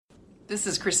This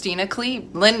is Christina Clee,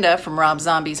 Linda from Rob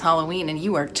Zombie's Halloween, and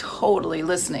you are totally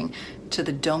listening to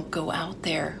the Don't Go Out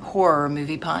There horror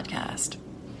movie podcast.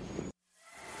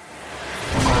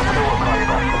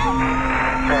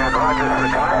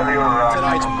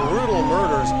 Tonight's brutal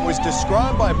murders was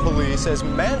described by police as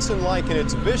Manson-like in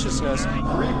its viciousness. 3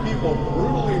 people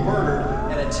brutally murdered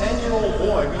and a 10-year-old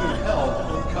boy being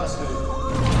held in custody.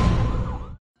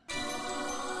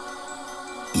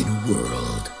 In a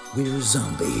world where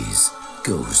zombies,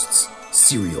 ghosts,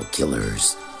 serial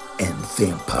killers, and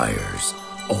vampires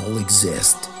all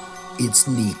exist, it's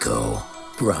Nico,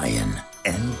 Brian,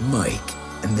 and Mike,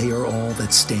 and they are all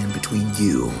that stand between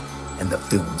you and the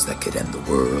films that could end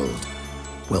the world.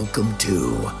 Welcome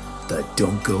to the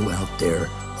Don't Go Out There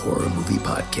Horror Movie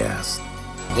Podcast.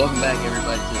 Welcome back,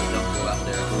 everybody, to the Don't Go Out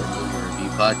There Horror Movie Review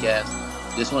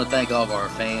Podcast. Just want to thank all of our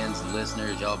fans and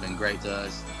listeners. Y'all have been great to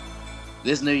us.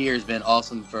 This new year has been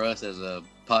awesome for us as a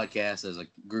podcast, as a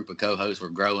group of co-hosts. We're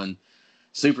growing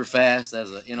super fast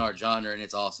in our genre, and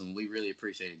it's awesome. We really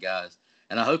appreciate it, guys.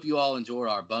 And I hope you all enjoyed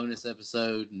our bonus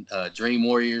episode, Dream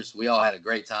Warriors. We all had a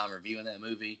great time reviewing that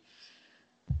movie.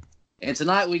 And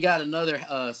tonight we got another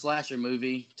slasher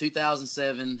movie,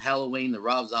 2007 Halloween, the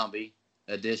Rob Zombie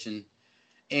edition.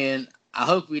 And I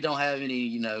hope we don't have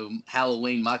any,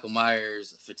 Halloween Michael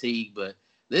Myers fatigue, but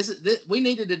this we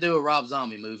needed to do a Rob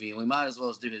Zombie movie, and we might as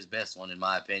well do his best one, in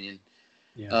my opinion.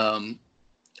 Yeah.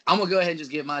 I'm going to go ahead and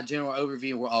just give my general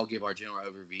overview, and we'll all give our general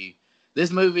overview. This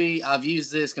movie, I've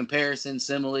used this comparison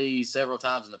simile several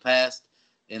times in the past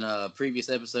in previous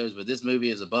episodes, but this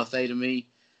movie is a buffet to me.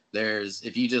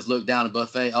 If you just look down a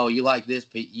buffet, oh, you like this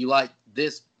food,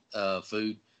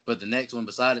 but the next one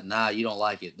beside it, nah, you don't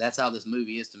like it. That's how this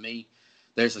movie is to me.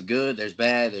 There's a good, there's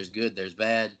bad, there's good, there's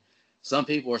bad. Some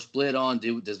people are split on,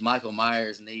 does Michael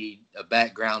Myers need a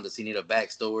background? Does he need a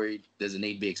backstory? Does it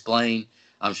need to be explained?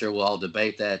 I'm sure we'll all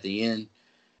debate that at the end.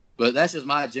 But that's just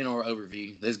my general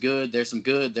overview. There's some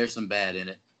good, there's some bad in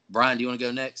it. Brian, do you want to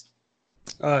go next?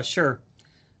 Sure.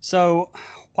 So,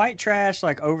 white trash,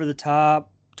 like over the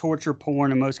top, torture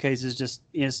porn in most cases, just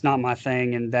it's not my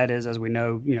thing, and that is, as we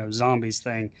know, zombies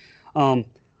thing. I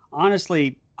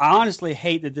honestly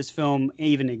hate that this film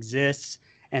even exists,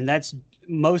 and that's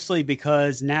mostly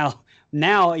because now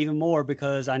even more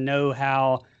because I know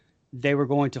how they were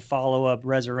going to follow up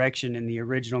Resurrection in the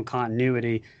original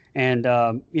continuity, and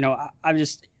I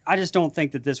just don't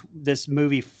think that this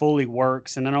movie fully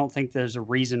works, and I don't think there's a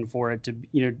reason for it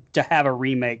to have a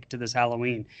remake to this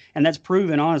Halloween. And that's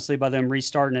proven, honestly, by them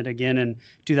restarting it again in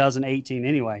 2018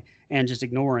 anyway, and just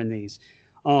ignoring these.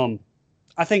 I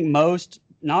think most,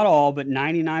 not all, but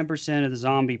 99% of the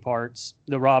zombie parts,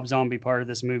 the Rob Zombie part of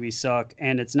this movie suck,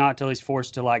 and it's not till he's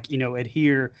forced to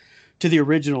adhere to the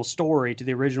original story, to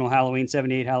the original Halloween,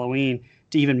 78 Halloween,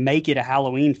 to even make it a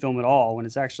Halloween film at all, when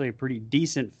it's actually a pretty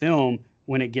decent film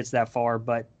when it gets that far.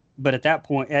 But at that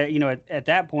point, at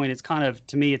that point, it's kind of,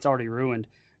 to me, it's already ruined.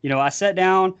 I sat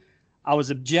down, I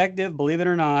was objective, believe it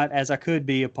or not, as I could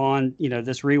be upon,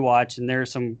 this rewatch. And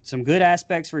there's some good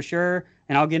aspects for sure.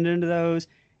 And I'll get into those.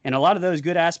 And a lot of those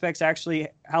good aspects, actually,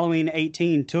 Halloween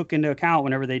 18 took into account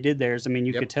whenever they did theirs. I mean,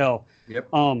 you could tell. Yep.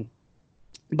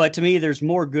 But to me, there's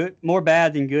more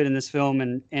bad than good in this film,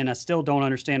 and I still don't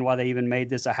understand why they even made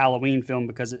this a Halloween film,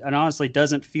 because it honestly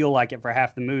doesn't feel like it for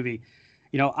half the movie.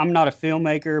 I'm not a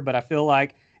filmmaker, but I feel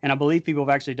like, and I believe people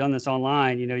have actually done this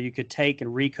online, you could take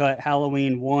and recut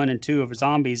Halloween 1 and 2 of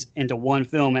zombies into one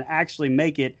film and actually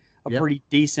make it a pretty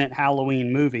decent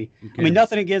Halloween movie. Okay. I mean,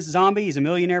 nothing against Zombie. He's a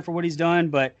millionaire for what he's done,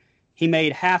 but he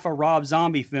made half a Rob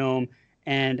Zombie film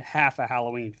and half a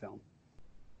Halloween film.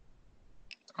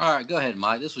 All right, go ahead,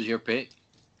 Mike. This was your pick.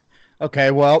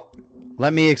 Okay, well,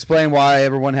 let me explain why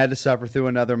everyone had to suffer through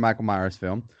another Michael Myers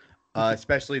film,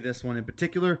 especially this one in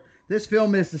particular. This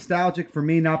film is nostalgic for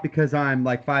me, not because I'm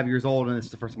like 5 years old and it's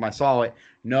the first time I saw it.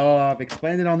 No, I've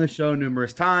explained it on the show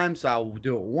numerous times, so I will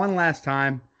do it one last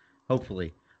time,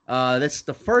 hopefully. This is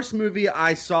the first movie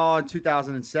I saw in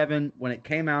 2007 when it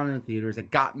came out in the theaters. It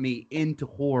got me into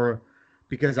horror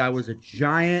because I was a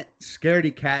giant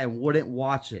scaredy cat and wouldn't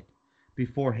watch it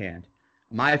beforehand.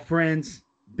 My friends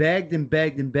begged and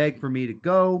begged and begged for me to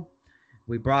go.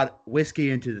 We brought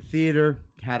whiskey into the theater,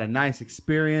 had a nice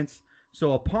experience.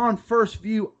 So upon first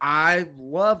view, I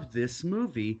loved this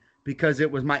movie because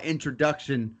it was my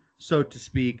introduction, so to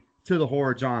speak, to the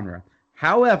horror genre.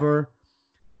 However,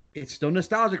 it's still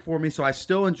nostalgic for me, so I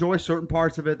still enjoy certain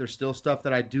parts of it. There's still stuff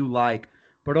that I do like.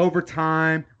 But over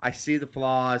time, I see the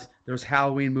flaws. There's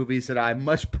Halloween movies that I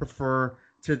much prefer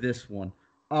to this one.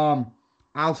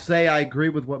 I'll say I agree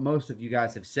with what most of you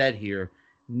guys have said here.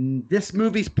 This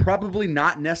movie's probably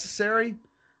not necessary.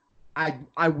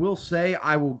 I will say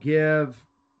I will give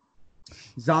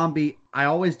Zombie. I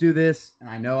always do this, and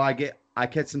I know I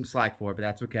get some slack for it, but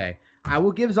that's okay. I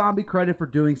will give Zombie credit for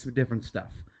doing some different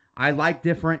stuff. I like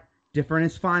different. Different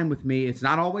is fine with me. It's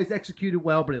not always executed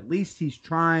well, but at least he's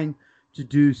trying to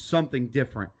do something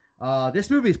different. This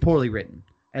movie is poorly written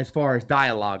as far as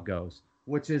dialogue goes,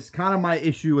 which is kind of my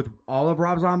issue with all of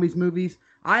Rob Zombie's movies.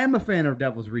 I am a fan of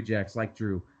Devil's Rejects, like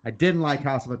Drew. I didn't like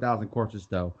House of a Thousand Corpses,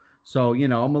 though. So,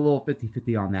 I'm a little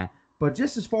 50-50 on that. But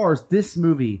just as far as this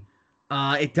movie,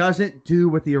 it doesn't do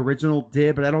what the original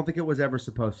did, but I don't think it was ever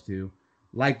supposed to.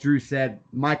 Like Drew said,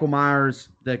 Michael Myers,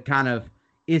 the kind of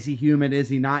is he human, is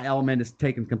he not element is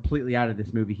taken completely out of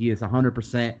this movie. He is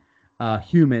 100%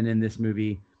 human in this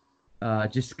movie.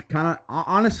 Just kind of,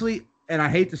 honestly, and I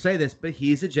hate to say this, but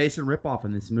he's a Jason ripoff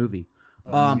in this movie.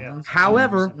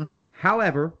 However,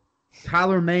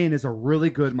 Tyler Mane is a really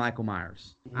good Michael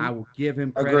Myers. I will give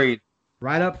him credit. Agreed.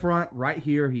 Right up front, right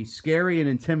here. He's scary and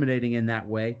intimidating in that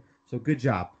way. So good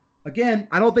job. Again,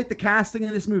 I don't think the casting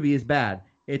in this movie is bad.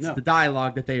 It's the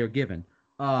dialogue that they are given.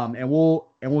 And we'll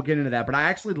get into that. But I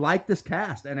actually like this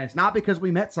cast, and it's not because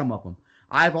we met some of them.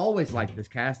 I've always liked this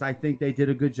cast. I think they did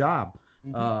a good job.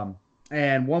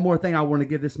 And one more thing I want to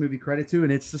give this movie credit to,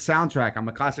 and it's the soundtrack. I'm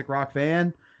a classic rock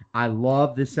fan. I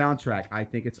love this soundtrack. I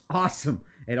think it's awesome.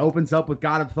 It opens up with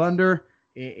God of Thunder.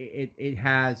 It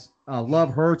has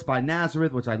Love Hurts by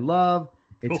Nazareth, which I love.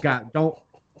 It has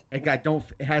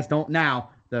Don't Now.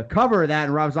 The cover of that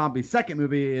in Rob Zombie's second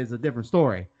movie is a different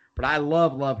story. But I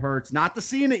love Love Hurts. Not the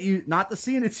scene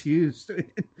it's used,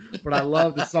 but I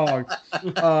love the song.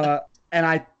 And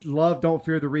I love Don't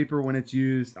Fear the Reaper when it's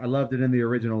used. I loved it in the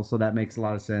original, so that makes a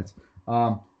lot of sense.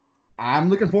 I'm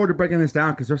looking forward to breaking this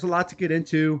down because there's a lot to get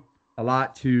into, a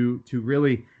lot to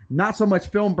really not so much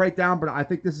film breakdown, but I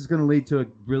think this is going to lead to a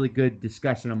really good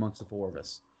discussion amongst the four of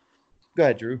us. Go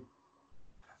ahead, Drew.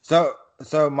 So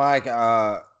Mike,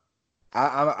 I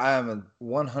am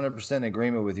 100% in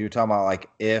agreement with you talking about like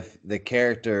if the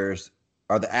characters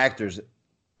or the actors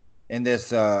in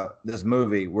this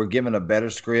movie were given a better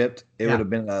script, it would have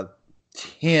been a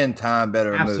 10 times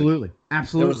better movie. Absolutely.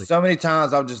 There were so many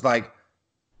times I'm just like,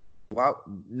 wow,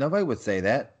 nobody would say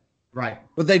that. Right.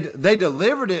 But they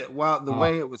delivered it the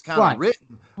way it was kind of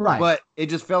written. Right. But it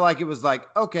just felt like it was like,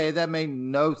 okay, that made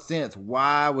no sense.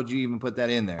 Why would you even put that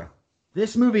in there?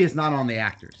 This movie is not on the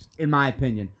actors, in my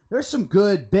opinion. There's some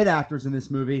good bit actors in this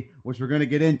movie, which we're going to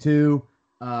get into,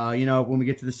 when we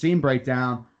get to the scene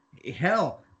breakdown.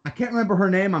 Hell, I can't remember her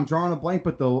name. I'm drawing a blank,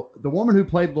 but the woman who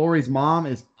played Laurie's mom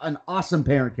is an awesome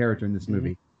parent character in this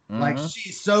movie. Mm-hmm. Like,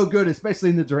 she's so good, especially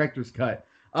in the director's cut.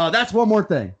 That's one more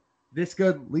thing. This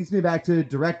leads me back to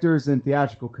directors and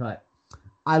theatrical cut.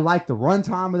 I like the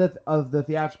runtime of the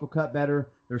theatrical cut better.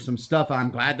 There's some stuff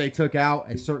I'm glad they took out,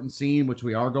 a certain scene, which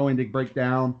we are going to break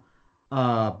down.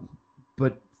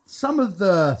 But some of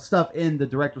the stuff in the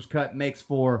director's cut makes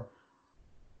for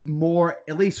more,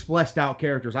 at least fleshed out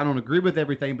characters. I don't agree with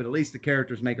everything, but at least the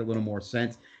characters make a little more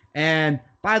sense. And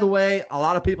by the way, a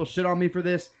lot of people shit on me for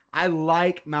this. I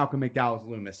like Malcolm McDowell's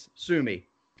Loomis. Sue me.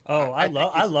 Oh, I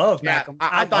love Malcolm.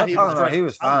 I thought he was great. He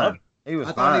was fine.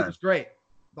 I thought he was great.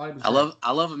 I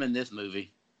love him in this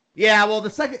movie. Yeah, well, the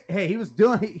second, he was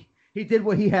doing, he did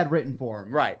what he had written for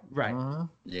him. Right. Uh-huh.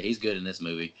 Yeah, he's good in this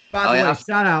movie. By the way,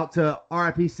 shout out to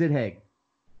R.I.P. Sid Haig.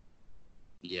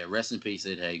 Yeah, rest in peace,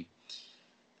 Sid Haig.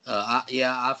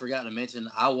 I forgot to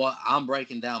mention, I'm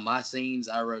breaking down my scenes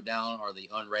I wrote down are the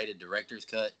unrated director's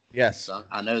cut. Yes. So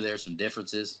I know there's some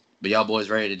differences, but y'all boys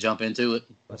ready to jump into it?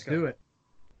 Let's do it.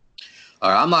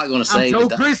 All right, I'm not going to say I'm Joe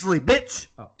Grizzly, bitch.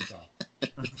 Oh, sorry.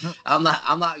 I'm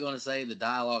not going to say the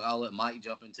dialogue. I'll let Mike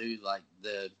jump into like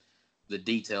the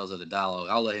details of the dialogue.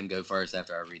 I'll let him go first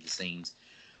after I read the scenes.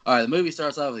 All right, the movie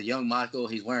starts off with young Michael.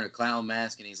 He's wearing a clown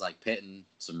mask and he's like petting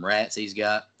some rats he's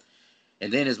got.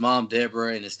 And then his mom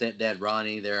Deborah and his stepdad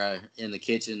Ronnie, they're in the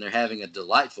kitchen. They're having a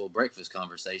delightful breakfast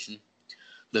conversation.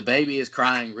 The baby is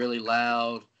crying really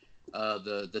loud.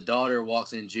 The daughter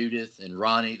walks in, Judith, and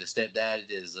Ronnie, the stepdad,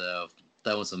 is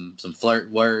throwing some flirt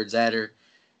words at her.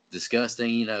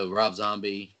 Disgusting, Rob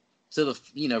Zombie. So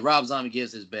Rob Zombie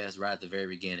gives his best right at the very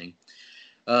beginning.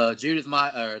 The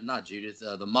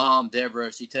mom,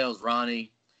 Deborah, she tells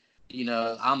Ronnie,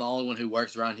 I'm the only one who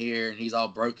works around here, and he's all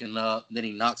broken up. And then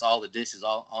he knocks all the dishes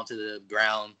onto the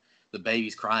ground. The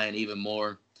baby's crying even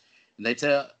more. And they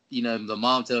the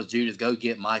mom tells Judith, go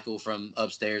get Michael from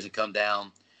upstairs and come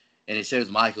down. And it shows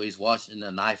Michael, he's washing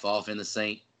the knife off in the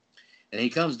sink. And he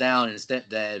comes down, and his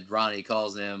stepdad, Ronnie,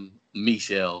 calls him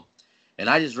Michelle. And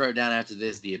I just wrote down after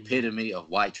this the epitome of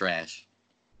white trash.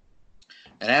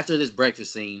 And after this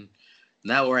breakfast scene,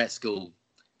 now we're at school.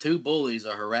 two bullies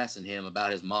are harassing him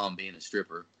about his mom being a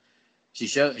stripper. He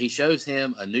shows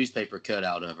him a newspaper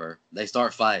cutout of her. They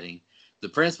start fighting. The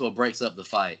principal breaks up the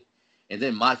fight. And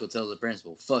then Michael tells the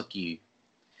principal, "Fuck you."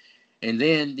 And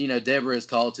then, Deborah is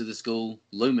called to the school.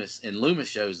 Loomis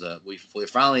shows up. We're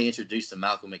finally introduced to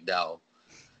Malcolm McDowell.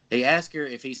 He asks her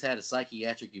if he's had a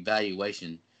psychiatric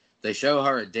evaluation. They show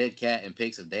her a dead cat and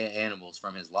pics of dead animals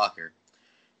from his locker.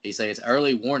 He says it's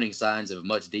early warning signs of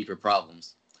much deeper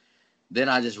problems. Then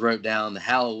I just wrote down the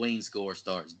Halloween score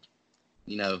starts.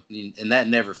 And that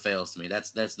never fails to me.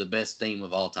 That's the best theme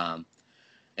of all time.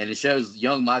 And it shows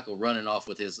young Michael running off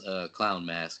with his clown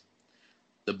mask.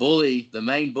 The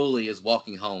main bully, is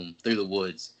walking home through the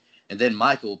woods. And then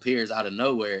Michael appears out of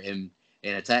nowhere and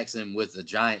attacks him with a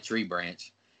giant tree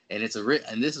branch. And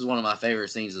and this is one of my favorite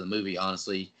scenes of the movie,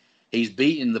 honestly. He's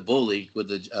beating the bully with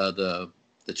the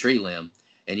tree limb.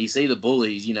 And you see the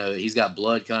bully, he's got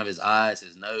blood coming out of his eyes,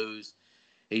 his nose.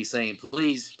 He's saying,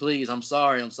 "Please, please, I'm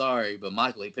sorry. But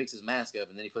Michael, he picks his mask up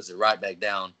and then he puts it right back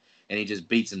down and he just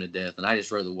beats him to death. And I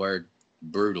just wrote the word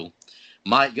brutal.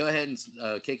 Mike, go ahead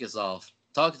and kick us off.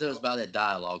 Talk to us about that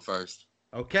dialogue first.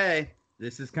 Okay.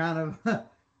 This is kind of...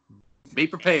 Be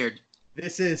prepared.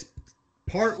 This is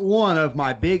part one of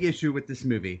my big issue with this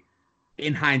movie.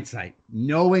 In hindsight,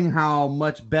 knowing how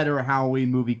much better a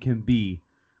Halloween movie can be.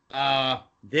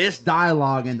 This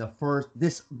dialogue in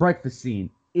this breakfast scene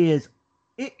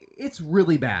it's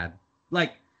really bad.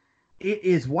 Like, it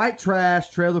is white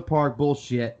trash, trailer park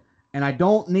bullshit, and I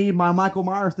don't need my Michael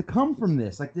Myers to come from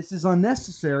this. Like, this is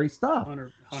unnecessary stuff.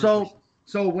 100%.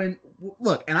 So when,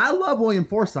 look, and I love William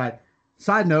Forsythe.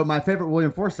 Side note, my favorite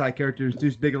William Forsythe character is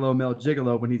Deuce Bigelow, Mel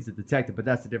Gigolo when he's a detective, but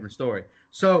that's a different story.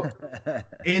 So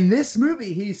in this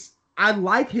movie, I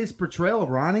like his portrayal of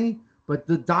Ronnie, but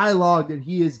the dialogue that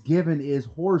he is given is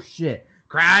horse shit.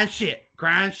 Crying shit.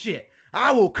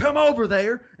 I will come over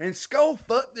there and skull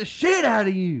fuck the shit out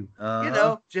of you.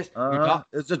 Just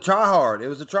it's a try hard. It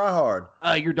was a try hard.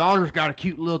 Your daughter's got a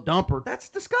cute little dumper. That's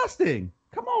disgusting.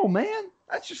 Come on, man.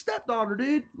 That's your stepdaughter,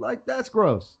 dude. Like, that's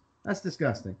gross. That's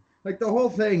disgusting. Like, the whole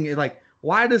thing is like,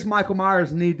 why does Michael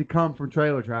Myers need to come from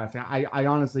trailer trash? I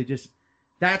honestly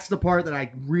that's the part that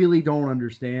I really don't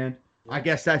understand. I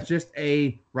guess that's just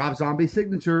a Rob Zombie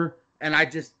signature, and I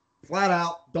just flat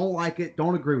out don't like it,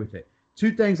 don't agree with it.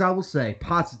 Two things I will say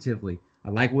positively. I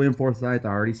like William Forsythe. I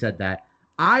already said that.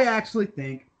 I actually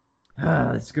think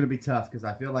it's going to be tough because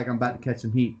I feel like I'm about to catch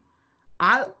some heat.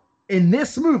 In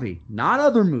this movie, not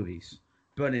other movies,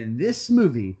 but in this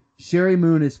movie, Sherry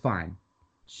Moon is fine.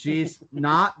 She's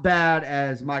not bad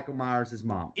as Michael Myers'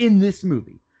 mom in this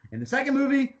movie. In the second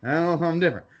movie, I don't know if I'm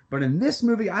different. But in this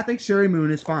movie, I think Sherry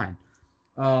Moon is fine.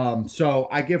 So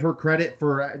I give her credit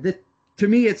for this. To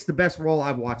me, it's the best role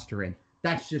I've watched her in.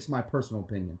 That's just my personal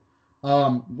opinion.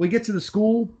 We get to the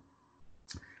school.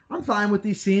 I'm fine with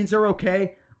these scenes. They're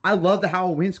okay. I love the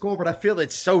Halloween score, but I feel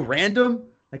it's so random.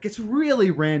 Like, it's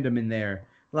really random in there.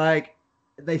 Like,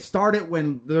 they start it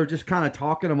when they're just kind of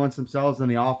talking amongst themselves in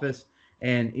the office.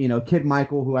 And, Kid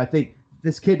Michael, who I think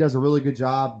this kid does a really good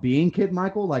job being Kid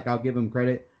Michael. Like, I'll give him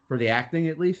credit for the acting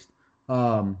at least.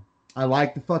 I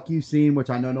like the fuck you scene,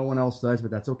 which I know no one else does, but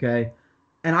that's okay.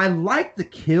 And I like the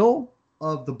kill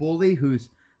of the bully, who's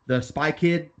the Spy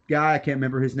Kid guy. I can't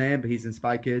remember his name, but he's in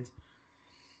Spy Kids.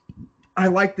 I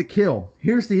like the kill.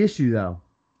 Here's the issue, though.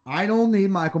 I don't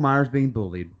need Michael Myers being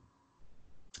bullied.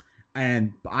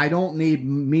 And I don't need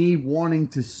me wanting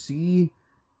to see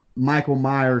Michael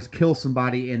Myers kill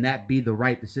somebody and that be the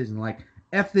right decision. Like,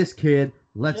 F this kid,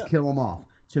 let's kill him off.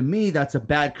 To me, that's a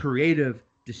bad creative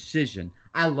decision.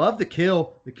 I love the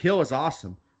kill. The kill is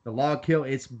awesome. The log kill,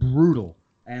 it's brutal.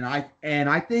 And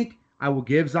I think I will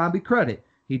give Zombie credit.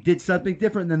 He did something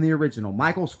different than the original.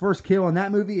 Michael's first kill in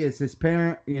that movie is his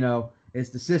parent, it's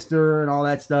the sister and all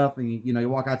that stuff. And, you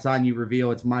walk outside and you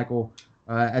reveal it's Michael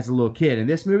as a little kid. In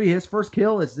this movie, his first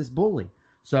kill is this bully.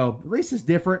 So at least it's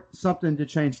different, something to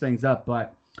change things up.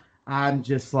 But I'm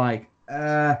just like,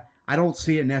 I don't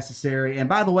see it necessary. And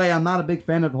by the way, I'm not a big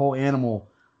fan of the whole animal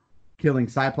killing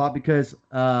side plot because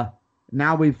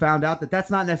now we've found out that that's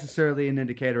not necessarily an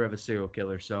indicator of a serial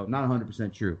killer. So not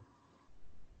 100% true.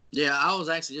 Yeah, I was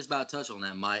actually just about to touch on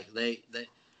that, Mike.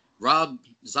 Rob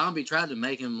Zombie tried to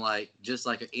make him just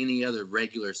like any other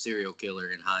regular serial killer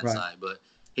in hindsight, right. But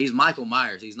he's Michael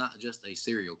Myers. He's not just a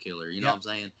serial killer. You know what I'm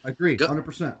saying? Agreed,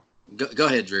 100%. Go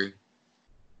ahead, Drew.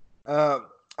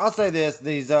 I'll say this: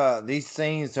 these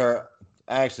scenes I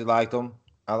actually liked them.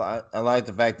 I like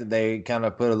the fact that they kind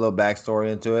of put a little backstory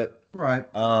into it. Right.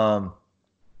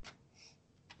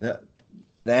 The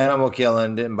animal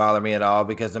killing didn't bother me at all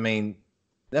because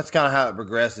that's kind of how it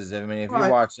progresses. I mean, if Right.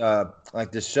 you watch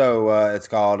like this show, it's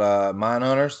called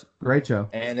Mindhunters, Great show.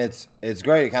 and it's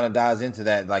great. It kind of dives into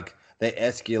that. Like they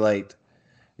escalate,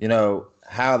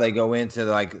 how they go into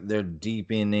like their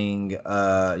deepening,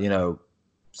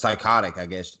 psychotic, I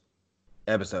guess,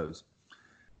 episodes.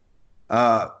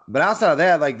 But outside of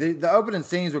that, like the opening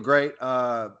scenes were great.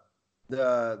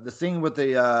 The scene with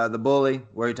the bully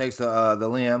where he takes the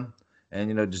limb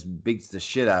and just beats the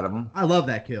shit out of him. I love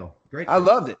that kill. Great. I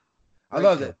loved it. I Great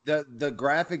loved show. it. The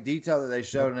graphic detail that they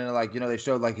showed, and then they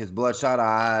showed like his bloodshot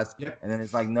eyes, Yep. and then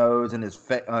his like nose and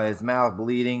his mouth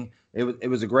bleeding. It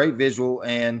was a great visual,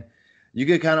 and you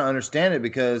could kind of understand it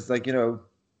because I don't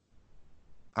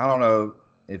know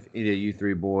if either of you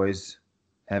three boys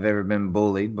have ever been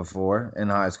bullied before in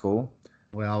high school,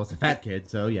 Well, I was a fat kid,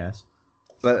 so yes.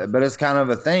 but it's kind of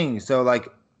a thing. So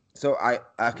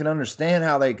I can understand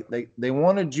how they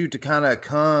wanted you to kind of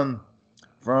come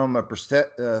from a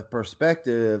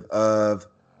perspective of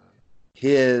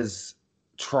his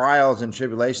trials and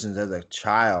tribulations as a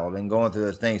child and going through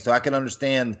those things. So I can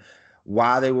understand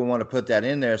why they would want to put that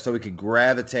in there so we could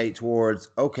gravitate towards,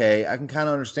 okay, I can kind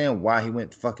of understand why he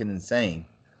went fucking insane.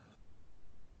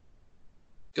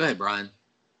 Go ahead, Brian.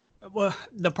 Well,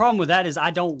 the problem with that is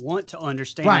I don't want to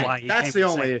understand why Right. he That's came the to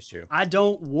only say- issue. I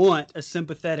don't want a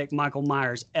sympathetic Michael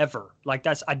Myers ever. Like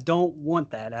I don't want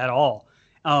that at all.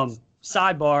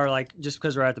 Sidebar, like just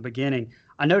because we're at the beginning,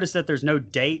 I noticed that there's no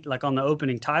date like on the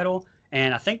opening title,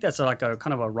 and I think that's like a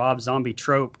kind of a Rob Zombie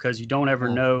trope because you don't ever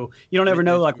know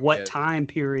like what time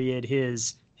period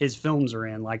his films are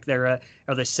in. Like they're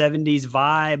are the 70s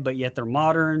vibe, but yet they're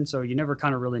modern, so you never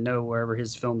kind of really know wherever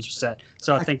his films are set.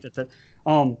 So I think that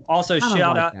also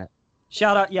shout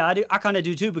out, yeah, I kind of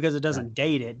do too because it doesn't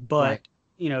date it, but Right.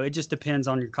 It just depends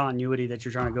on your continuity that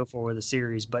you're trying to go for with a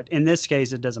series. But in this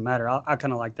case, it doesn't matter. I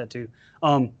kind of like that too.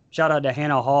 Shout out to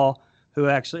Hannah Hall,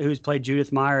 who's played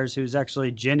Judith Myers, who's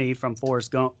actually Jenny from Forrest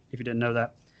Gump. If you didn't know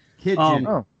that. Kid Jimmy.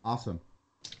 Awesome.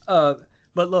 But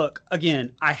look,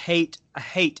 again, I hate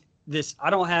this.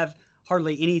 I don't have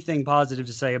hardly anything positive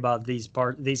to say about these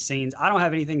scenes. I don't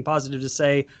have anything positive to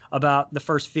say about the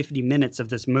first 50 minutes of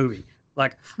this movie.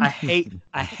 Like I hate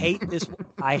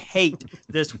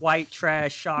this white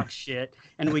trash shock shit,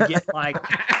 and we get like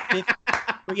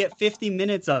 50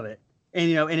 minutes of it,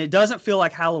 and and it doesn't feel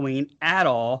like Halloween at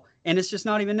all, and it's just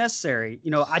not even necessary.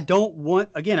 I don't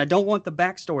want the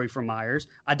backstory for Myers.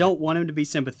 I don't want him to be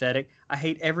sympathetic. I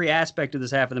hate every aspect of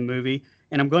this half of the movie,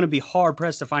 and I'm going to be hard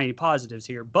pressed to find any positives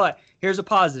here. But here's a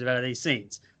positive out of these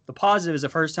scenes. The positive is the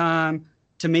first time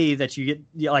to me that you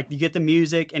get the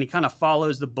music, and he kind of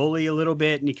follows the bully a little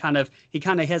bit, and he kind of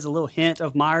has a little hint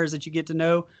of Myers that you get to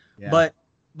know. Yeah.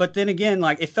 But then again,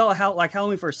 like it felt like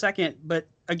Halloween for a second, but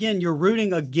again, you're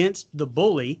rooting against the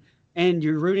bully and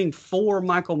you're rooting for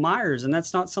Michael Myers, and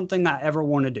that's not something I ever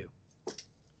want to do.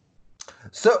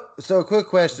 So a quick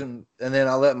question, and then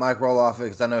I'll let Mike roll off it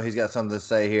because I know he's got something to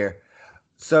say here.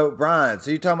 So Brian, so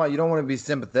you're talking about you don't want to be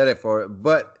sympathetic for it,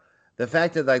 but the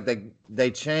fact that like they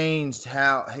changed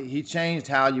how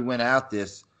you went out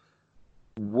this,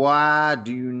 why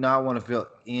do you not want to feel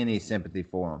any sympathy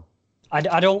for him?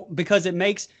 I don't, because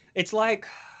it's like,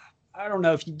 I don't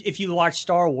know if you watch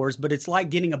Star Wars, but it's like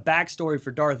getting a backstory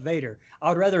for Darth Vader. I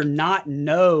would rather not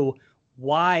know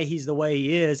why he's the way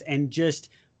he is, and just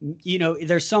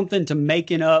there's something to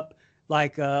making up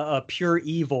like a pure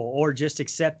evil, or just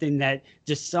accepting that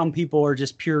just some people are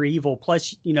just pure evil.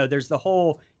 Plus, there's the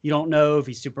whole, you don't know if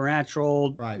he's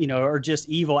supernatural, right, or just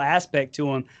evil aspect to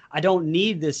him. I don't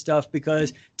need this stuff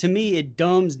because to me, it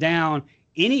dumbs down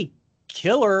any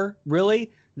killer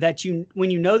really that when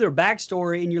you know their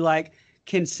backstory and you like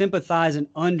can sympathize and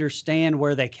understand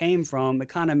where they came from. It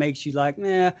kind of makes you like,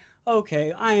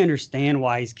 okay, I understand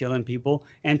why he's killing people.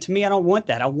 And to me, I don't want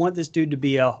that. I want this dude to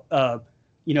be a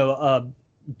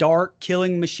dark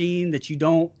killing machine that you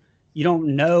don't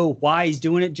know why he's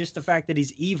doing it, just the fact that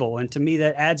he's evil. And to me,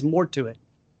 that adds more to it.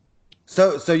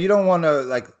 So you don't want to,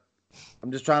 like,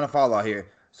 I'm just trying to follow here.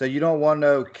 So you don't want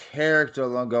no character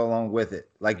to go along with it.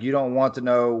 Like, you don't want to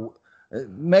know,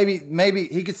 maybe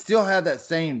he could still have that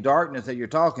same darkness that you're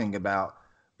talking about,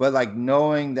 but like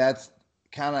knowing that's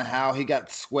kind of how he got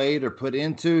swayed or put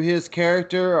into his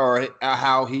character, or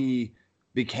how he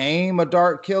became a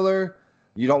dark killer.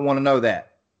 You don't want to know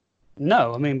that.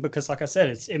 No, I mean, because like I said,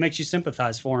 it makes you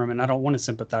sympathize for him, and I don't want to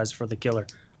sympathize for the killer.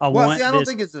 I don't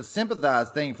think it's a sympathize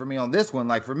thing for me on this one.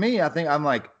 Like for me, I think I'm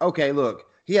like, okay, look,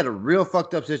 he had a real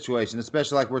fucked up situation,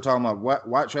 especially like we're talking about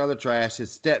white trailer trash,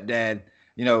 his stepdad,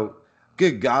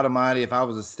 good God Almighty, if I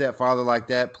was a stepfather like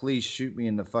that, please shoot me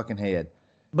in the fucking head.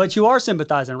 But you are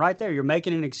sympathizing right there. You're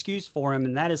making an excuse for him,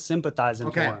 and that is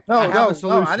sympathizing for him. No, I have no, a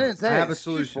solution. I didn't say I have a excuse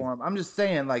solution for him. I'm just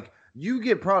saying, like, you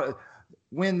get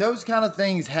when those kind of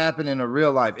things happen in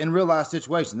real life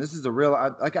situation. This is a real, I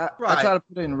try to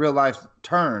put it in real life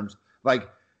terms. Like,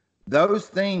 those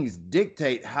things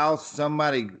dictate how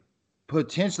somebody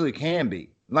potentially can be.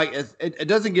 Like, it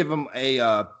doesn't give them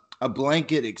a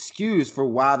blanket excuse for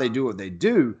why they do what they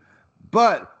do,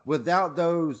 but without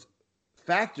those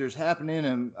factors happening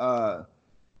in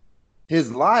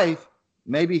his life,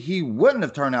 maybe he wouldn't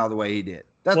have turned out the way he did.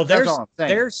 That's all I'm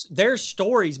saying. There's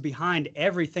stories behind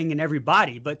everything and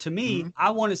everybody, but to me, I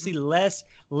want to see less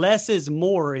is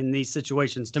more in these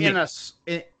situations. To me,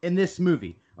 in this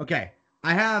movie, okay,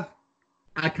 I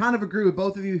kind of agree with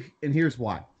both of you, and here's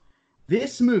why.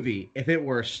 This movie, if it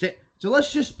were so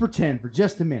let's just pretend for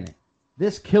just a minute,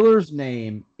 this killer's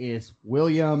name is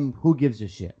William Who Gives a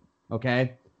Shit,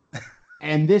 okay,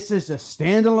 and this is a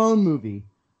standalone movie.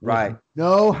 Right.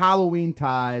 No Halloween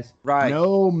ties. Right.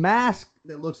 No mask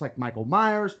that looks like Michael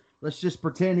Myers. Let's just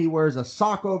pretend he wears a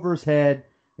sock over his head.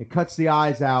 It cuts the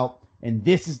eyes out. And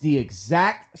this is the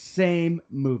exact same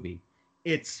movie.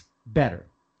 It's better.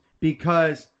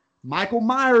 Because Michael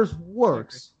Myers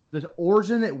works. The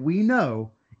origin that we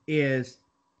know is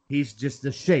he's just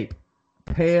the shape.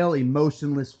 Pale,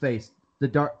 emotionless face. The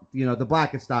dark, the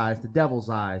blackest eyes, the devil's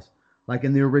eyes, like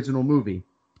in the original movie.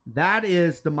 That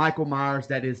is the Michael Myers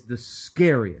that is the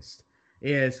scariest.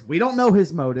 Is we don't know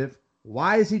his motive.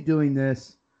 Why is he doing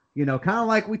this? Kind of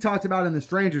like we talked about in The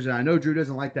Strangers, and I know Drew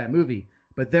doesn't like that movie,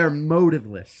 but they're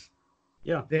motiveless.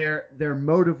 Yeah. They're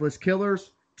motiveless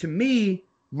killers. To me,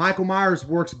 Michael Myers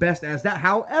works best as that.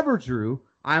 However, Drew,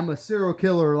 I'm a serial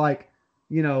killer,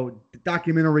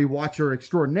 documentary watcher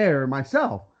extraordinaire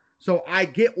myself. So I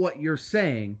get what you're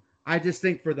saying. I just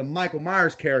think for the Michael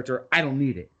Myers character, I don't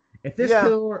need it. If this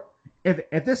killer,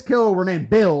 if this killer were named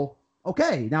Bill,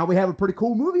 okay, now we have a pretty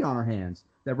cool movie on our hands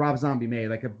that Rob Zombie made,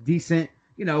 like a decent,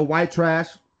 white trash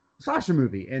slasher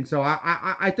movie. And so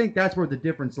I think that's where the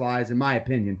difference lies, in my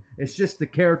opinion. It's just the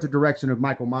character direction of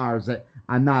Michael Myers that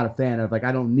I'm not a fan of. Like,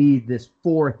 I don't need this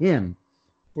for him.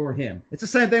 It's the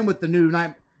same thing with the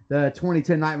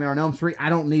 2010 Nightmare on Elm Street. I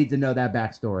don't need to know that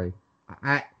backstory.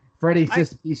 Freddy's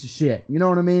just a piece of shit. You know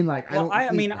what I mean? Like,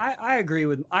 I agree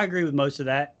with most of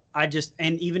that.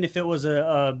 And even if it was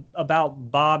about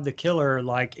Bob the killer,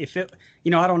 like if it, I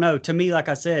don't know. To me, like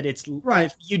I said, it's right.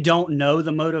 If you don't know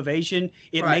the motivation,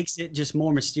 it makes it just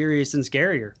more mysterious and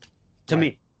scarier to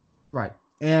me. Right.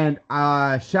 And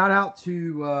shout out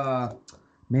to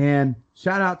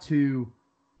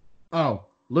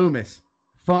Loomis.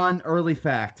 Fun early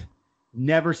fact.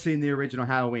 Never seen the original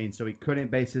Halloween, so he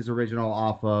couldn't base his original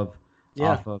off of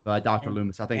Dr.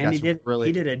 Loomis. I think he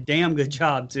did a damn good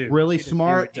job too. Really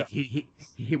smart. He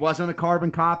wasn't a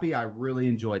carbon copy. I really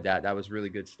enjoyed that. That was really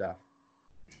good stuff.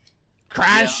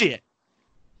 Crying shit.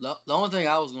 The only thing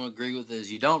I was going to agree with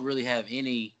is you don't really have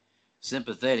any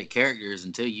sympathetic characters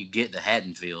until you get to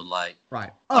Haddonfield. Like,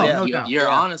 right. You're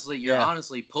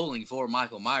honestly pulling for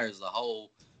Michael Myers the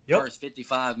whole first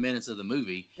 55 minutes of the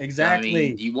movie. Exactly. I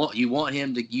mean, you want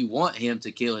him to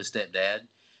kill his stepdad.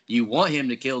 You want him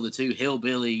to kill the two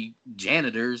hillbilly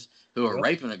janitors who are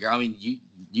raping a girl. I mean,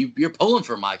 you're pulling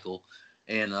for Michael,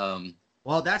 and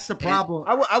well, that's the problem.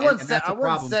 I wouldn't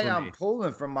say I'm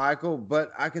pulling for Michael,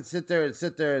 but I could sit there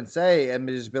and say and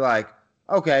just be like,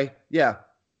 okay, yeah,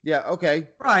 okay,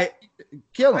 right,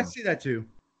 kill him. I see that too.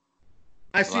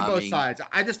 I see both sides.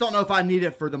 I just don't know if I need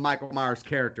it for the Michael Myers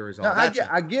character.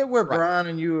 I get where Brian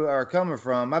and you are coming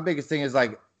from. My biggest thing is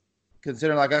like,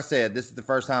 considering, like I said, this is the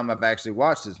first time I've actually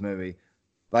watched this movie.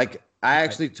 Like, I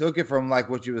actually took it from like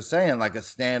what you were saying, like a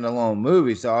standalone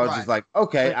movie. So I was just like,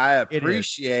 okay, I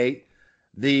appreciate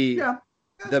the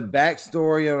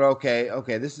backstory of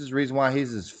okay, this is the reason why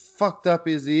he's as fucked up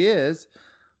as he is.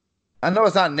 I know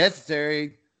it's not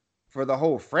necessary for the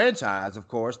whole franchise, of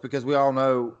course, because we all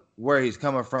know where he's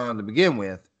coming from to begin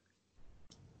with.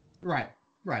 Right.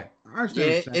 I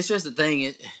understand. Yeah, it's just the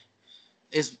thing.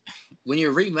 It's when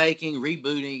you're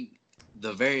rebooting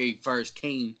the very first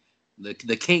king, the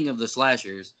king of the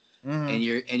slashers, and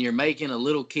you're making a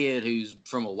little kid who's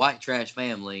from a white trash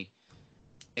family,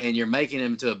 and you're making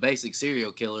him to a basic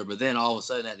serial killer, but then all of a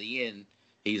sudden at the end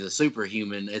he's a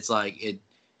superhuman. It's like it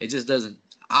just doesn't.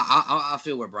 I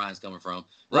feel where Brian's coming from.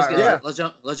 Let's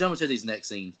jump into these next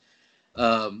scenes.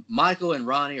 Michael and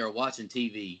Ronnie are watching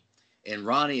TV. And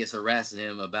Ronnie is harassing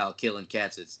him about killing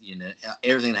cats. It's,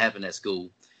 everything that happened at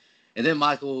school. And then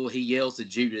Michael, he yells to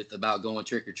Judith about going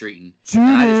trick-or-treating.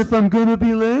 Judith, I'm going to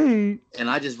be late. And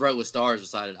I just wrote with stars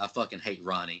beside it, I fucking hate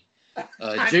Ronnie.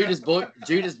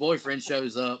 Judith's boyfriend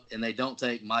shows up, and they don't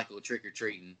take Michael trick or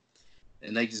treating,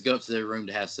 and they just go up to their room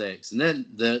to have sex. And then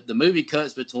the movie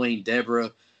cuts between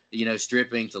Deborah,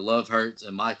 stripping to Love Hurts,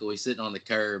 and Michael. He's sitting on the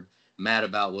curb, mad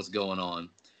about what's going on.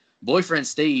 Boyfriend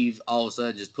Steve all of a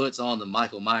sudden just puts on the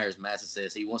Michael Myers mask and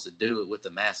says he wants to do it with the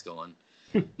mask on.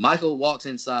 Michael walks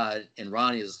inside, and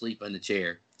Ronnie is asleep in the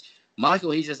chair.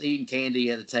 Michael, he's just eating candy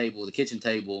at the kitchen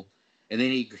table, and then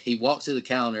he walks to the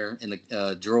counter in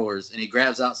the drawers, and he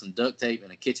grabs out some duct tape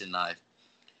and a kitchen knife.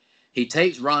 He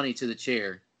takes Ronnie to the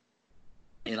chair,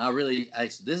 and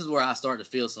this is where I start to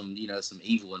feel some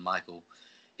evil in Michael.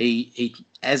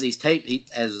 As the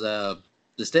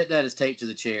stepdad is taped to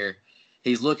the chair,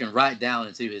 he's looking right down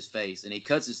into his face, and he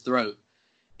cuts his throat,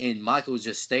 and Michael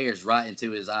just stares right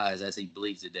into his eyes as he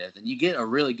bleeds to death. And you get a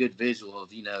really good visual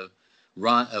of,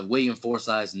 William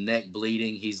Forsythe's neck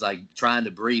bleeding. He's like trying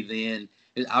to breathe in.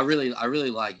 I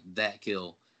really like that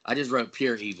kill. I just wrote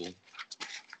pure evil.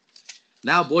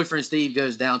 Now boyfriend Steve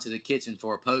goes down to the kitchen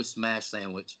for a post-smash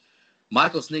sandwich.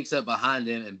 Michael sneaks up behind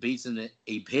him and beats him.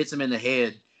 He hits him in the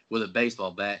head with a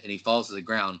baseball bat, and he falls to the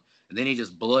ground. And then he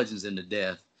just bludgeons him to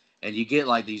death. And you get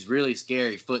like these really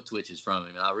scary foot twitches from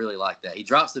him, and I really like that. He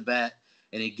drops the bat,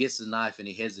 and he gets the knife, and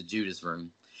he heads to Judith's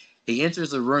room. He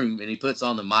enters the room, and he puts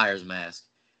on the Myers mask.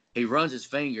 He runs his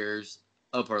fingers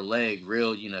up her leg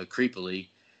real, creepily,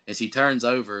 and she turns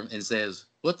over and says,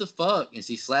 "What the fuck?" And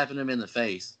she's slapping him in the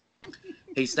face.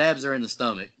 He stabs her in the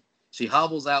stomach. She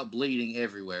hobbles out bleeding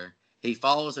everywhere. He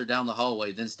follows her down the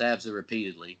hallway, then stabs her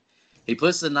repeatedly. He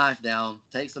puts the knife down,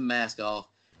 takes the mask off,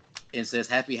 and says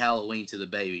Happy Halloween to the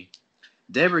baby.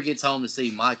 Deborah gets home to see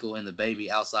Michael and the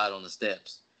baby outside on the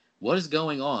steps. What is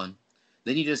going on?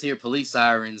 Then you just hear police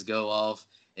sirens go off,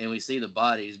 and we see the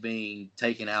bodies being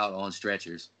taken out on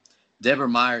stretchers. Deborah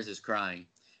Myers is crying,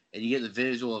 and you get the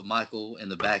visual of Michael in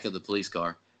the back of the police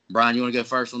car. Brian, you want to go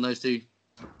first on those two?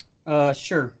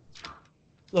 Sure.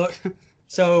 Look,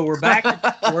 so we're back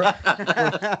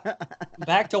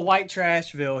to White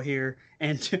Trashville here,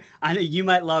 and I know you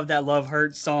might love that Love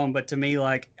Hurts song, but to me,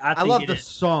 like I love the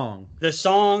song. The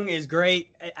song is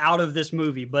great out of this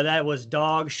movie, but that was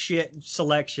dog shit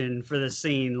selection for the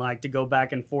scene, like to go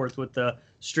back and forth with the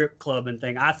strip club and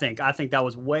thing. I think that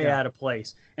was way out of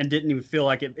place and didn't even feel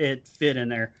like it fit in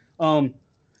there.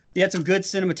 He had some good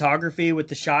cinematography with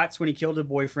the shots when he killed his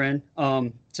boyfriend,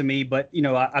 to me, but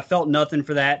I felt nothing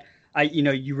for that.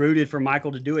 You rooted for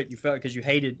Michael to do it. You felt because you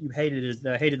hated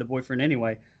the boyfriend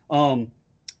anyway.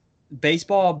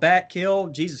 Baseball bat kill,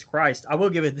 Jesus Christ! I will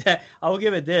give it that. I will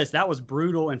give it this. That was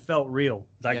brutal and felt real.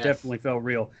 Definitely felt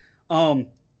real.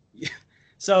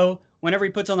 So whenever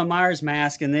he puts on the Myers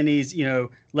mask and then he's,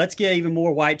 let's get even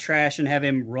more white trash and have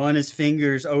him run his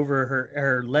fingers over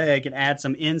her leg and add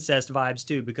some incest vibes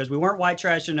too, because we weren't white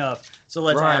trash enough. So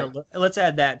let's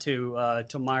add that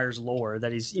to Myers' lore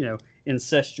that he's,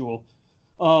 incestual.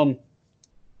 The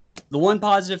one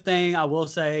positive thing I will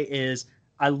say is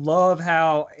I love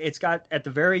how it's got at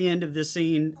the very end of this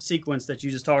sequence that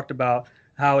you just talked about,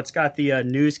 how it's got the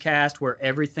newscast where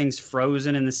everything's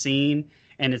frozen in the scene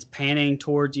and it's panning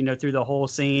towards, through the whole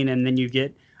scene. And then you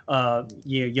get,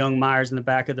 young Myers in the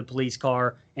back of the police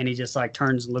car and he just like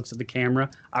turns and looks at the camera.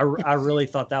 I really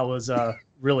thought that was a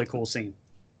really cool scene.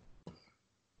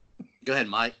 Go ahead,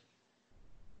 Mike.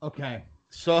 Okay.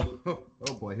 So,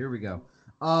 oh boy, here we go.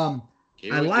 I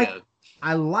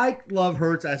like Love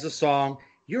Hurts as a song.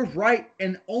 You're right,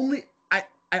 and I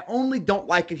only don't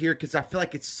like it here because I feel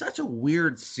like it's such a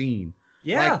weird scene.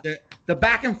 Yeah, like the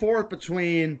back and forth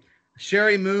between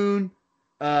Sherry Moon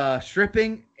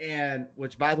stripping and,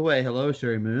 which by the way, hello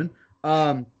Sherry Moon,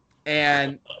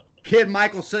 and Kid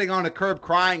Michael sitting on a curb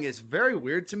crying is very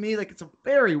weird to me. Like it's a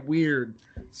very weird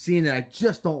scene that I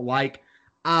just don't like.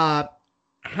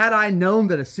 Had I known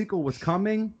that a sequel was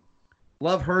coming,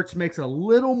 Love Hurts makes a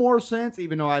little more sense,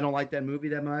 even though I don't like that movie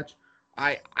that much.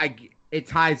 It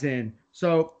ties in.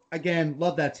 So again,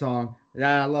 love that song.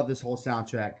 I love this whole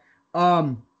soundtrack.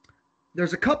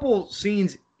 There's a couple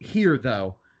scenes here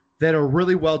though that are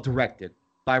really well directed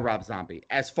by Rob Zombie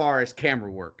as far as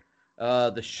camera work.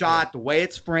 The shot, the way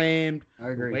it's framed, I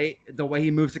agree. The way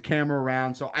he moves the camera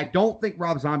around. So I don't think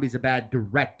Rob Zombie's a bad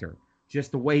director.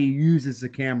 Just the way he uses the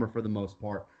camera for the most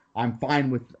part. I'm fine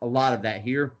with a lot of that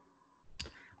here.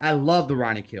 I love the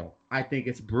Ronnie kill. I think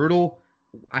it's brutal.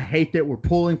 I hate that we're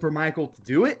pulling for Michael to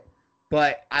do it,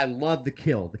 but I love the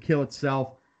kill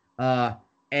itself.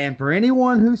 And for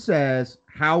anyone who says,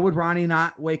 how would Ronnie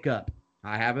not wake up?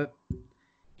 I have it.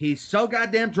 He's so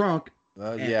goddamn drunk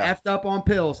and effed up on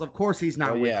pills. Of course he's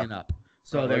not waking up.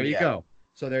 So there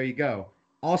you go.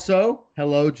 Also,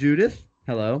 hello, Judith.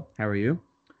 Hello. How are you?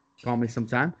 Call me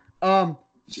sometime.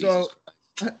 So,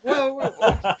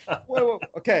 whoa.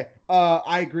 Okay.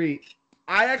 I agree.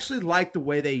 I actually like the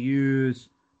way they use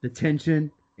the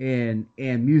tension and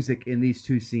music in these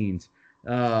two scenes.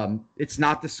 It's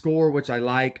not the score, which I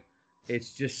like.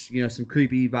 It's just, some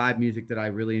creepy vibe music that I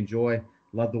really enjoy.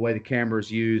 Love the way the camera is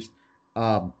used.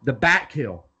 The bat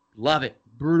kill, love it.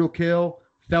 Brutal kill,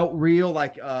 felt real,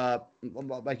 like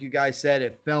you guys said.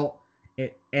 It felt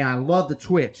it, and I love the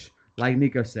twitch, like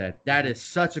Nico said. That is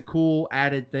such a cool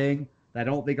added thing that I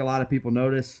don't think a lot of people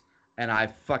notice, and I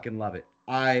fucking love it.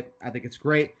 I think it's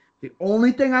great. The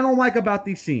only thing I don't like about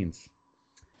these scenes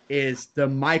is the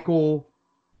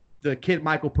kid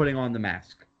Michael putting on the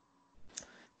mask.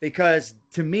 Because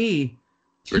to me,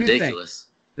 it's ridiculous.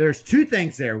 There's two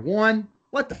things there. One,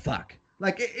 what the fuck?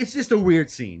 Like, it's just a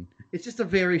weird scene. It's just a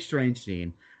very strange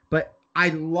scene. But I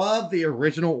love the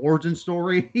original origin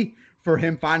story for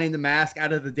him finding the mask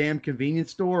out of the damn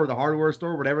convenience store or the hardware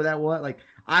store, whatever that was. Like,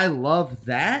 I love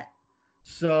that.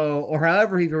 So, or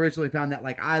however he originally found that.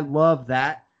 Like, I love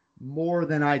that more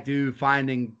than I do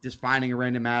finding a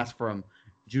random mask from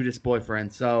Judith's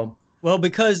boyfriend. So, well,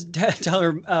 because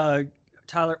Tyler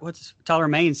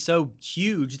Main's so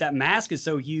huge. That mask is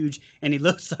so huge, and he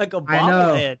looks like a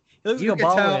bobblehead. He looks like a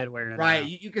bobblehead wearing it. Right.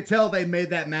 You could tell they made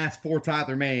that mask for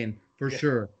Tyler Main for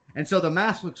sure. And so the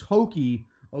mask looks hokey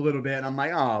a little bit. And I'm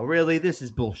like, oh, really? This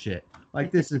is bullshit.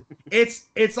 Like, this is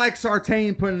it's like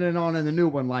Sartain putting it on in the new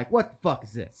one. Like, what the fuck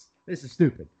is this? This is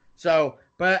stupid. So,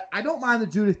 but I don't mind the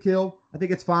Judith kill. I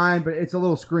think it's fine, but it's a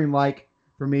little Scream-like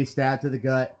for me. Stab to the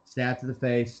gut, stab to the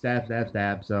face, stab.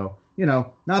 So,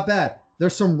 not bad.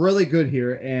 There's some really good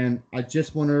here, and I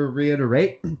just want to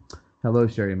reiterate, hello,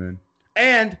 Sherry Moon.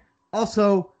 And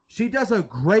also, she does a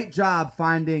great job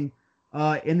finding,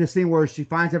 in the scene where she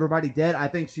finds everybody dead, I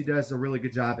think she does a really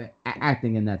good job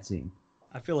acting in that scene.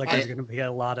 I feel like there's going to be a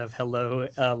lot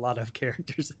of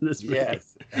characters in this movie.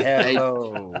 Yes.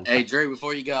 Hello. Hey, Drew,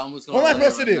 before you go, I'm just going what am I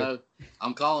supposed to do?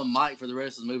 I'm calling Mike for the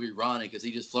rest of the movie Ronnie because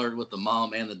he just flirted with the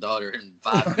mom and the daughter in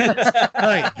 5 minutes.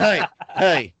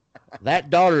 Hey. That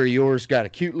daughter of yours got a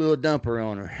cute little dumper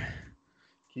on her.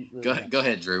 Go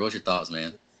ahead, Drew. What's your thoughts,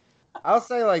 man? I'll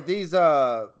say like these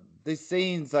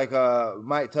scenes, like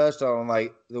Mike touched on,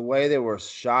 like the way they were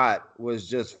shot was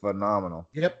just phenomenal.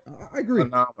 Yep, I agree.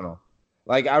 Phenomenal.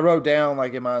 Like I wrote down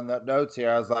like in my notes here,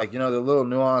 I was like, the little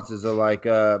nuances of like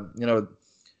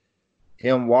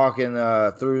him walking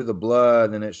through the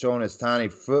blood and it showing his tiny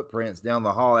footprints down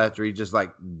the hall after he just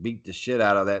like beat the shit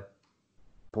out of that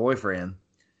boyfriend.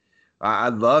 I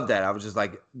love that. I was just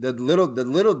like the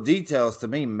little details to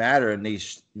me matter in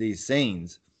these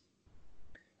scenes.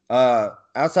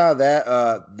 Outside of that,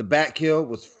 the bat kill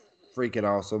was freaking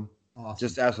awesome.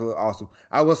 Just absolutely awesome.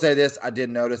 I will say this: I did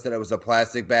notice that it was a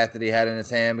plastic bat that he had in his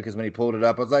hand because when he pulled it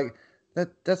up, I was like,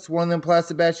 "That's one of them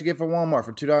plastic bats you get from Walmart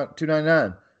for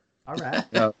 $2.99." All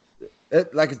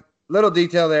right. Like a little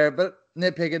detail there, but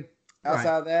nitpicking.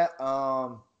 Outside of that,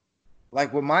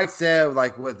 like what Mike said,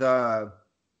 like with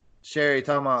Sherry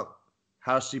talking about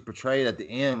how she portrayed at the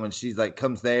end when she's like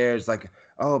comes there, it's like,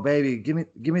 oh baby, give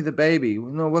me the baby.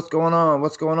 What's going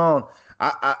on?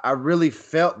 I really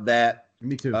felt that.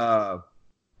 Me too.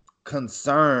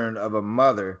 Concern of a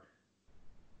mother.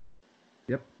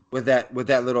 Yep. With that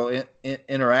little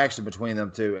interaction between them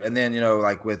two, and then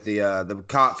like with the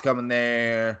cops coming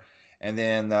there, and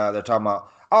then they're talking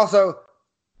about also.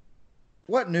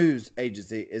 What news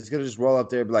agency is gonna just roll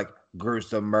up there and be like,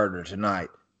 gruesome murder tonight?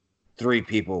 3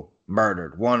 people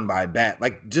murdered, 1 by bat.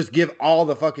 Like, just give all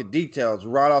the fucking details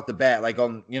right off the bat, like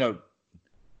on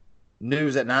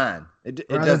News at 9. It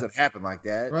doesn't happen like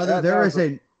that. Brother, there is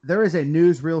a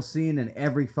newsreel scene in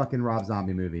every fucking Rob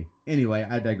Zombie movie. Anyway,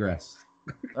 I digress.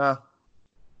 I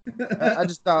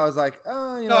just thought I was like,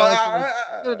 I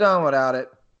could have done without it.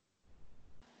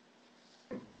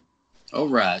 All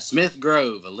right, Smith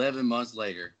Grove, 11 months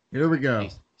later. Here we go.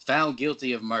 He's found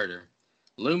guilty of murder.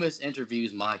 Loomis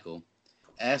interviews Michael.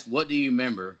 Asks, what do you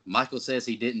remember? Michael says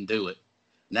he didn't do it.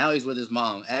 Now he's with his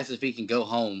mom. Asks if he can go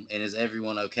home and is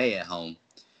everyone okay at home.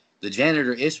 The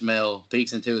janitor, Ishmael,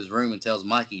 peeks into his room and tells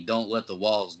Mikey, don't let the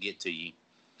walls get to you.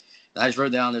 I just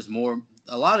wrote down there's more.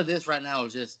 A lot of this right now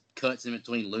is just cuts in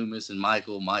between Loomis and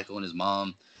Michael and his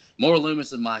mom. More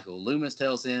Loomis and Michael. Loomis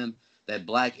tells him that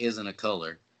black isn't a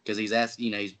color because he's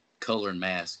asking, he's coloring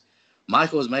masks.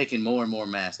 Michael is making more and more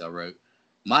masks, I wrote.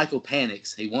 Michael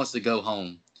panics. He wants to go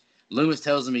home. Loomis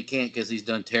tells him he can't because he's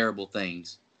done terrible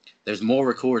things. There's more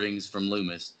recordings from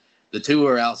Loomis. The two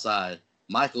are outside.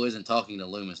 Michael isn't talking to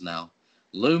Loomis now.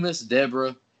 Loomis,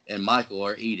 Deborah, and Michael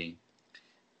are eating.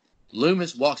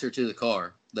 Loomis walks her to the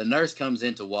car. The nurse comes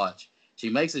in to watch. She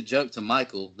makes a joke to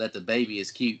Michael that the baby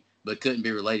is cute, but couldn't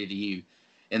be related to you.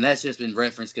 And that's just been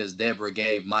referenced because Deborah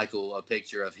gave Michael a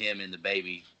picture of him and the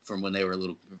baby from when they were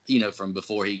little, from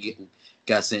before he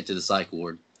got sent to the psych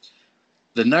ward.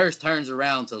 The nurse turns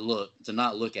around to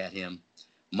not look at him.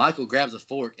 Michael grabs a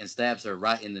fork and stabs her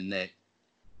right in the neck.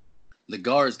 The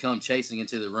guards come chasing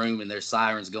into the room and there's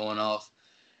sirens going off.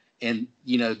 And,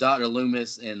 Dr.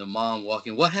 Loomis and the mom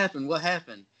walking, what happened? What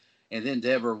happened? And then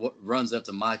Deborah runs up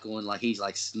to Michael and he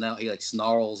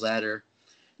snarls at her.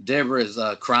 Deborah is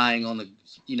crying on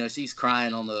she's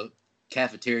crying on the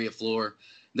cafeteria floor.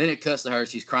 Then it cuts to her.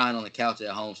 She's crying on the couch at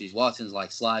home. She's watching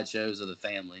slideshows of the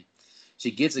family. She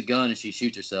gets a gun and she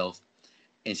shoots herself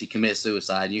and she commits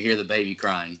suicide. And you hear the baby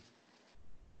crying.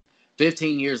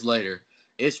 15 years later,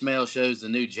 Ishmael shows the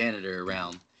new janitor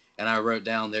around. And I wrote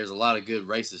down there's a lot of good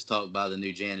racist talk by the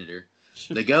new janitor.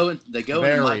 They go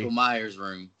into Michael Myers'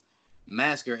 room.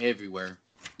 Masks are everywhere.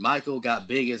 Michael got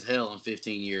big as hell in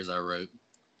 15 years, I wrote.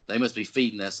 They must be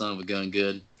feeding that son of a gun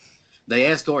good. They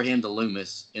escort him to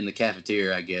Loomis in the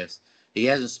cafeteria, I guess. He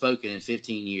hasn't spoken in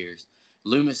 15 years.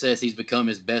 Loomis says he's become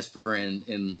his best friend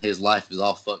and his life is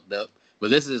all fucked up. But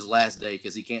this is his last day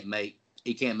because he can't make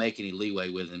any leeway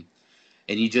with him.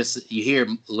 And you hear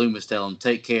Loomis tell him,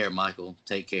 take care, Michael,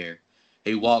 take care.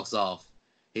 He walks off.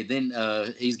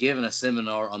 He's given a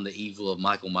seminar on the evil of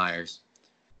Michael Myers.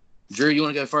 Drew, you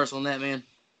want to go first on that, man?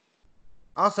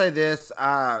 I'll say this.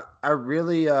 I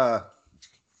really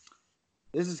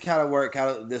this is kind of where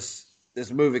this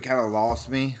movie kind of lost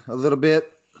me a little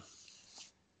bit.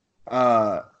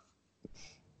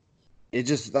 It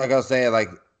just, like I was saying,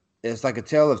 it's like a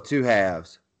tale of two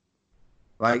halves.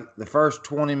 Like the first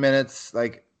 20 minutes,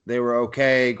 they were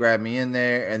okay, grabbed me in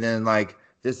there, and then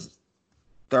this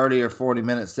 30 or 40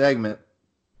 minute segment,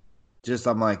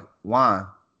 I'm like, why?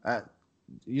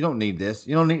 You don't need this.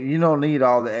 You don't need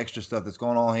all the extra stuff that's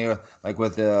going on here. I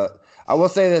will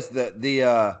say this: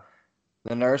 the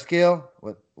nurse kill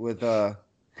with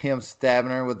him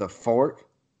stabbing her with a fork.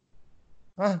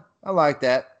 I like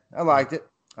that. I liked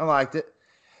it.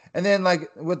 And then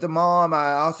with the mom,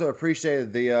 I also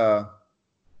appreciated the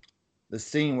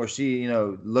scene where she,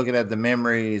 looking at the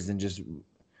memories and just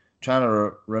trying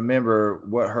to remember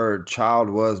what her child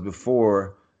was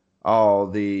before all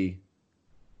the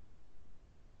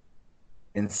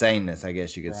insaneness, I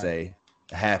guess you could say,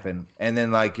 happened. And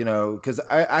then because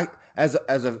I as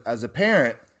a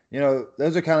parent,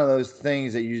 those are kind of those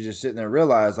things that you just sit there and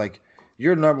realize,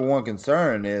 your number one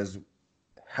concern is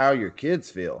how your kids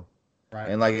feel. Right.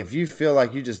 And if you feel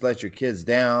like you just let your kids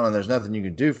down and there's nothing you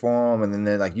can do for them, and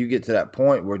then you get to that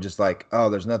point where just oh,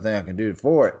 there's nothing I can do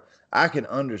for it. I can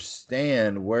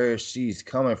understand where she's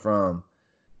coming from,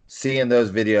 seeing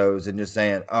those videos and just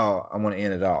saying, oh, I want to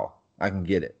end it all. I can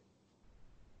get it.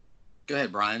 Go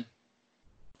ahead, Brian.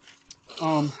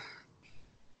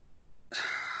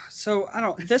 So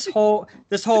this whole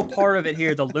part of it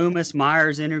here, the Loomis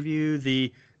Myers interview,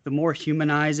 the more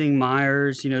humanizing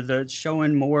Myers, the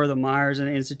showing more of the Myers in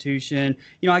the institution.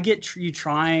 I get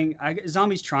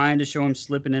Zombie's trying to show him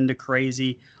slipping into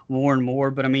crazy more and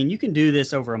more, but you can do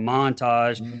this over a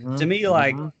montage. Mm-hmm. To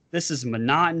me, this is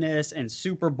monotonous and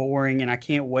super boring, and I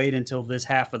can't wait until this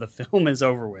half of the film is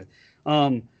over with.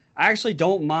 I actually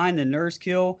don't mind the nurse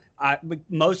kill,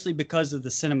 mostly because of the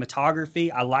cinematography.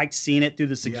 I liked seeing it through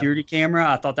the security camera.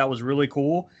 I thought that was really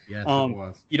cool. Yes, it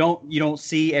was. You don't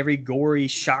see every gory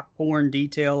shock porn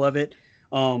detail of it,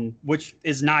 which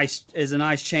is nice. Is a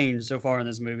nice change so far in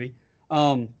this movie.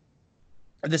 The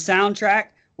soundtrack,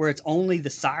 where it's only the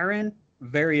siren,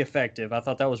 very effective. I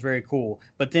thought that was very cool.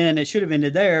 But then it should have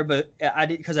ended there, but I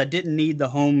didn't need the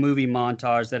home movie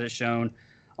montage that it's shown.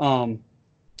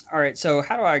 All right, so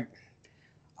how do I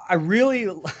really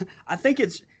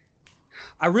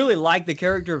like the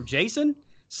character of Jason.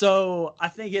 So I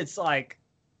think it's I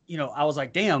was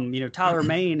like, damn, Tyler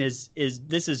Mane is Jason.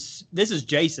 This is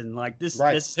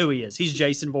who he is. He's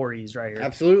Jason Voorhees right here.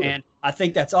 Absolutely. And I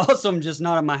think that's awesome, just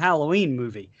not in my Halloween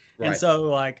movie. Right. And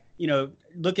so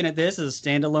looking at this as a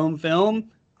standalone film,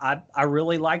 I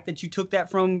really like that you took that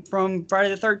from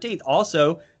Friday the 13th.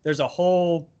 Also, there's a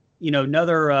whole,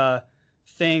 another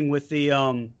thing with the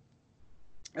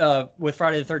with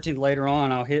Friday the 13th later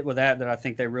on. I'll hit with that I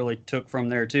think they really took from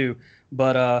there too.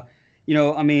 But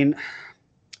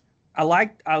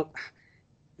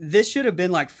this should have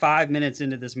been 5 minutes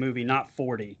into this movie, not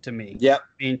 40 to me. Yep.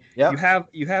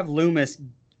 You have Loomis,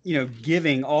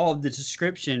 giving all of the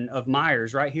description of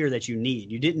Myers right here that you need.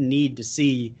 You didn't need to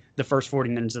see the first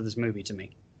 40 minutes of this movie to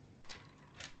me.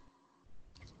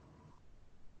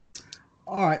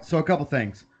 All right, so a couple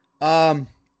things.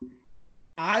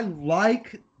 I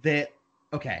like that.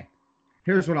 Okay,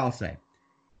 here's what I'll say.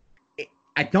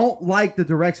 I don't like the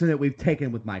direction that we've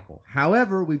taken with Michael.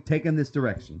 However, we've taken this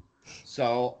direction.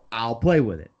 So I'll play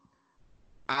with it.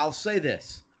 I'll say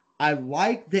this. I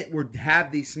like that we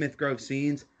have these Smith Grove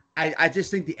scenes. I just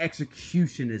think the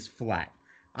execution is flat.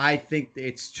 I think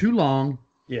it's too long.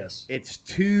 Yes. It's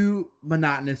too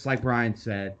monotonous, like Brian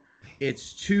said.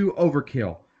 It's too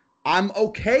overkill. I'm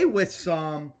okay with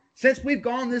some, since we've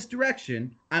gone this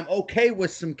direction, I'm okay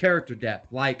with some character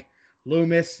depth, like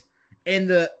Loomis. In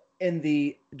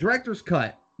the director's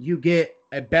cut, you get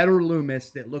a better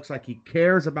Loomis that looks like he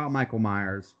cares about Michael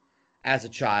Myers as a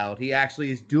child. He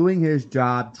actually is doing his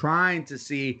job, trying to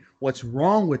see what's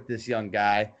wrong with this young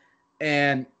guy.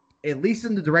 And at least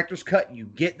in the director's cut, you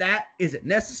get that. Is it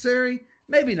necessary?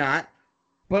 Maybe not.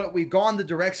 But we've gone the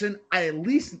direction.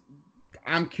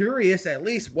 I'm curious, at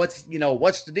least, what's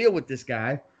the deal with this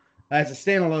guy as a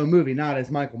standalone movie, not as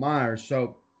Michael Myers.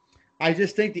 So I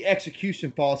just think the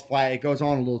execution falls flat. It goes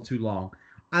on a little too long.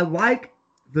 I like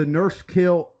the nurse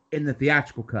kill in the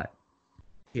theatrical cut.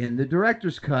 In the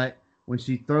director's cut, when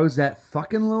she throws that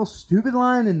fucking little stupid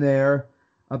line in there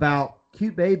about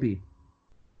cute baby,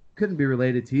 couldn't be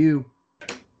related to you.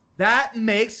 That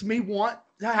makes me want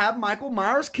to have Michael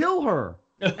Myers kill her.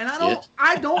 And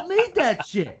I don't need that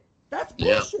shit. That's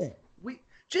bullshit. We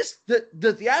just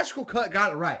the theatrical cut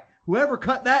got it right. Whoever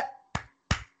cut that,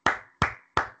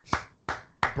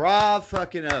 bravo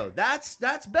fucking oh. That's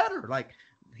better. Like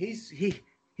he's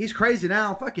crazy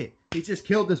now. Fuck it. He just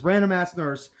killed this random ass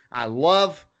nurse. I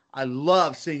love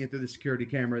seeing it through the security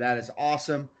camera. That is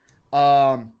awesome.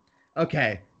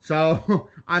 Okay. So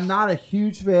I'm not a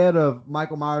huge fan of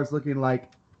Michael Myers looking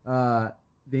like the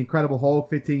Incredible Hulk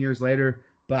 15 years later,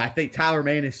 but I think Tyler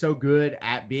Mane is so good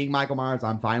at being Michael Myers,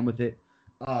 I'm fine with it.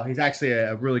 He's actually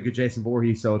a really good Jason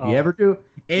Voorhees. So if you ever do,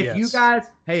 you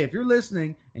guys, hey, if you're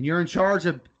listening and you're in charge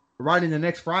of writing the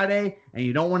next Friday and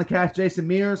you don't want to cast Jason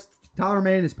Mears, Tyler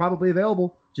Mane is probably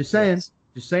available. Just saying,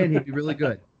 he'd be really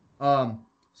good.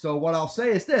 So what I'll say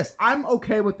is this: I'm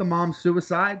okay with the mom's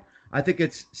suicide. I think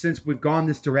it's, since we've gone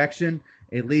this direction,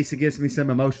 at least it gives me some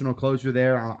emotional closure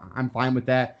there. I'm fine with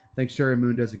that. I think Sherry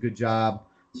Moon does a good job.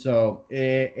 So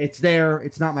it's there.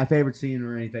 It's not my favorite scene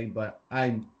or anything, but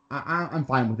I'm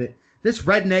fine with it. This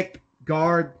redneck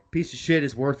guard piece of shit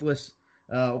is worthless.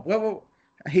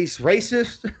 He's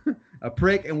racist, a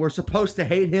prick, and we're supposed to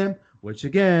hate him, which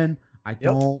again, I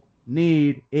don't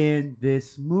need in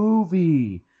this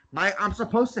movie. I'm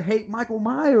supposed to hate Michael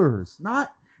Myers,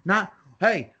 not.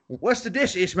 Hey, what's the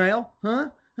dish, Ishmael? Huh?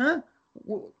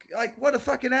 Like, what a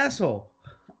fucking asshole.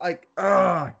 Like,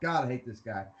 oh, God, I hate this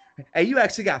guy. Hey, you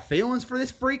actually got feelings for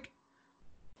this freak?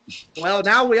 Well,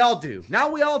 now we all do. Now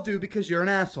we all do, because you're an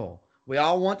asshole. We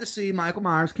all want to see Michael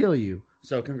Myers kill you.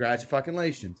 So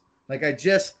congratulations. Like,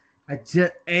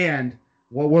 and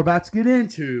what we're about to get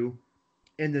into,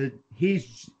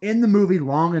 he's in the movie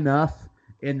long enough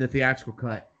in the theatrical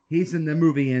cut. He's in the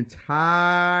movie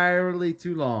entirely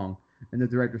too long in the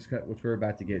director's cut, which we're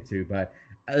about to get to. But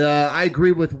I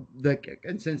agree with the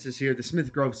consensus here. The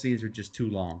Smith Grove scenes are just too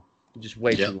long. Just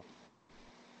way too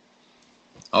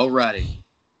long. Alrighty.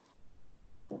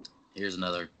 Here's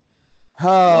another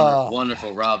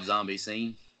wonderful Rob Zombie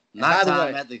scene.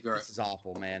 Nighttime at the Grove. This is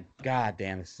awful, man. God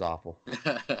damn, this is awful.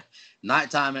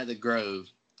 Nighttime at the Grove.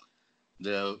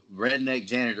 The redneck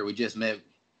janitor we just met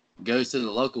goes to the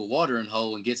local watering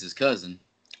hole and gets his cousin.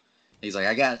 He's like,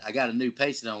 I got a new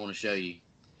patient I want to show you.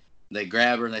 They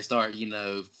grab her and they start,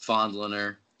 fondling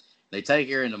her. They take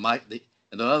her and the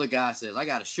other guy says, I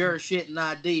got a sure shitting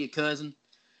idea, cousin.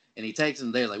 And he takes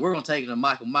them there. Like, we're going to take her to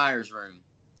Michael Myers' room.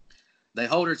 They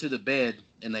hold her to the bed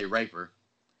and they rape her.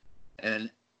 And,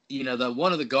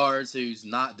 one of the guards who's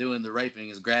not doing the raping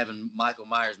is grabbing Michael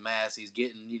Myers' mask. He's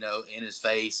getting, in his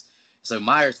face. So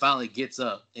Myers finally gets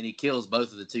up and he kills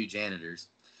both of the two janitors.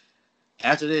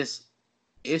 After this,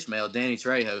 Ishmael, Danny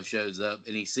Trejo, shows up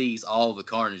and he sees all the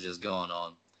carnage that's going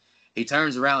on. He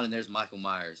turns around and there's Michael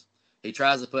Myers. He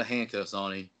tries to put handcuffs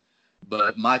on him,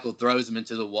 but Michael throws him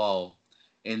into the wall.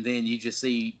 And then you just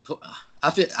see,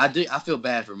 I feel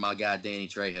bad for my guy Danny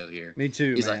Trejo here. Me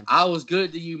too. He's man. like, I was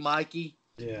good to you, Mikey.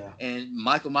 Yeah. And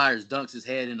Michael Myers dunks his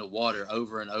head in the water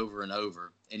over and over and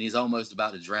over, and he's almost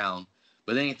about to drown.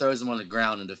 But then he throws him on the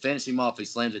ground, and to finish him off, he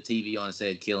slams the TV on his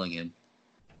head, killing him.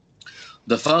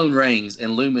 The phone rings,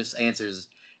 and Loomis answers,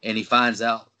 and he finds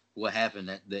out what happened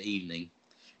that the evening.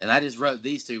 And I just wrote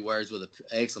these two words with an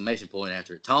exclamation point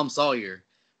after it. Tom Sawyer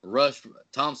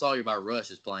by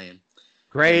Rush is playing.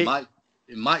 Great. And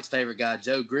Mike's favorite guy,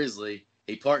 Joe Grizzly,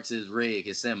 he parks his rig,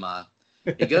 his semi.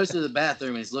 He goes to the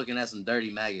bathroom and he's looking at some dirty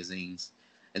magazines.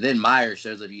 And then Myers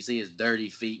shows up. You see his dirty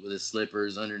feet with his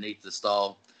slippers underneath the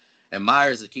stall. and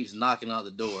Myers keeps knocking on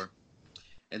the door.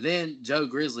 And then Joe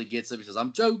Grizzly gets up and says,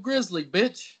 "I'm Joe Grizzly,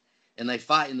 bitch," and they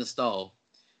fight in the stall.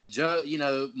 Joe,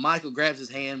 Michael grabs his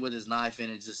hand with his knife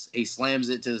and he slams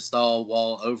it to the stall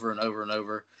wall over and over and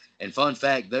over. And fun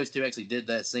fact, those two actually did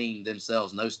that scene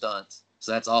themselves, no stunts.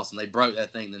 So that's awesome. They broke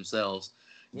that thing themselves.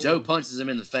 Joe punches him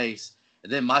in the face,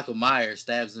 and then Michael Myers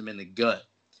stabs him in the gut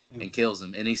and kills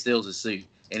him, and he steals his suit.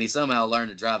 And he somehow learned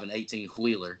to drive an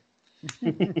 18-wheeler.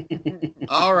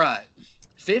 All right.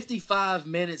 55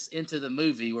 minutes into the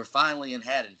movie, we're finally in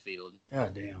Haddonfield.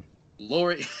 God damn.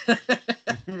 Lori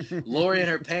and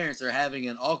her parents are having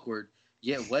an awkward,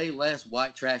 yet way less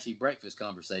white trashy breakfast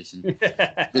conversation.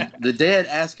 The dad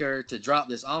asks her to drop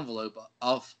this envelope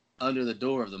off under the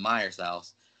door of the Myers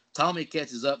house. Tommy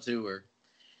catches up to her.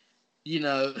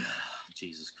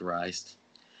 Jesus Christ.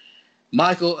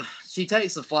 Michael, she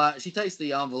takes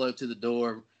the envelope to the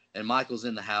door, and Michael's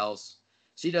in the house.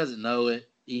 She doesn't know it.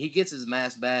 He gets his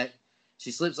mask back.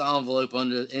 She slips the envelope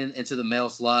into the mail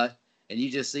slot, and you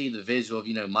just see the visual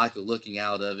of, Michael looking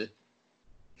out of it.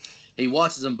 He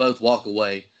watches them both walk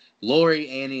away. Lori,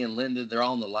 Annie, and Linda, they're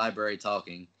all in the library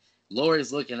talking.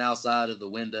 Lori's looking outside of the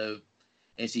window,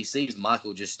 and she sees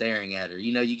Michael just staring at her.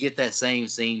 You get that same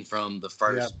scene from the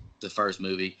first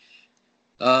movie.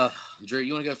 Drew,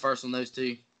 you want to go first on those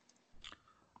two?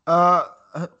 Yeah.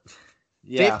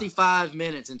 55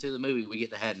 minutes into the movie, we get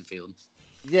to Haddonfield.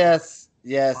 Yes.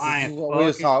 This Fine, is what we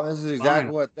was talking. This is exactly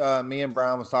fine. what me and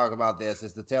Brian was talking about. This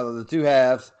it's the tale of the two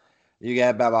halves. You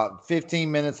got about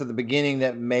 15 minutes at the beginning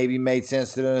that maybe made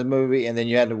sense to the movie, and then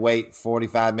you had to wait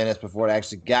 45 minutes before it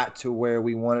actually got to where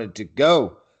we wanted to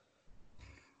go.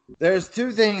 There's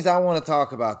two things I want to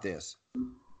talk about this.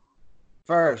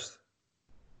 First,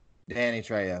 Danny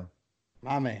Trejo.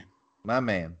 My man.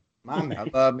 I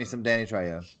love me some Danny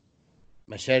Trejo.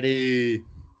 Machete.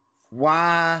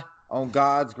 Why on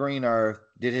God's green earth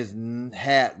did his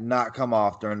hat not come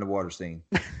off during the water scene?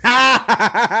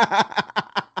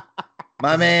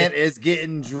 My man is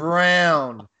getting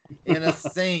drowned in a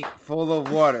sink full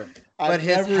of water, but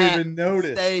his never hat even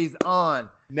noticed. stays on.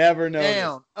 Never noticed.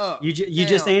 Down, up. You down,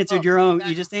 just answered up, your own. back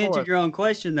You just and answered forth. your own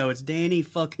question though. It's Danny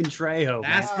fucking Trejo.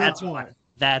 That's why.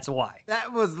 That's why.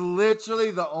 That was literally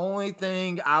the only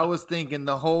thing I was thinking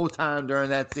the whole time during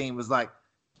that scene was like,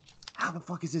 how the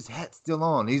fuck is his hat still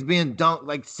on? He's being dunked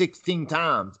like 16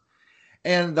 times.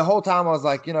 And the whole time I was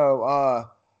like, I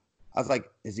was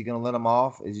like, is he going to let him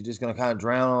off? Is he just going to kind of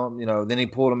drown him? Then he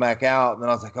pulled him back out. And then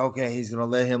I was like, okay, he's going to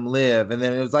let him live. And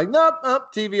then it was like, nope,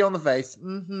 TV on the face.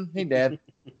 He dead.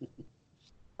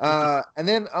 And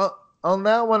then on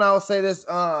that one, I'll say this,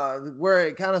 where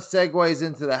it kind of segues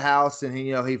into the house, and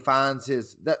he finds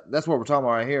that's what we're talking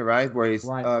about right here, right? Where he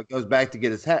goes back to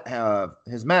get his hat,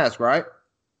 his mask, right?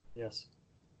 Yes.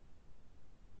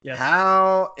 Yes.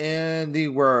 How in the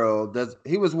world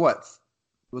he was what?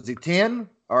 Was he 10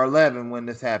 or 11 when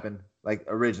this happened? Like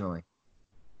originally?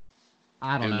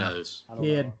 I don't Who know. knows?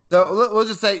 Kid. So we'll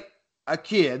just say a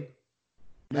kid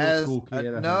Middle has school kid, I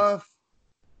think. enough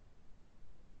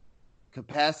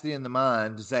capacity in the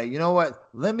mind to say, you know what?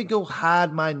 Let me go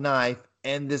hide my knife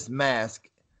and this mask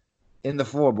in the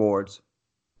floorboards.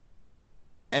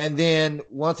 And then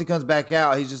once he comes back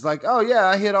out, he's just like, oh, yeah,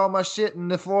 I hid all my shit in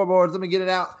the floorboards. Let me get it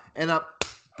out. And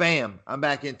I'm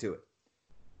back into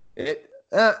it.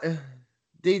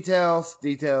 Details.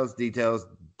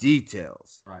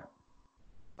 Right.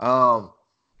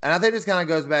 And I think this kind of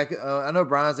goes back. I know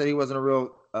Brian said he wasn't a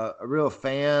real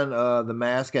fan of the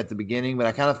mask at the beginning, but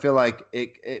I kind of feel like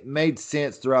it made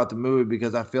sense throughout the movie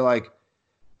because I feel like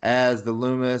as the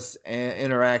Loomis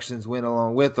interactions went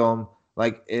along with them,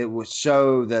 like it would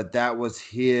show that was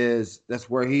his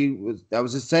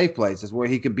safe place. That's where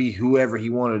he could be whoever he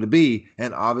wanted to be.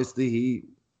 And obviously he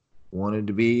wanted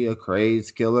to be a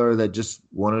crazed killer that just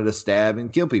wanted to stab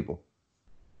and kill people.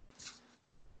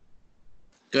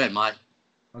 Go ahead, Mike.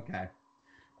 Okay.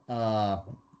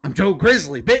 I'm Joe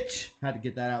Grizzly, bitch. Had to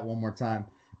get that out one more time.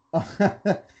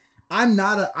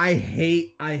 I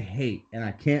hate, and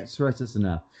I can't stress this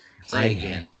enough. Say it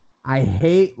again. I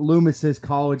hate Loomis's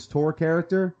college tour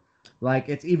character. Like,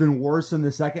 it's even worse in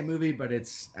the second movie, but it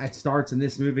starts in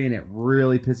this movie, and it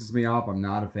really pisses me off. I'm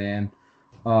not a fan.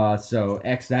 So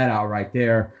X that out right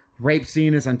there. Rape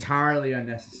scene is entirely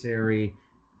unnecessary.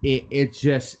 It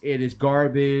is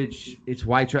garbage. It's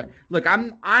white trash. Look,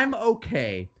 I'm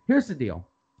okay. Here's the deal.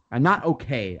 I'm not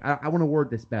okay. I want to word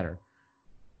this better.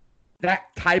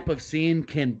 That type of scene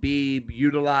can be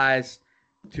utilized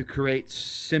to create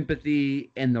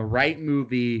sympathy in the right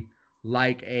movie,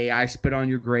 like I Spit on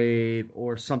Your Grave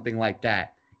or something like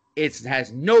that. It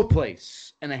has no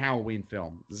place in a Halloween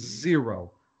film.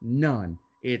 Zero. None.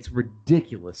 It's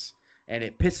ridiculous, and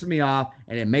it pisses me off,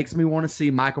 and it makes me want to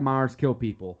see Michael Myers kill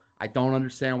people. I don't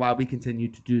understand why we continue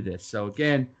to do this. So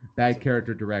again, bad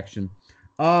character direction.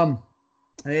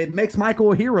 It makes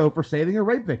Michael a hero for saving a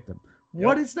rape victim. Yep.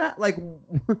 What is that? Like,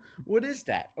 what is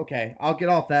that? Okay, I'll get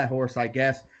off that horse, I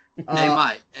guess.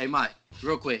 Hey Mike,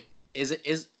 real quick.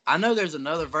 I know there's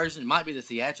another version. It might be the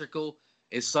theatrical.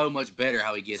 It's so much better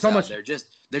how he gets out there.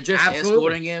 They're just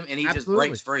escorting him, and he just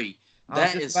breaks free.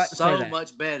 That is so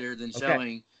much better than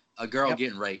showing a girl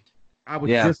getting raped. I was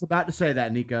just about to say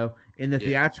that, Nico. In the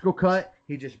theatrical cut,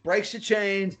 he just breaks the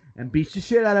chains and beats the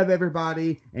shit out of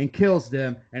everybody and kills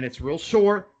them. And it's real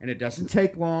short, and it doesn't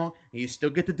take long. And you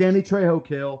still get the Danny Trejo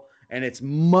kill, and it's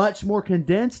much more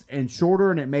condensed and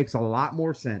shorter, and it makes a lot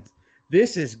more sense.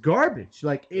 This is garbage.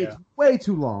 Like, it's way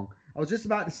too long. I was just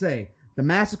about to say, the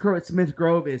massacre at Smith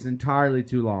Grove is entirely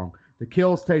too long. The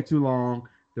kills take too long.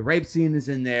 The rape scene is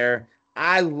in there.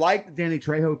 I like the Danny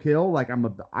Trejo kill.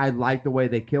 I like the way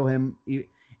they kill him.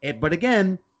 But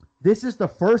again, this is the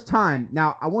first time.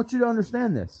 Now, I want you to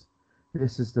understand this.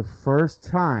 This is the first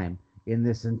time in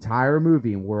this entire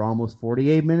movie, and we're almost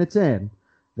 48 minutes in,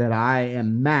 that I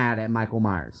am mad at Michael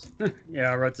Myers.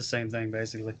 Yeah, I wrote the same thing,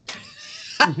 basically.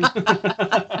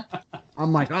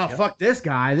 I'm like, oh, fuck this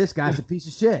guy. This guy's a piece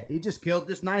of shit. He just killed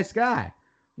this nice guy.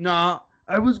 No,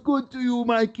 I was good to you,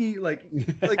 Mikey. Like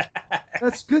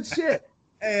that's good shit.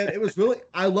 And it was really,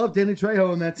 I love Danny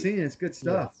Trejo in that scene. It's good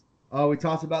stuff. We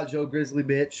talked about Joe Grizzly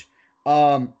Bitch.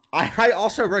 I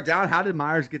also wrote down, how did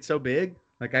Myers get so big?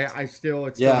 Like, it's still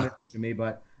to me,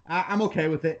 but I'm okay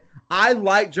with it. I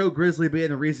like Joe Grizzly being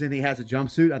the reason he has a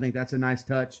jumpsuit. I think that's a nice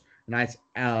touch, a nice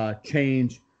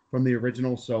change from the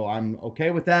original. So I'm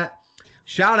okay with that.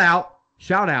 Shout out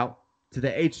to the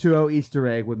H2O Easter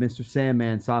egg with Mr.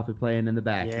 Sandman softly playing in the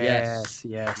back. Yes.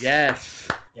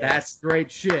 That's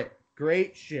great shit.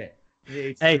 Great shit.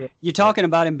 Hey, you're talking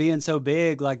about him being so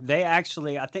big. Like, I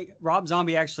think Rob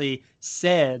Zombie actually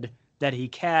said that he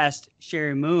cast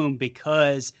Sherry Moon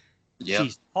because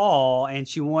she's tall and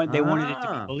they wanted it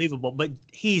to be believable. But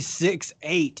he's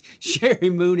 6'8". Sherry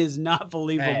Moon is not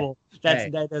believable.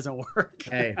 That doesn't work.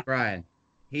 Hey, Brian.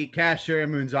 He cast Sherry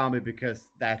Moon Zombie because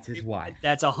that's his wife.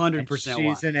 That's 100%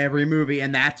 why. She's in every movie,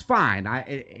 and that's fine.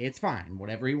 It's fine.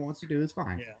 Whatever he wants to do is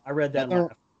fine. Yeah, I read that.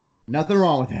 Nothing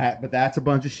wrong with that, but that's a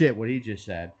bunch of shit what he just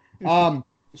said. We're on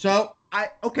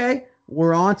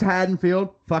to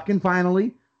Haddonfield. Fucking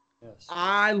finally. Yes.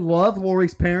 I love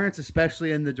Laurie's parents,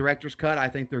 especially in the director's cut. I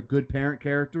think they're good parent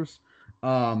characters.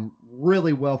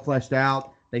 Really well fleshed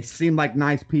out. They seem like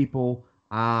nice people.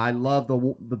 I love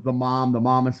the mom. The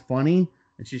mom is funny.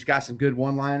 And she's got some good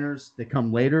one-liners that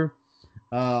come later.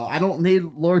 I don't need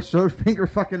Laurie Strode finger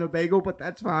fucking a bagel, but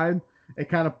that's fine. It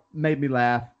kind of made me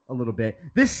laugh a little bit.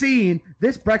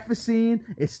 This breakfast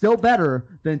scene is still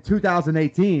better than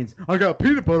 2018's. I got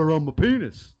peanut butter on my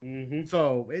penis. Mm-hmm.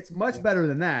 So it's much better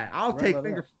than that. I'll take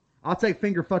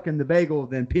finger fucking the bagel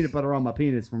than peanut butter on my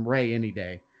penis from Ray any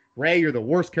day. Ray, you're the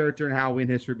worst character in Halloween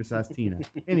history besides Tina.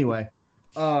 Anyway,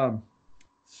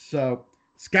 so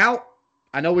Scout.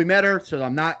 I know we met her, so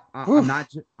I'm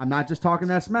not just talking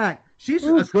that smack. She's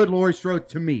a good Laurie Strode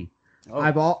to me.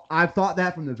 Oh. I've thought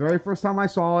that from the very first time I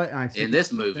saw it. And in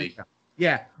this movie.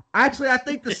 Yeah. Actually, I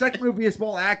think the second movie is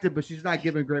well acted, but she's not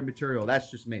given great material.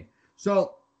 That's just me.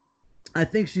 So I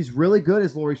think she's really good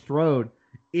as Laurie Strode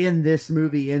in this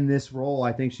movie, in this role.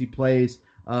 I think she plays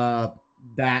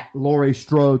that Laurie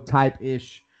Strode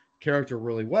type-ish character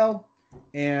really well.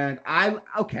 And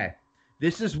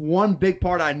this is one big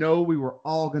part I know we were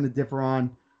all going to differ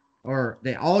on, or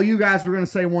all you guys were going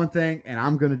to say one thing, and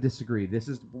I'm going to disagree. This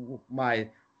is my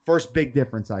first big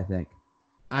difference, I think.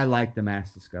 I like the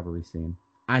mass discovery scene.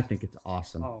 I think it's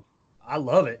awesome. Oh, I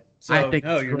love it. So, I think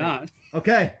you're not.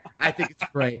 Okay, I think it's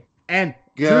great. And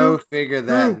figure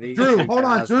that. Drew, hold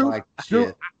on,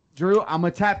 Drew. I'm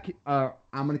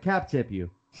gonna cap tip you.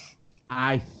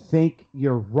 I think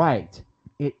you're right.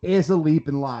 It is a leap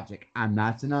in logic. I'm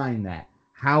not denying that.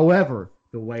 However,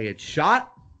 the way it's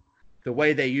shot, the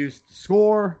way they used the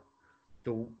score,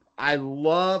 I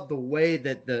love the way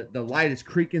that the light is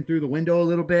creaking through the window a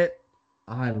little bit.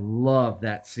 I love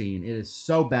that scene. It is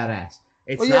so badass.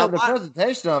 The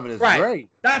presentation of it is great.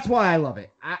 That's why I love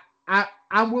it.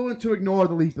 I'm willing to ignore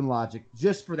the leap in logic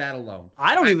just for that alone.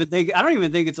 I don't even think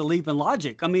it's a leap in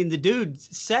logic. I mean, the dude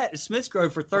sat at Smith's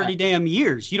Grove for 30 damn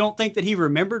years. You don't think that he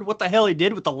remembered what the hell he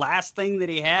did with the last thing that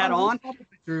he had on?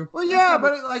 True. Well, yeah,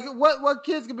 but like, what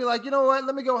kids could be like? You know what?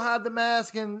 Let me go hide the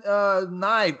mask and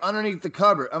knife underneath the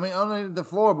cupboard. I mean, underneath the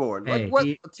floorboard. Hey, like, what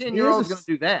 10-year-old's going to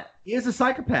do that? He is a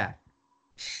psychopath.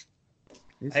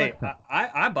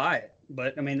 I buy it,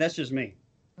 but I mean, that's just me.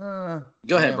 Go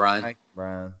ahead, Brian.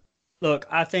 Brian. Look,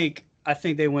 I think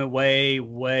they went way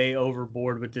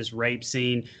overboard with this rape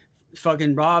scene.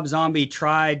 Fucking Rob Zombie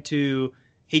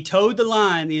he towed the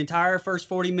line the entire first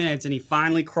 40 minutes and he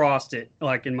finally crossed it.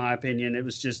 Like, in my opinion, it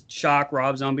was just shock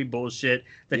Rob Zombie bullshit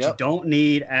that you don't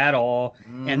need at all.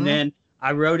 Mm-hmm. And then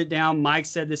I wrote it down. Mike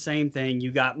said the same thing.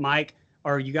 You got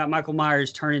Michael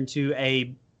Myers turn into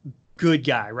a good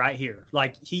guy right here.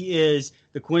 Like, he is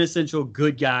the quintessential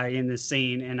good guy in this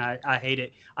scene, and I hate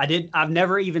it. I've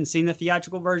never even seen the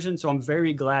theatrical version, so I'm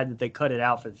very glad that they cut it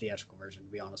out for the theatrical version, to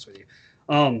be honest with you.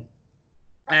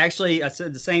 I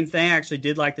said the same thing. I actually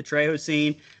did like the Trejo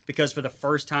scene because for the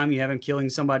first time you have him killing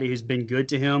somebody who's been good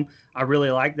to him. I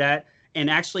really like that. And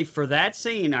actually for that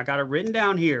scene, I got it written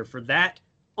down here. For that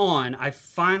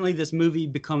this movie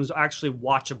becomes actually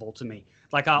watchable to me.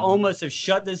 Like, I almost have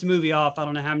shut this movie off. I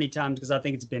don't know how many times because I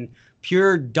think it's been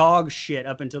pure dog shit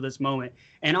up until this moment.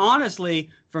 And honestly,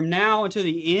 from now until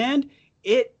the end,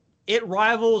 it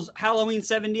rivals Halloween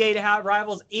 78. How it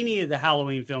rivals any of the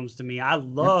Halloween films to me. I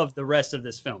love the rest of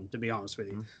this film, to be honest with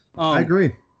you. I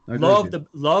agree. Love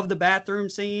the bathroom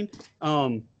scene.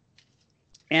 And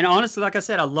honestly, like I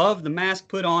said, I love the mask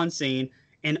put on scene.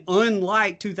 And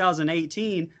unlike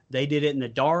 2018, they did it in the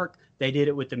dark. They did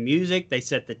it with the music. They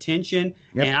set the tension.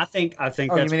 Yep. And I think that's you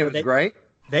mean it was great?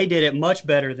 They did it much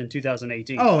better than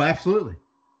 2018. Oh, absolutely.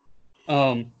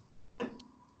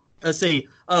 Let's see.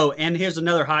 Oh, and here's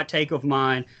another hot take of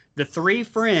mine. The three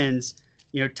friends,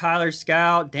 Tyler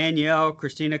Scout, Danielle,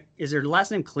 Christina, is their last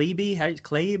name Klebe? How do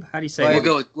you say it?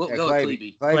 We'll go with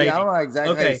Klebe. I don't know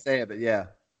exactly how you say it, but yeah.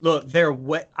 Look,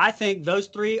 I think those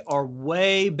three are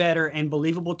way better and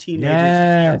believable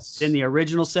teenagers than the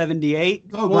original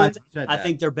 78 ones. I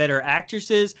think they're better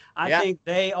actresses. I think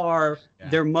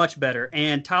they're much better.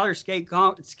 And Tyler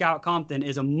Scout Compton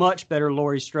is a much better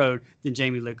Laurie Strode than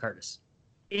Jamie Lee Curtis.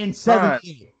 In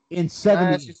 78.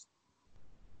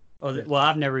 Oh, well,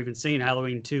 I've never even seen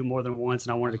Halloween 2 more than once,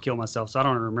 and I wanted to kill myself, so I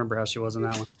don't remember how she was in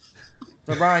that one.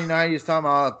 So, Brian, how you was talking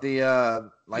about the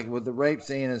like with the rape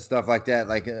scene and stuff like that,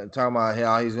 like talking about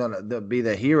how he's going to be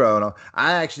the hero and all.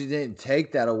 I actually didn't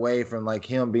take that away from like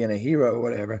him being a hero or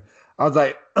whatever. I was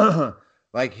like,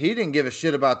 like he didn't give a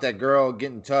shit about that girl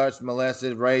getting touched,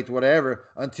 molested, raped, whatever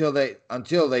until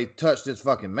they touched his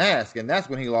fucking mask, and that's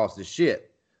when he lost his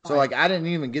shit. So like I didn't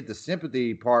even get the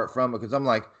sympathy part from it because I'm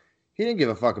like, he didn't give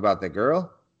a fuck about that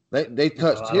girl. They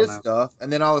touched his stuff,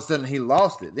 and then all of a sudden he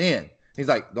lost it. Then he's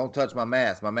like, "Don't touch my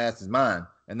mask. My mask is mine."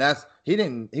 And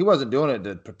he wasn't doing it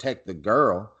to protect the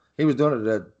girl. He was doing it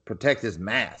to protect his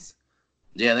mask.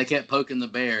 Yeah, they kept poking the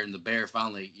bear, and the bear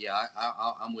finally. Yeah,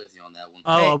 I'm with you on that one.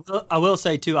 Oh, I will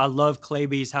say too, I love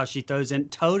Klebe's how she throws in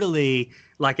totally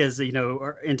like as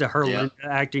into her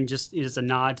acting, just as a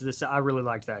nod to this. I really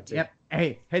liked that too. Yep.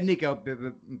 Hey, Nico.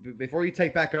 Before you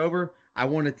take back over, I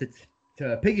wanted to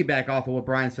piggyback off of what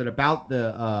Brian said about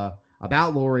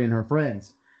about Laurie and her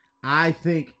friends. I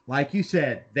think, like you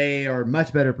said, they are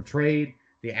much better portrayed.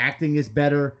 The acting is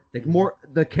better.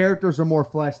 The characters are more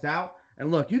fleshed out.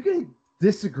 And look, you can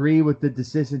disagree with the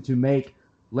decision to make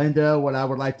Linda what I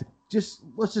would like to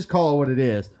let's just call it what it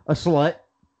is, a slut.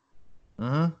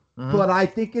 But I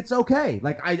think it's okay.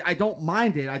 Like I don't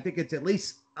mind it. I think it's at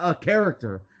least a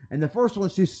character. And the first one,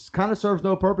 she kind of serves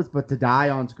no purpose but to die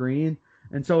on screen.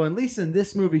 And so at least in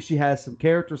this movie, she has some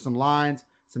character, some lines,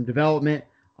 some development.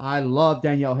 I love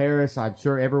Danielle Harris. I'm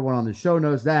sure everyone on the show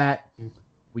knows that.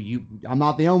 I'm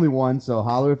not the only one, so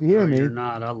holler if you hear me. You're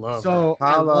not. I love her.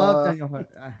 I love Danielle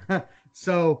Harris.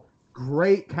 So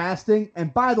great casting.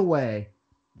 And by the way,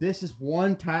 this is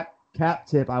one cap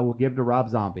tip I will give to Rob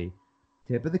Zombie.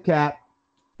 Tip of the cap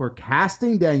for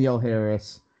casting Danielle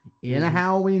Harris in a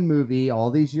Halloween movie all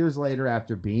these years later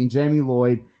after being Jamie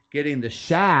Lloyd, getting the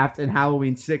shaft in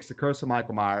Halloween 6, The Curse of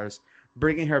Michael Myers,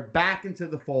 bringing her back into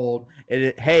the fold.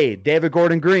 Hey, David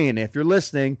Gordon Green, if you're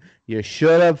listening, you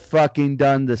should have fucking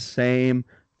done the same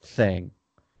thing.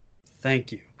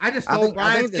 Thank you. I just told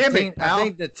Brian Timmy. I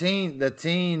think the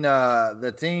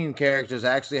teen characters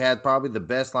actually had probably the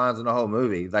best lines in the whole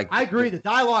movie. Like I agree, the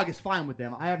dialogue is fine with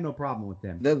them. I have no problem with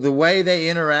them. The way they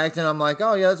interact, and I'm like,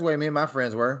 oh yeah, that's the way me and my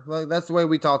friends were. Like that's the way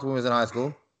we talked when we was in high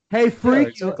school. Hey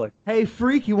freak, Hey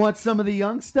freak, you want some of the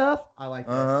young stuff? I like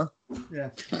that. Yeah.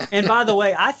 And by the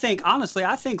way, I think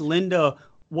Linda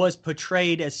was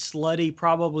portrayed as slutty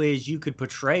probably as you could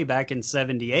portray back in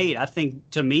 78. I think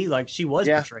to me, like she was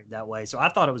portrayed that way. So I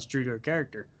thought it was true to her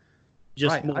character.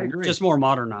 Just more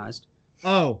modernized.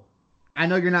 Oh, I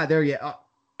know you're not there yet.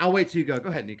 I'll wait till you go. Go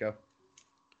ahead, Nico.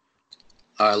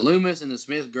 Loomis and the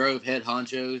Smith Grove head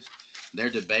honchos, they're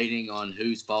debating on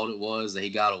whose fault it was that he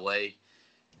got away.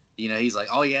 You know, he's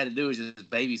like, all he had to do was just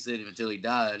babysit him until he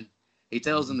died. He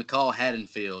tells him to call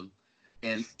Haddonfield.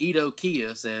 And Ito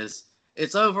Kia says,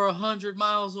 it's over 100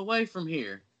 miles away from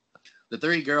here. The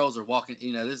three girls are walking,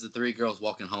 you know, this is the three girls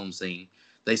walking home scene.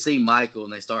 They see Michael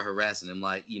and they start harassing him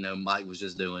like, you know, Mike was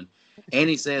just doing.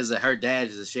 Annie says that her dad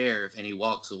is a sheriff and he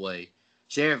walks away.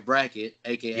 Sheriff Brackett,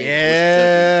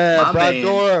 a.k.a. Brad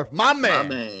Dourif, my man.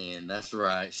 My man, that's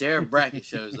right. Sheriff Brackett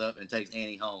shows up and takes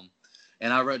Annie home.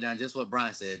 And I wrote down just what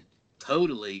Brian said.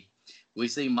 Totally. We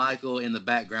see Michael in the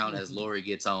background as Laurie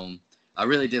gets home. I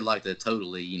really did like the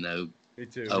totally, you know,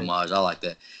 homage. I like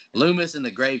that. Loomis and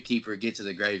the gravekeeper get to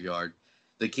the graveyard.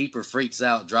 The keeper freaks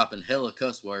out, dropping hella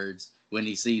cuss words when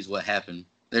he sees what happened.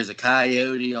 There's a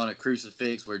coyote on a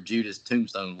crucifix where Judas'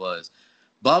 tombstone was.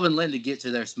 Bob and Linda get to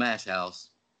their smash house.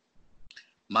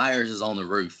 Myers is on the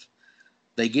roof.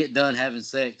 They get done having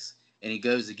sex, and he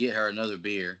goes to get her another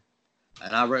beer.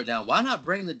 And I wrote down, why not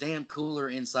bring the damn cooler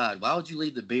inside? Why would you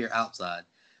leave the beer outside?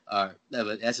 No,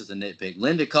 but that's just a nitpick.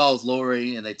 Linda calls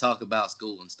Laurie, and they talk about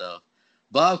school and stuff.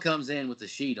 Bob comes in with the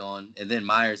sheet on, and then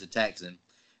Myers attacks him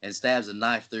and stabs a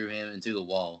knife through him into the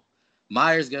wall.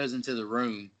 Myers goes into the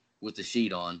room with the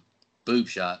sheet on. Boob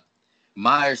shot.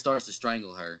 Myers starts to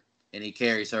strangle her, and he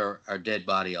carries her dead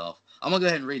body off. I'm going to go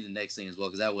ahead and read the next scene as well,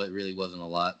 because that really wasn't a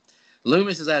lot.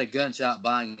 Loomis is at a gun shop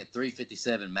buying a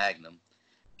 .357 Magnum,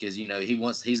 because, you know,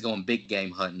 he's going big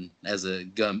game hunting, as a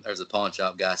pawn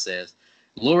shop guy says.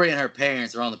 Laurie and her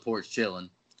parents are on the porch chilling.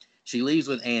 She leaves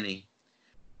with Annie.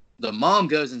 The mom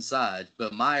goes inside,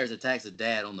 but Myers attacks the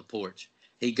dad on the porch.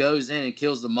 He goes in and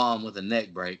kills the mom with a neck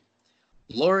break.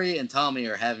 Laurie and Tommy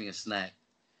are having a snack.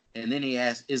 And then he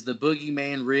asks, is the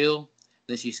boogeyman real?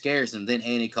 Then she scares him. Then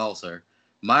Annie calls her.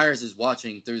 Myers is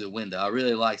watching through the window. I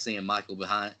really like seeing Michael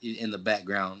in the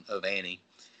background of Annie.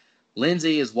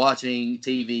 Lindsay is watching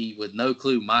TV with no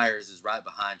clue Myers is right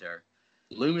behind her.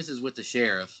 Loomis is with the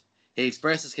sheriff. He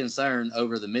expresses concern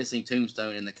over the missing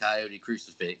tombstone and the coyote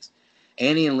crucifix.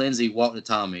 Annie and Lindsay walk to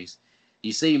Tommy's.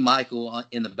 You see Michael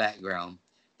in the background.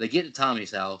 They get to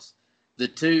Tommy's house. The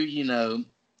two, you know,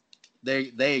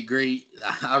 they agree.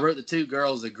 I wrote the two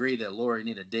girls agree that Laurie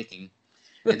need a dicking.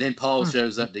 And then Paul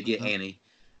shows up to get Annie.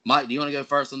 Mike, do you want to go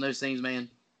first on those scenes, man?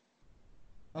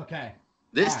 Okay.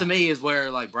 This to me is where,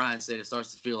 like Brian said, it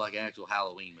starts to feel like an actual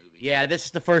Halloween movie. Yeah, this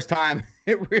is the first time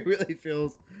it really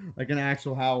feels like an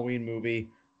actual Halloween movie.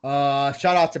 Shout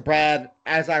out to Brad,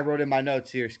 as I wrote in my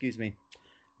notes here, excuse me.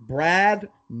 Brad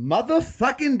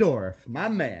motherfucking Dourif, my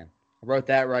man. I wrote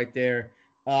that right there.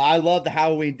 I love the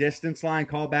Halloween distance line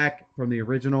callback from the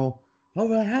original.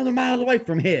 Over 100 miles away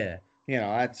from here. You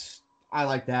know, I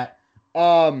like that.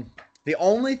 The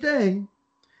only thing,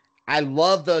 I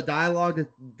love the dialogue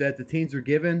that the teens are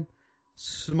given.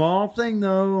 Small thing,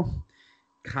 though,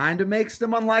 kind of makes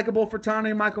them unlikable for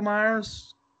Tony and Michael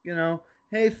Myers. You know,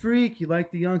 hey, freak, you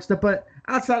like the young stuff. But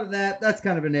outside of that, that's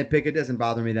kind of a nitpick. It doesn't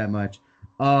bother me that much.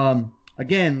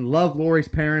 Again, love Laurie's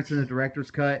parents in the director's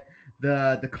cut.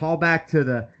 The callback to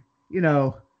the, you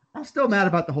know, I'm still mad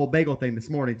about the whole bagel thing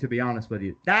this morning, to be honest with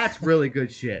you. That's really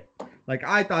good shit. Like,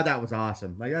 I thought that was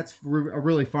awesome. Like, that's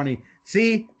really funny.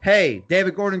 See, hey,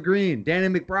 David Gordon Green, Danny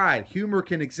McBride, humor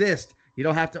can exist. You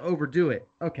don't have to overdo it.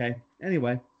 Okay.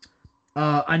 Anyway,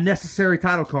 unnecessary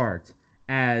title cards,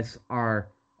 as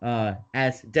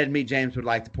Dead Meat James would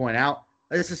like to point out.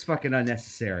 This is fucking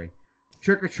unnecessary.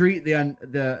 Trick or Treat,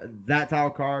 that title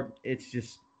card, it's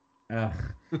just,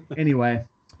 anyway.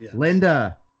 Yeah.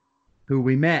 Linda, who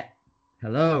we met.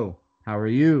 Hello. How are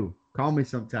you? Call me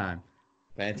sometime.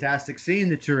 Fantastic scene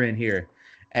that you're in here.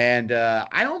 And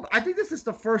I think this is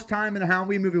the first time in a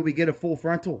Halloween movie we get a full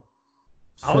frontal.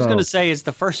 I was going to say it's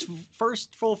the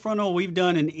first full frontal we've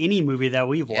done in any movie that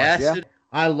we've watched. Yes, yeah.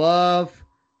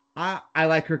 I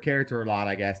like her character a lot,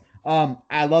 I guess.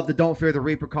 I love the Don't Fear the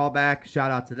Reaper callback.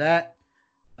 Shout out to that.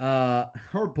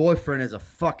 Her boyfriend is a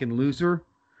fucking loser.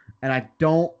 And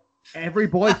every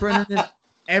boyfriend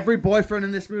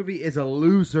in this movie is a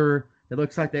loser. It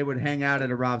looks like they would hang out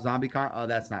at a Rob Zombie con. Oh,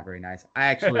 that's not very nice. I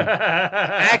actually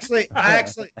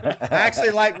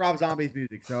like Rob Zombie's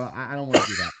music, so I don't want to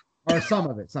do that. Or some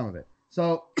of it.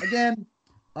 So again,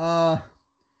 the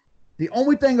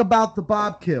only thing about the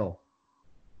Bob kill.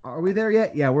 Are we there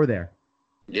yet? Yeah, we're there.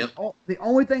 Yep. The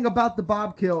only thing about the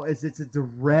Bob kill is it's a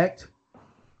direct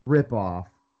ripoff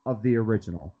of the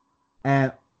original,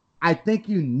 and I think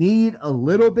you need a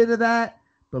little bit of that,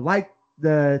 but like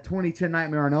the 2010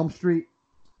 Nightmare on Elm Street,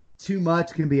 too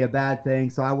much can be a bad thing.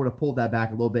 So I would have pulled that back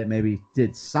a little bit, maybe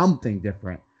did something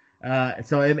different.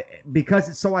 Because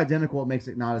it's so identical, it makes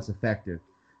it not as effective.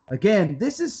 Again,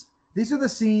 these are the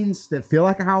scenes that feel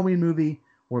like a Halloween movie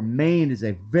where Maine is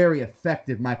a very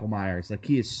effective Michael Myers. Like,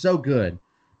 he is so good.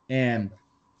 And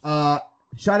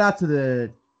shout out to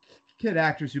the kid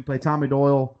actors who play Tommy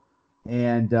Doyle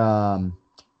and why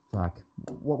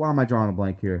am I drawing a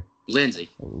blank here? Lindsay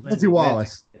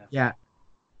Wallace. Yeah.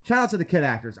 Shout out to the kid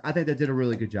actors. I think they did a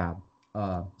really good job.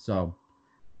 Yep,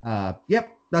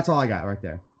 that's all I got right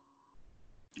there.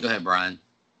 Go ahead, Brian.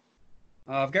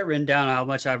 I've got written down how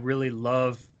much I really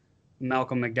love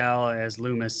Malcolm McDowell as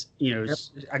Loomis.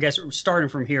 I guess starting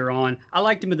from here on, I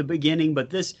liked him at the beginning,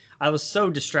 but I was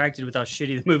so distracted with how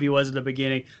shitty the movie was at the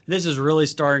beginning. This is really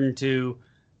starting to,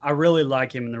 I really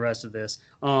like him in the rest of this.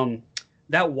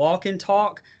 That walk and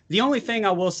talk, the only thing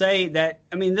I will say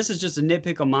this is just a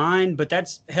nitpick of mine, but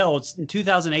it's in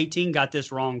 2018 got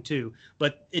this wrong too,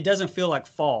 but it doesn't feel like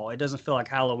fall. It doesn't feel like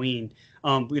Halloween.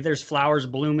 There's flowers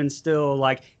blooming still.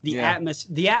 Like the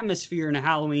atmosphere in a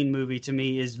Halloween movie to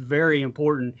me is very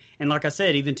important. And like I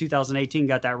said, even 2018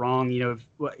 got that wrong.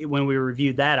 When we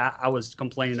reviewed that, I was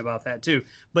complaining about that too.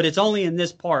 But it's only in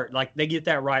this part. Like they get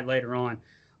that right later on.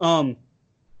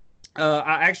 I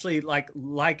actually like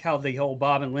how the whole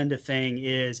Bob and Linda thing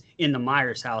is in the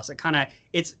Myers house.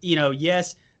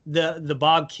 Yes, the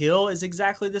Bob kill is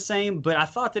exactly the same, but I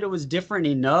thought that it was different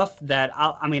enough that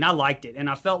I liked it, and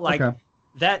I felt like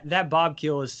that Bob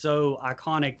kill is so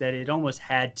iconic that it almost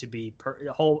had to be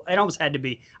It almost had to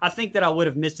be. I think that I would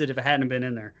have missed it if it hadn't been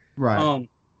in there. Right.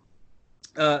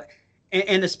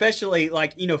 And especially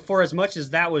for as much as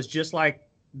that was just like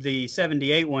the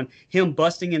 78 one, him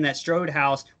busting in that Strode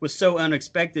house was so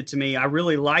unexpected to me. I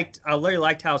really liked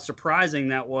how surprising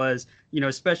that was,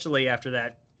 especially after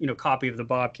that, copy of the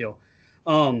Bob kill.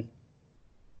 I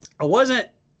wasn't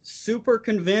super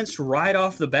convinced right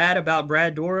off the bat about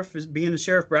Brad Dourif as being the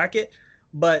Sheriff Brackett,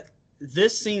 but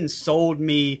this scene sold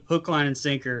me hook, line, and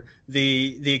sinker.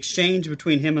 The exchange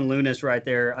between him and Loomis right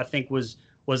there, I think was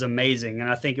amazing, and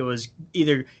I think it was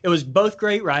both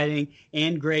great writing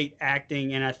and great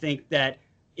acting, and I think that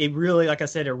it really, like I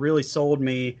said, it really sold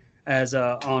me as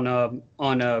on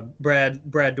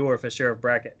Brad Dourif as Sheriff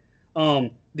Brackett.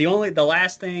 The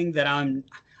last thing that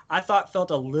I thought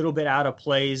felt a little bit out of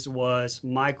place was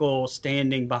Michael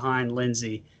standing behind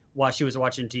Lindsay while she was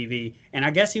watching TV, and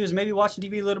I guess he was maybe watching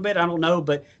TV a little bit. I don't know,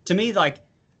 but to me,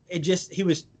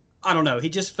 I don't know. He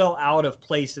just fell out of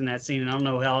place in that scene, and I don't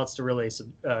know how else to really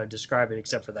describe it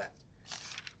except for that.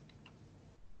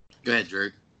 Go ahead,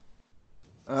 Drew.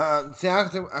 I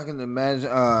can imagine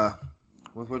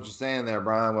with what you're saying there,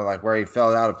 Brian, with where he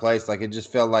fell out of place. Like, it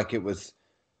just felt like it was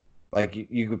like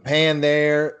you could pan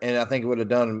there, and I think it would have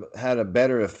had a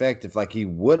better effect if he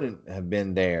wouldn't have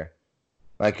been there.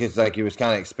 It's like he was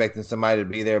kind of expecting somebody to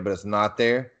be there, but it's not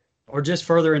there. Or just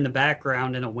further in the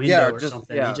background in a window or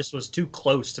something. Yeah. He just was too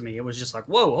close to me. It was just like,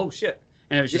 whoa, oh shit.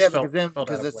 And it was just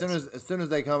because as soon as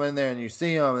they come in there and you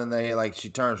see him and they she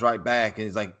turns right back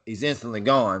and he's instantly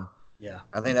gone. Yeah.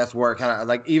 I think that's where it kind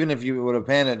of even if you would have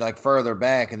panned it further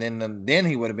back and then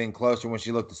he would have been closer when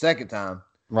she looked the second time.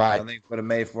 Right. I think it would have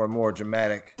made for a more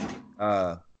dramatic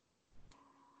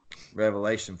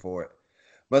revelation for it.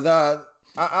 But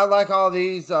I like all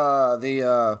these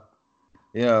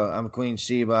I'm Queen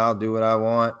Sheba. I'll do what I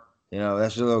want.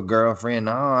 That's your little girlfriend.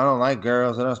 No, I don't like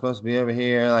girls. They're not supposed to be over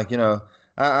here.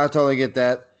 I totally get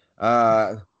that.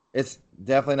 It's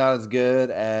definitely not as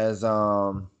good as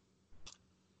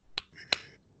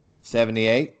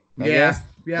 78. I guess.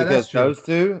 Yeah, because that's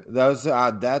true.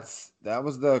 that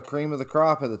was the cream of the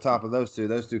crop at the top of those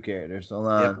two characters.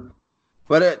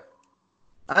 But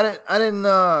I didn't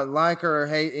like or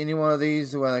hate any one of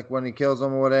these when he kills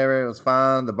them or whatever. It was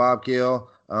fine. The Bob kill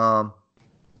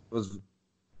was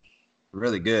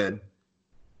really good.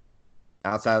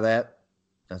 Outside of that,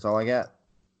 that's all I got.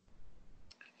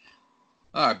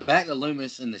 All right, back to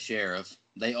Loomis and the sheriff.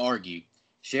 They argue.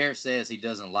 Sheriff says he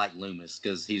doesn't like Loomis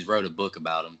because he's wrote a book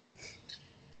about him.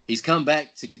 He's come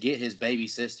back to get his baby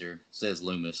sister, says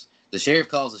Loomis. The sheriff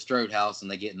calls the Strode house and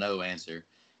they get no answer.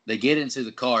 They get into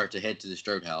the car to head to the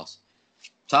Strode house.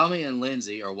 Tommy and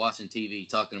Lindsay are watching TV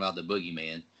talking about the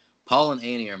boogeyman. Paul and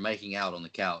Annie are making out on the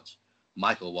couch.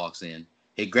 Michael walks in.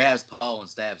 He grabs Paul and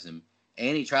stabs him.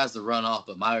 Annie tries to run off,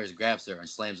 but Myers grabs her and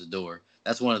slams the door.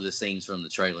 That's one of the scenes from the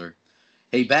trailer.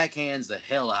 He backhands the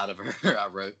hell out of her, I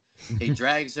wrote. He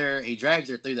drags her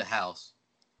through the house.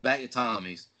 Back to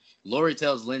Tommy's. Laurie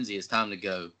tells Lindsay it's time to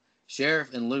go.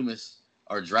 Sheriff and Loomis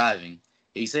are driving.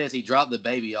 He says he dropped the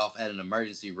baby off at an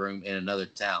emergency room in another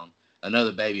town.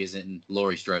 Another baby is in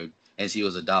Laurie Strode, and she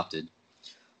was adopted.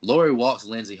 Laurie walks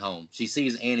Lindsay home. She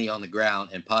sees Annie on the ground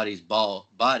and Potty's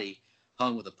body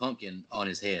hung with a pumpkin on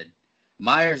his head.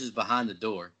 Myers is behind the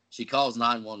door. She calls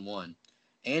 911.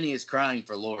 Annie is crying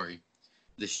for Laurie.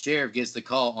 the sheriff gets the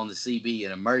call on the CB,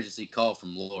 an emergency call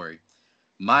from Lori.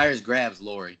 Myers grabs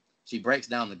Lori. She breaks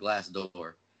down the glass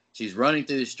door. She's running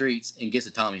through the streets and gets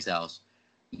to Tommy's house.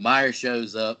 Myers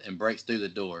shows up and breaks through the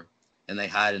door, and they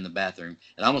hide in the bathroom.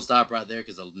 And I'm going to stop right there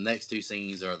because the next two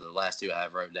scenes are the last two I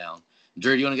have wrote down.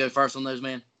 Drew, do you want to go first on those,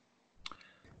 man?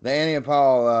 The Annie and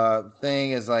Paul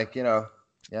thing is like, yeah,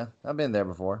 I've been there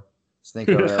before. Sneak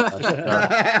over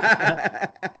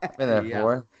there. I've been there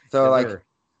before. So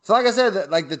like I said,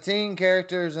 like the teen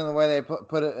characters and the way they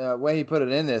put it, way he put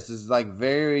it in this is like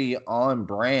very on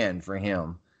brand for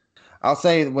him. I'll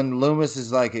say when Loomis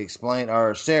is like explained,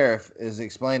 or sheriff is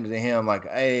explaining to him like,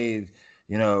 hey,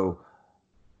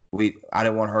 I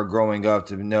didn't want her growing up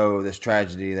to know this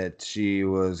tragedy that she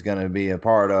was going to be a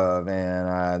part of.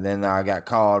 And then I got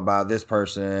called by this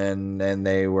person and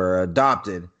they were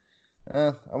adopted.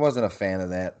 I wasn't a fan of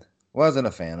that. Wasn't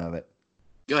a fan of it.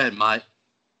 Go ahead, Mike.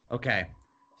 Okay.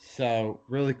 So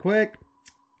really quick,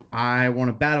 I want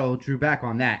to battle Drew back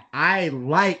on that. I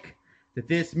like that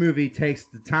this movie takes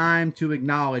the time to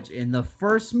acknowledge in the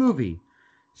first movie,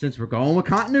 since we're going with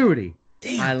continuity,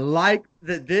 I like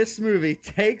that this movie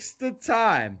takes the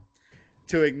time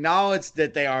to acknowledge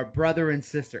that they are brother and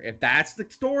sister. If that's the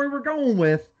story we're going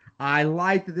with, I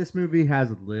like that this movie has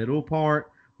a little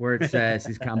part where it says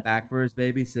he's come back for his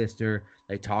baby sister.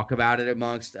 They talk about it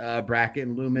amongst Brackett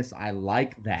and Loomis. I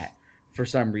like that for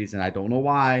some reason. I don't know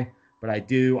why, but I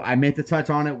do. I meant to touch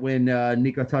on it when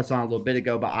Nico touched on it a little bit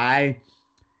ago, but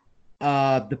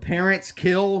the parents'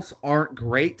 kills aren't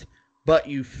great, but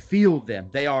you feel them.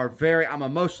 They are I'm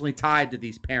emotionally tied to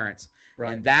these parents.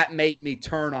 Right. And that made me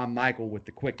turn on Michael with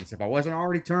the quickness. If I wasn't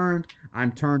already turned,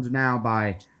 I'm turned now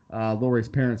by Lori's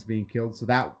parents being killed. So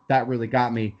that really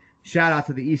got me. Shout out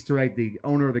to the Easter egg. The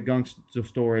owner of the gangster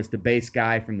store is the bass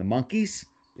guy from the Monkees.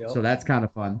 Yep. So that's kind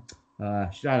of fun.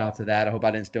 Shout out to that. I hope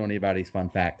I didn't steal anybody's fun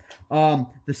fact.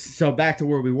 So back to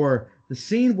where we were. The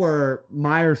scene where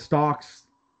Myers stalks,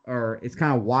 or it's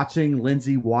kind of watching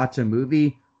Lindsay watch a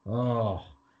movie. Oh,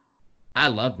 I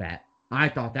love that. I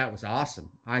thought that was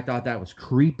awesome. I thought that was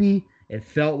creepy. It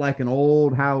felt like an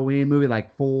old Halloween movie,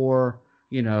 like 4,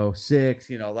 6,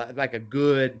 like a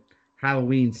good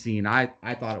Halloween scene. I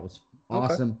thought it was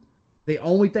awesome. Okay. The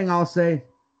only thing I'll say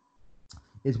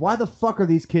is, why the fuck are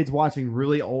these kids watching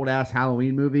really old-ass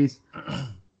Halloween movies?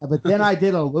 But then I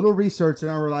did a little research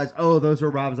and I realized, those are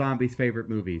Rob Zombie's favorite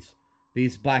movies.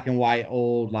 These black and white,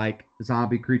 old, like,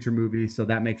 zombie creature movies. So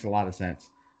that makes a lot of sense.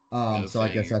 So I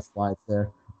guess that's why it's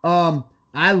there.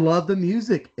 I love the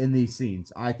music in these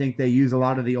scenes. I think they use a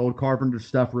lot of the old Carpenter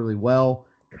stuff really well.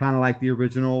 Kind of like the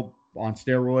original on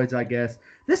steroids, I guess.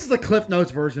 This is a Cliff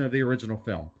Notes version of the original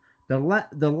film.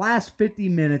 The last 50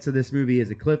 minutes of this movie is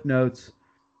a Cliff Notes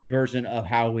version of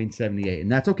Halloween 78.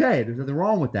 And that's okay. There's nothing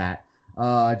wrong with that.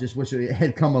 I just wish it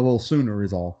had come a little sooner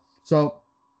is all. So,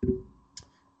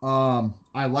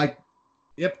 I like...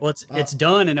 Yep. Well, it's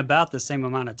done in about the same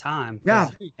amount of time. Yeah,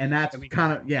 and that's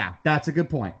that's a good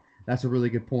point. That's a really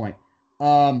good point.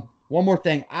 One more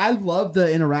thing. I love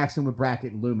the interaction with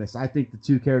Brackett and Loomis. I think the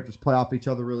two characters play off each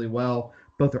other really well.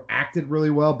 Both are acted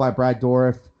really well by Brad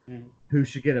Dourif, who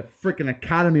should get a freaking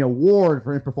Academy Award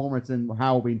for his performance in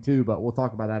Halloween 2, but we'll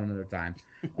talk about that another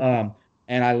time.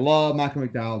 And I love Michael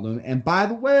McDowell. Loomis. And by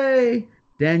the way,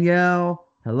 Danielle,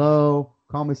 hello,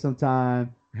 call me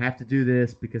sometime. I have to do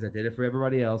this because I did it for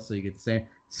everybody else, so you get the same.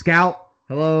 Scout,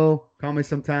 hello, call me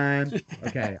sometime.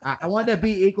 Okay, I wanted to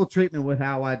be equal treatment with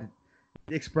how I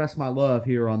express my love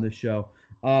here on this show.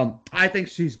 I think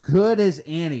she's good as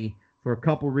Annie for a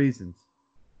couple reasons.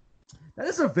 That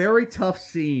is a very tough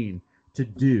scene to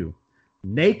do.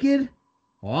 Naked,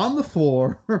 on the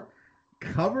floor,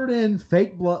 covered in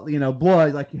fake blood,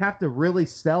 blood. Like, you have to really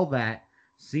sell that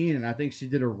scene, and I think she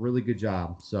did a really good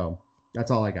job. So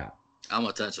that's all I got. I'm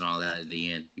going to touch on all that at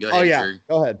the end. Go ahead, Drew.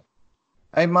 Go ahead.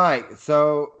 Hey, Mike,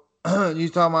 so you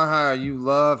talking about how you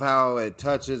love how it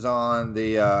touches on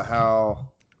the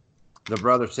how the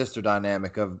brother-sister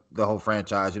dynamic of the whole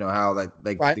franchise, how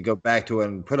they go back to it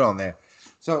and put it on there.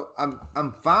 So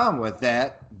I'm fine with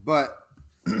that, but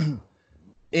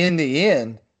in the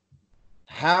end,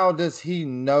 how does he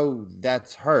know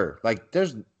that's her?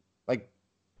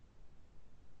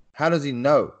 How does he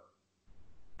know?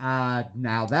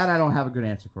 Now that I don't have a good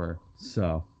answer for her.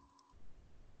 So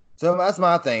that's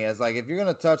my thing. Is like, if you're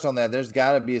gonna touch on that, there's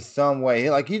got to be some way.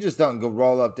 Like, he just doesn't go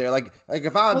roll up there. Like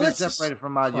if I had been separated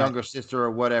from my younger sister or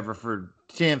whatever for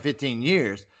 10, 15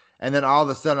 years, and then all of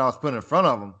a sudden I was put in front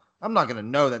of him, I'm not gonna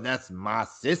know that that's my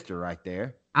sister right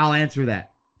there. I'll answer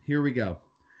that. Here we go.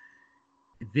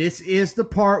 This is the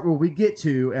part where we get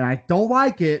to, and I don't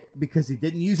like it because he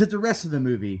didn't use it the rest of the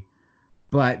movie.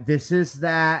 but this is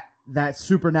that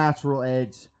supernatural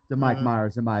edge to Mike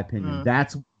Myers, in my opinion.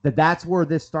 That's where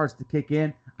this starts to kick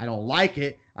in. I don't like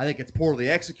it. I think it's poorly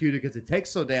executed because it takes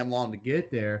so damn long to get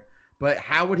there. But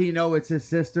how would he know it's his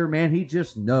sister? Man, he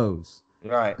just knows.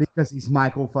 Right. Because he's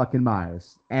Michael fucking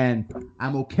Myers. And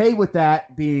I'm okay with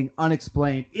that being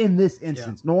unexplained in this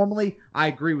instance. Yeah. Normally, I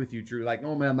agree with you, Drew. Like,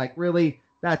 normally, I'm like, really?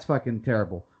 That's fucking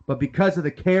terrible. But because of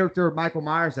the character of Michael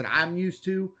Myers that I'm used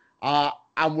to,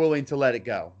 I'm willing to let it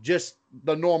go. Just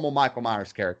the normal Michael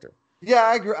Myers character. Yeah,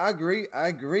 I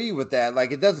agree with that.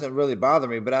 Like, it doesn't really bother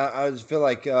me, but I just feel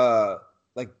like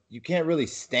you can't really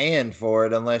stand for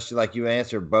it unless you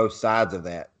answer both sides of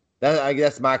that. I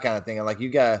guess that's my kind of thing. Like, you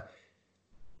got,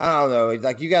 I don't know,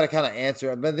 like you got to kind of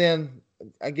answer it. But then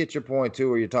I get your point too,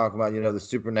 where you're talking about, the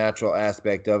supernatural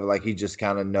aspect of it. Like, he just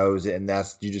kind of knows it, and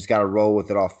you just got to roll with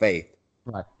it off faith.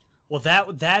 Right. Well,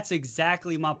 that's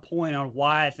exactly my point on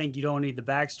why I think you don't need the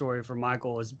backstory for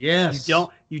Michael. Is yes,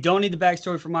 you don't need the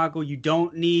backstory for Michael. You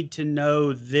don't need to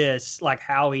know this, like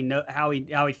how he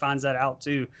finds that out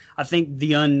too. I think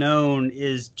the unknown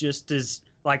is just as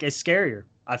scarier.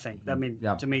 I think. I mean,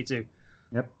 to me too.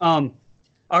 Yep. All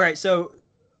right, so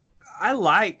I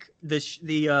like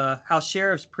the how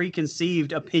Sheriff's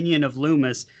preconceived opinion of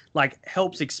Loomis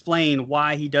helps explain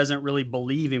why he doesn't really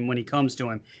believe him when he comes to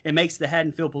him. It makes the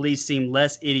Haddonfield police seem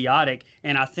less idiotic,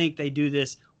 and I think they do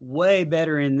this way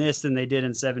better in this than they did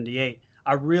in 78.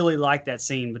 I really like that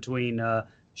scene between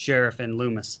Sheriff and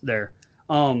Loomis there.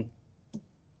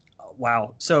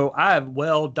 Wow. So I have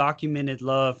well-documented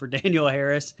love for Danielle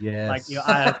Harris. Yes.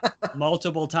 I have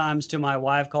multiple times to my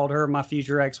wife called her my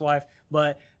future ex-wife.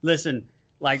 But listen,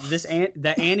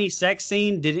 the Annie sex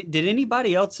scene, did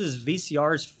anybody else's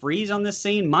VCRs freeze on this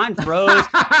scene? Mine froze.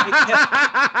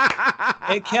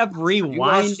 It kept rewinding. You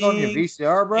watched on your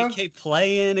VCR, bro? It kept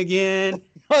playing again.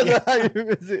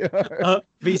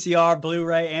 VCR,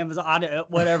 Blu-ray, Amazon,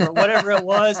 whatever it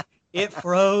was, it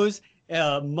froze.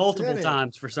 Multiple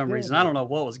times for some reason. I don't know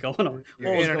what was going on.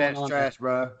 Your internet's trash,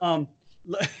 bro.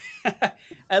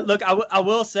 Look, I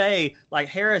will say,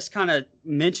 Harris kind of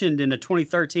mentioned in a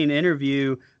 2013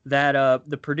 interview that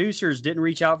the producers didn't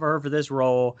reach out for her for this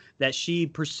role, that she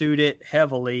pursued it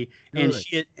heavily, and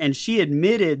she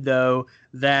admitted though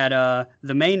that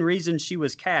the main reason she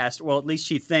was cast, well, at least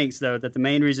she thinks though that the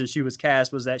main reason she was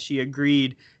cast was that she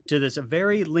agreed to this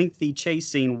very lengthy chase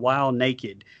scene while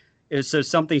naked. So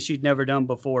something she'd never done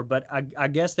before, but I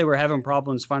guess they were having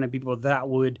problems finding people that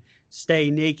would stay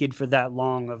naked for that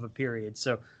long of a period.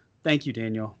 So thank you,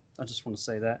 Daniel. I just want to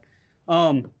say that.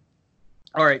 All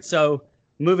right, so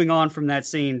moving on from that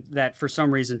scene that for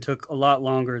some reason took a lot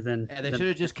longer than... Yeah, they should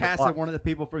have just casted one of the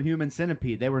people from Human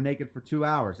Centipede. They were naked for 2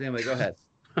 hours. Anyway, go ahead.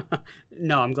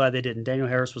 No, I'm glad they didn't. Daniel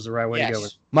Harris was the right way to go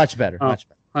with. Much better.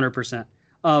 100%.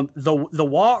 The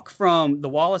walk from the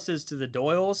Wallaces to the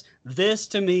Doyles, this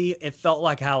to me, it felt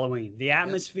like Halloween. The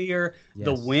atmosphere,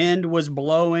 the wind was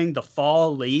blowing, the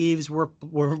fall leaves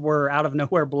were out of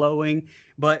nowhere blowing.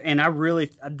 And I really,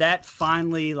 that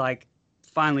finally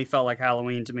felt like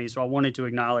Halloween to me. So I wanted to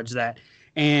acknowledge that.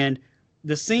 And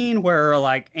the scene where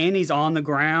Annie's on the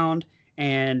ground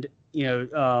and,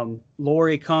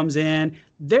 Laurie comes in,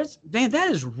 that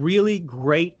is really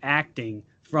great acting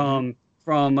from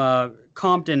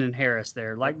Compton and Harris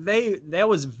there. That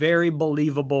was very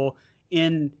believable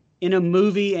in a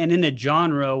movie and in a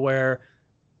genre where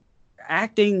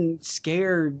acting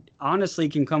scared honestly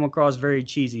can come across very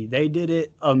cheesy. They did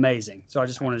it amazing. So I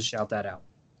just wanted to shout that out.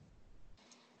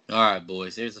 All right,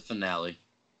 boys, here's the finale.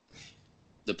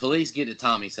 The police get to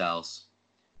Tommy's house,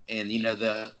 and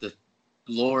the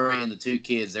Laurie and the two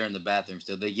kids, they're in the bathroom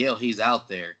still. They yell he's out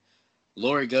there.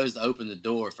 Laurie goes to open the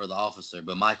door for the officer,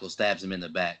 but Michael stabs him in the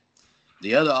back.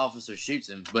 The other officer shoots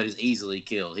him, but is easily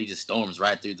killed. He just storms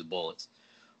right through the bullets.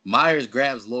 Myers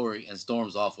grabs Laurie and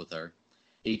storms off with her.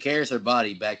 He carries her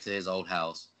body back to his old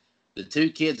house. The two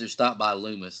kids are stopped by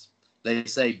Loomis. They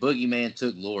say Boogeyman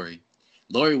took Laurie.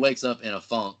 Laurie wakes up in a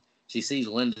funk. She sees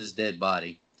Linda's dead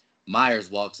body. Myers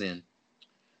walks in.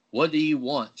 "What do you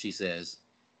want?" she says.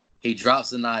 He drops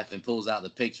the knife and pulls out the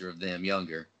picture of them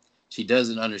younger. She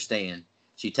doesn't understand.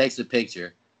 She takes the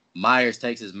picture. Myers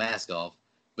takes his mask off,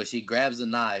 but she grabs the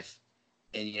knife,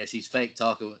 and she's fake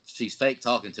talking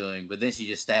to him, but then she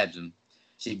just stabs him.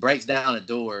 She breaks down a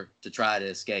door to try to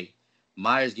escape.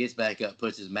 Myers gets back up,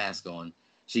 puts his mask on.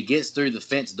 She gets through the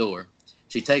fence door.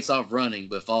 She takes off running,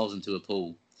 but falls into a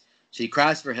pool. She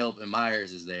cries for help, and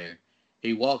Myers is there.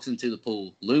 He walks into the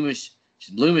pool. Loomis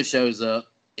shows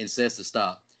up and says to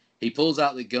stop. He pulls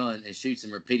out the gun and shoots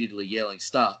him repeatedly, yelling,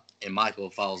 "Stop," and Michael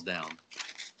falls down.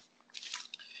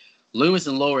 Loomis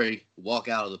and Laurie walk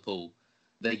out of the pool.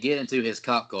 They get into his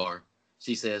cop car.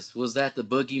 She says, "Was that the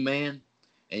boogeyman?"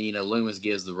 And Loomis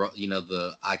gives the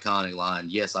iconic line,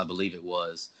 "Yes, I believe it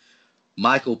was."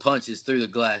 Michael punches through the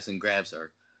glass and grabs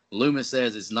her. Loomis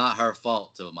says it's not her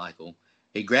fault to Michael.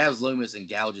 He grabs Loomis and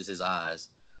gouges his eyes.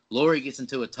 Laurie gets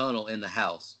into a tunnel in the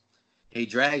house. He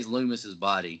drags Loomis's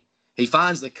body. He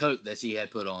finds the coat that she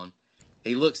had put on.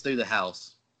 He looks through the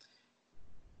house.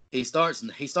 He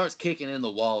starts kicking in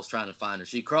the walls trying to find her.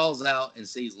 She crawls out and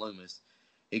sees Loomis.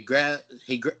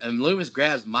 And Loomis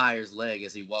grabs Myers' leg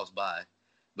as he walks by,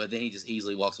 but then he just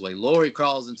easily walks away. Laurie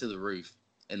crawls into the roof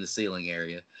in the ceiling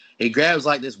area. He grabs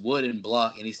like this wooden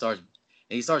block and he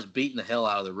starts beating the hell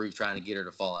out of the roof trying to get her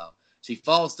to fall out. She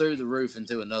falls through the roof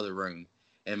into another room,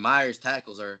 and Myers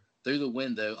tackles her through the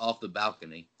window off the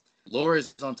balcony.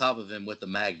 Laura's on top of him with the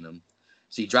Magnum.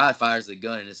 She dry fires the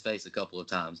gun in his face a couple of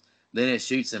times. Then it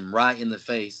shoots him right in the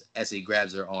face as he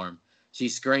grabs her arm.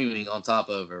 She's screaming on top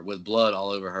of her with blood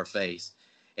all over her face.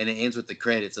 And it ends with the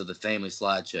credits of the family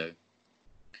slideshow.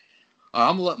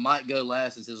 I'm going to let Mike go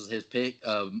last since this was his pick.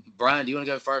 Brian, do you want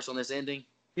to go first on this ending?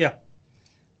 Yeah.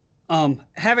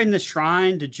 Having the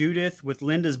shrine to Judith with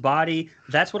Linda's body,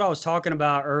 that's what I was talking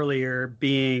about earlier,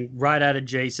 being right out of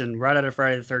Jason, right out of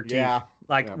Friday the 13th. Yeah.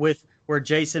 With where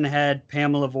Jason had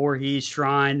Pamela Voorhees'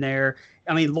 shrine there.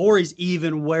 I mean, Laurie's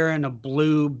even wearing a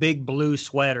big blue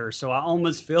sweater. So I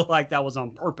almost feel like that was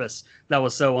on purpose. That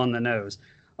was so on the nose.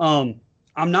 I'm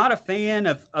not a fan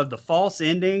of the false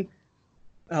ending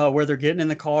where they're getting in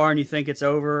the car and you think it's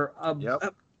over.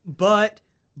 But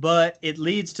it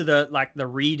leads to the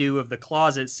redo of the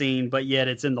closet scene, but yet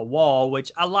it's in the wall,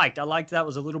 which I liked. I liked that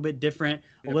was a little bit different,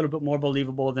 a little bit more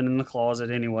believable than in the closet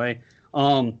anyway.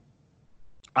 I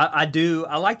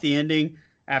like the ending.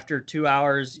 After 2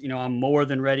 hours, I'm more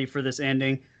than ready for this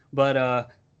ending, but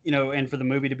and for the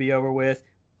movie to be over with.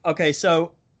 Okay,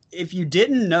 so if I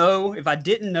didn't know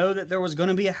that there was going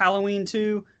to be a Halloween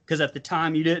 2, because at the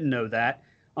time you didn't know that,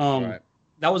 Right.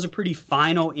 That was a pretty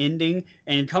final ending.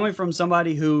 And coming from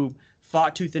somebody who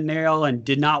fought tooth and nail and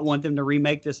did not want them to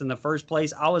remake this in the first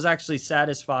place, I was actually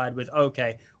satisfied with,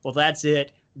 okay, well, that's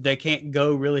it. They can't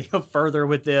go really further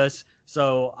with this.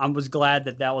 So I was glad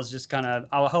that was just kind of,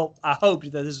 I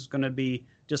hoped that this was going to be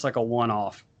just like a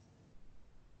one-off.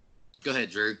 Go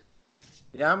ahead, Drew.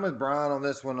 Yeah, I'm with Brian on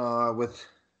this one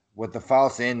with the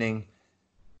false ending,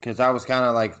 because I was kind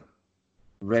of like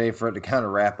ready for it to kind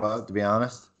of wrap up, to be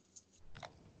honest.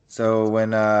 So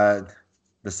when the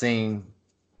scene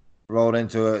rolled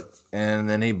into it, and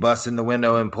then he busts in the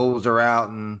window and pulls her out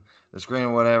and the screen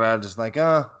or whatever, I was just like,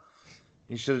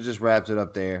 you should have just wrapped it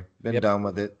up there. Been done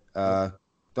with it.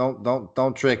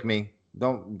 Don't trick me.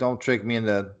 Don't trick me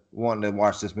into wanting to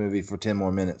watch this movie for 10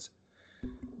 more minutes.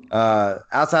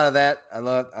 Outside of that, I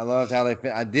loved how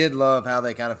I did love how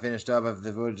they kind of finished up. If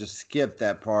they would have just skipped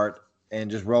that part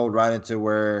and just rolled right into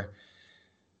where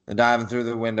the diving through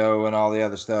the window and all the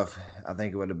other stuff, I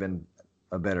think it would have been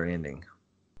a better ending.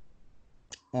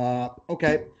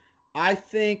 Okay. I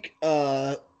think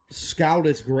Scout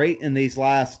is great in these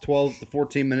last 12 to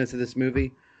 14 minutes of this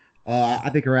movie. I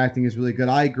think her acting is really good.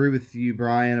 I agree with you,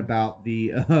 Brian, about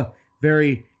the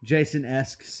very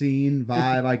Jason-esque scene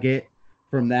vibe I get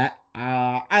from that.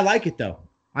 I like it, though.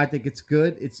 I think it's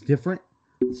good. It's different.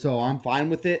 So I'm fine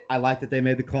with it. I like that they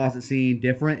made the closet scene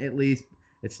different, at least.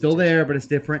 It's still there, but it's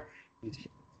different.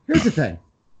 Here's the thing.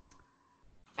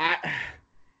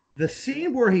 The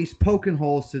scene where he's poking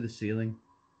holes to the ceiling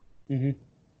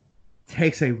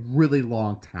takes a really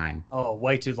long time. Oh,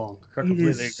 way too long. It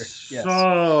is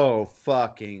so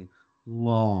fucking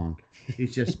long.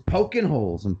 He's just poking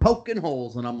holes,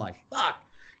 and I'm like, fuck.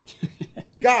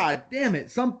 God damn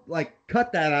it.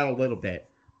 Cut that out a little bit.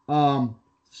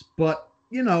 But,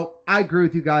 I agree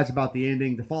with you guys about the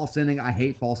ending. The false ending, I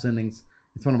hate false endings.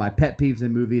 It's one of my pet peeves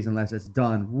in movies unless it's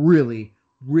done really,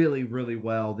 really, really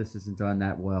well. This isn't done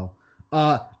that well.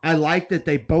 I like that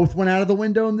they both went out of the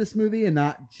window in this movie and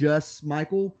not just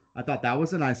Michael. I thought that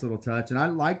was a nice little touch. And I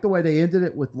like the way they ended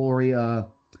it with Laurie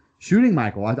shooting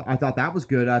Michael. I thought that was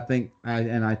good. I think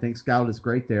Scout is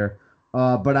great there.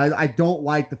 But I don't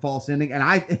like the false ending.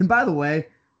 And by the way,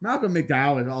 Malcolm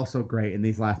McDowell is also great in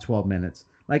these last 12 minutes.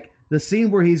 Like the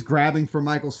scene where he's grabbing for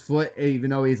Michael's foot, even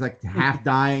though he's like half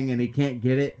dying and he can't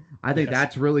get it. I think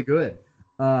that's really good.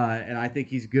 And I think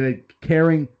he's good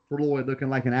caring for Lloyd, looking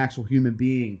like an actual human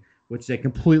being, which they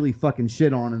completely fucking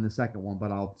shit on in the second one, but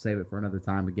I'll save it for another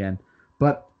time again.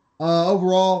 But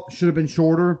overall, should have been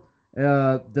shorter.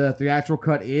 The theatrical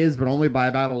cut is, but only by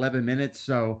about 11 minutes.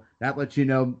 So that lets you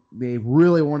know they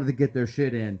really wanted to get their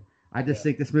shit in. I just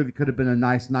think this movie could have been a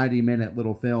nice 90-minute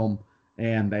little film,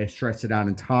 and they stretched it out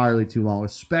entirely too long,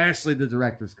 especially the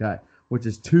director's cut, which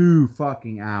is 2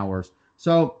 fucking hours.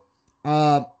 So,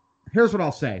 here's what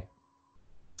I'll say.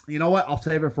 You know what? I'll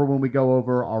save it for when we go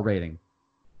over our rating.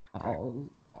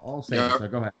 I'll save it. So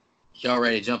go ahead. Y'all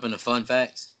ready to jump into fun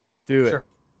facts? Do it. Sure.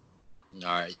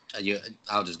 All right.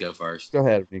 I'll just go first. Go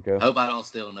ahead, Nico. Hope I don't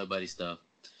steal nobody's stuff.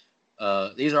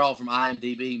 These are all from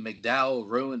IMDb. McDowell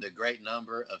ruined a great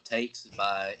number of takes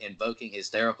by invoking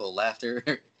hysterical laughter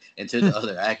into the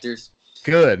other actors.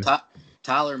 Good.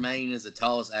 Tyler Mane is the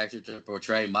tallest actor to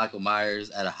portray Michael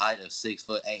Myers at a height of 6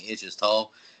 foot 8 inches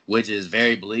tall, which is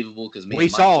very believable because me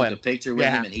and Mike took a picture with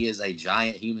him, and he is a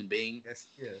giant human being. Yes,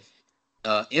 he is.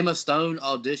 Emma Stone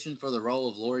auditioned for the role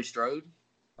of Laurie Strode.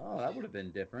 Oh, that would have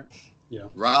been different. Yeah.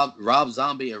 Rob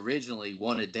Zombie originally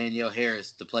wanted Danielle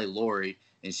Harris to play Laurie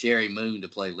and Sherry Moon to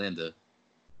play Linda.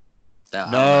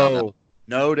 No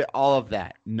to all of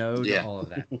that. No to all of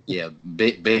that. Yeah,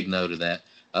 big no to that.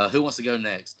 Who wants to go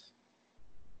next?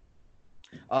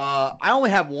 I only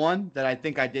have one that I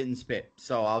think I didn't spit,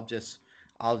 so I'll just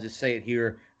say it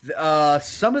here.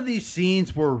 Some of these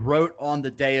scenes were wrote on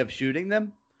the day of shooting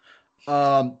them.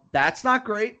 That's not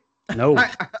great. No,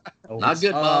 not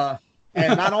good, Bob.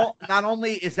 And not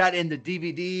only is that in the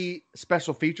DVD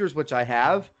special features, which I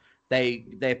have, they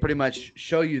pretty much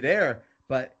show you there,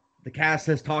 but the cast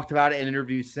has talked about it in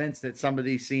interviews since that some of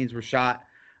these scenes were shot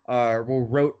were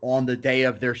wrote on the day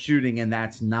of their shooting, and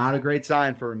that's not a great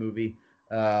sign for a movie.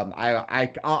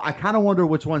 I kind of wonder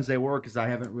which ones they were because I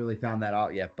haven't really found that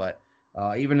out yet. But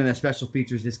even in the special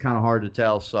features, it's kind of hard to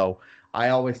tell. So I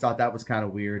always thought that was kind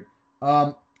of weird.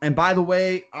 And by the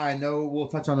way, I know we'll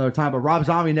touch on another time, but Rob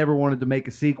Zombie never wanted to make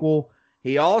a sequel.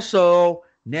 He also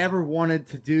never wanted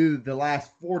to do the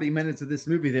last 40 minutes of this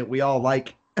movie that we all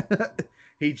like.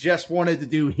 He just wanted to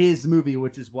do his movie,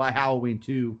 which is why Halloween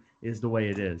 2 is the way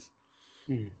it is.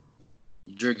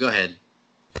 Drew, go ahead.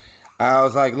 I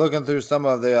was like looking through some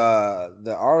of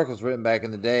the articles written back in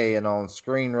the day, and on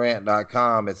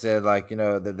ScreenRant.com it said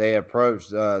that they approached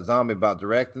Zombie about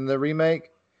directing the remake,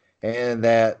 and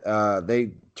that they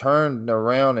turned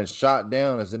around and shot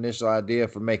down his initial idea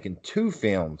for making 2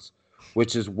 films,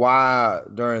 which is why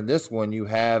during this one you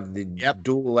have the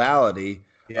duality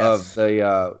of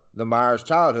the Myers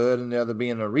childhood and the other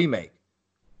being a remake.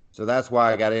 So that's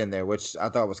why I got in there, which I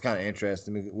thought was kind of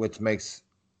interesting, which makes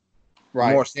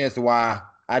more sense to why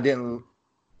I didn't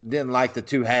like the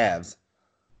 2 halves.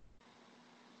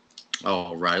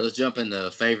 All right, let's jump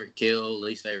into favorite kill,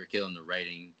 least favorite kill, and the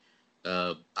rating.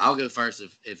 I'll go first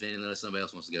if unless somebody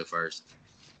else wants to go first.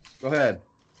 Go ahead.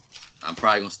 I'm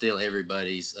probably gonna steal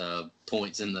everybody's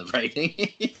points in the rating.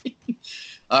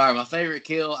 All right, my favorite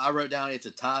kill, I wrote down it's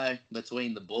a tie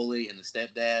between the bully and the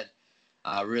stepdad.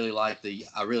 I really like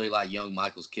young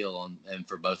Michael's kill and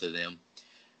for both of them.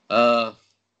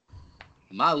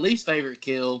 My least favorite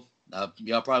kill,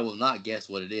 y'all probably will not guess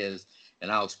what it is,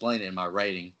 and I'll explain it in my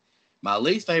rating. My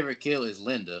least favorite kill is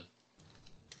Linda.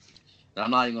 And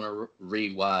I'm not even going to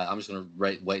read why. I'm just going to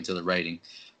wait until the rating.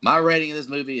 My rating of this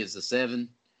movie is a 7.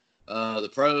 The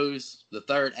pros, the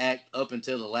third act up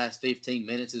until the last 15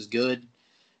 minutes is good.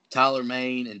 Tyler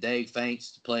Mane and Dave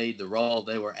Finch played the role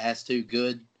they were asked to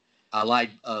good. I like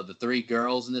the 3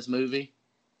 girls in this movie.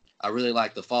 I really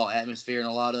like the fall atmosphere in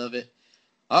a lot of it.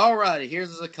 All righty,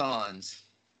 here's the cons.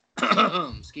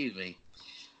 Excuse me.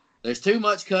 There's too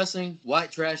much cussing,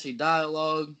 white trashy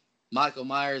dialogue. Michael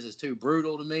Myers is too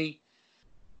brutal to me.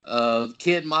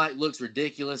 Kid Mike looks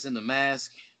ridiculous in the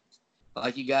mask.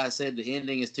 Like you guys said, the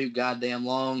ending is too goddamn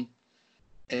long.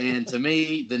 And to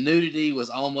me, the nudity was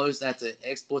almost at the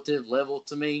expletive level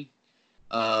to me.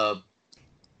 I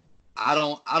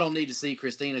don't need to see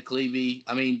Christina Cleavy.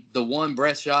 I mean, the one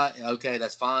breast shot, okay,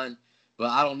 that's fine. But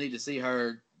I don't need to see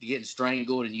her getting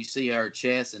strangled and you see her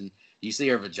chest and you see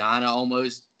her vagina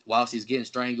almost while she's getting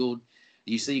strangled.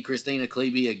 You see Christina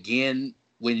Cleavy again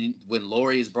when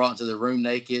Laurie is brought into the room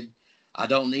naked. I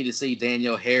don't need to see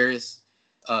Danielle Harris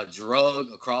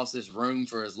drug across this room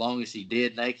for as long as she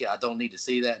did naked. I don't need to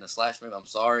see that in a slash movie. I'm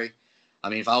sorry. I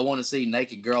mean, if I want to see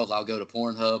naked girls, I'll go to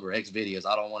Pornhub or Xvideos.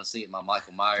 I don't want to see it in my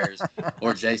Michael Myers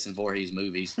or Jason Voorhees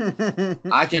movies.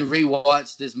 I can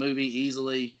rewatch this movie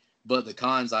easily, but the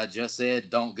cons I just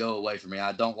said don't go away from me.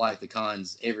 I don't like the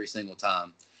cons every single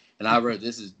time. And I wrote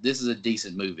this is a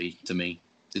decent movie to me.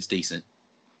 It's decent.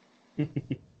 Did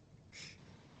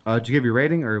you give your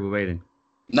rating or are we waiting?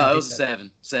 No, it was a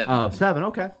 7. 7. Oh, 7.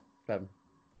 Okay. 7.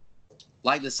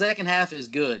 Like the second half is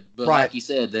good, but Right. like you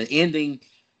said, the ending,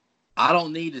 I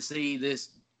don't need to see this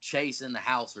chase in the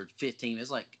house for 15.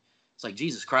 It's like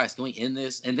Jesus Christ, can we end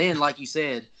this? And then, like you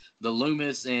said, the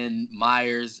Loomis and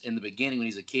Myers in the beginning when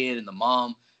he's a kid and the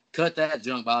mom cut that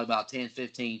junk by about 10,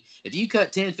 15. If you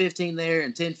cut 10, 15 there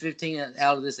and 10, 15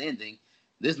 out of this ending,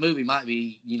 this movie might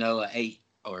be, an 8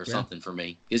 or something for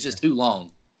me. It's just too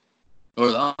long. Or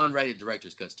the unrated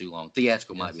director's cut's too long.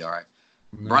 Theatrical might be all right.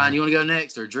 No. Brian, you want to go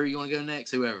next? Or Drew, you want to go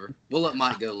next? Whoever. We'll let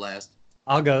Mike go last.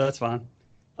 I'll go. That's fine.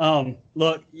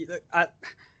 Look,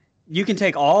 you can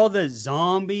take all the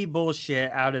zombie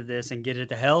bullshit out of this and get it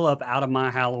the hell up out of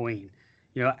my Halloween.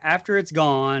 After it's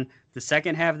gone, the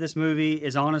second half of this movie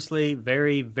is honestly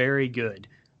very, very good.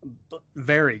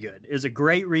 Very good. It was a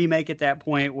great remake at that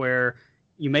point where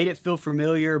you made it feel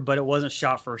familiar, but it wasn't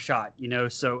shot for shot,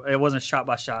 so it wasn't shot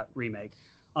by shot remake.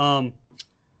 But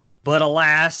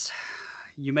alas,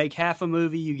 you make half a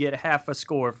movie, you get half a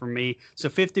score from me. So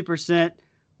 50%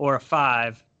 or a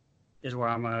 5 is where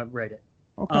I'm gonna rate it.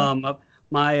 Okay.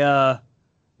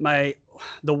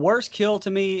 The worst kill to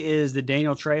me is the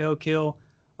Daniel Trejo kill.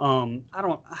 I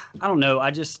don't know.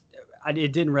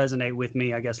 It didn't resonate with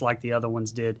me, I guess, like the other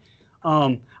ones did.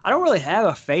 I don't really have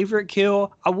a favorite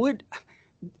kill.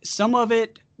 Some of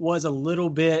it was a little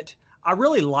bit. I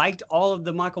really liked all of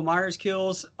the Michael Myers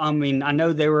kills. I mean, I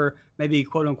know they were maybe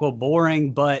quote unquote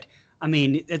boring, but I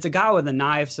mean, it's a guy with a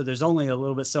knife, so there's only a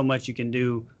little bit so much you can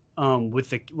do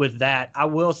with that. I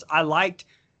liked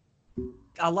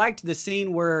the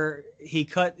scene where he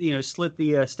slit the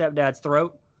stepdad's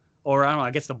throat, or I don't know, I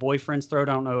guess the boyfriend's throat.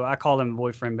 I don't know. I call him a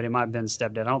boyfriend, but it might have been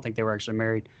stepdad. I don't think they were actually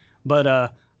married. But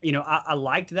I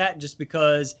liked that just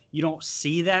because you don't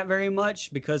see that very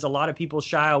much, because a lot of people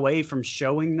shy away from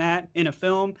showing that in a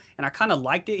film, and I kind of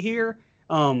liked it here.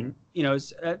 I'll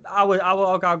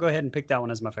go ahead and pick that one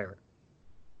as my favorite.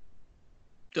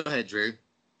 Go ahead, Drew.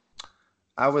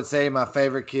 I would say my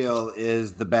favorite kill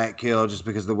is the back kill, just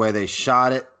because of the way they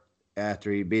shot it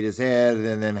after he beat his head,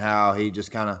 and then how he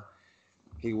just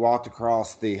he walked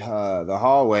across the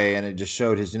hallway, and it just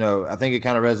showed his, I think it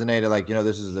kind of resonated like,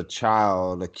 this is a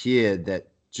kid that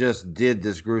just did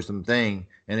this gruesome thing,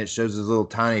 and it shows his little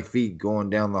tiny feet going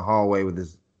down the hallway with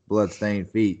his blood-stained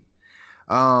feet.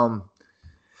 Far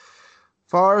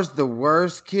as the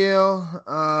worst kill,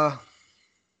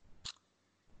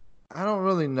 I don't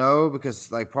really know,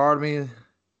 because like part of me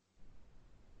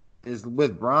is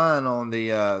with Brian on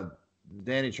the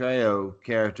Danny Trejo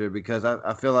character, because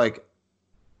I feel like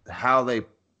how they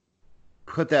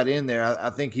put that in there,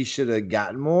 I think he should have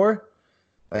gotten more.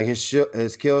 Like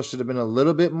his kill should have been a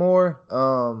little bit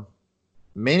more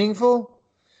meaningful.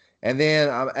 And then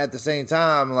at the same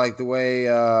time, like the way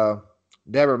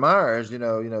Deborah Myers,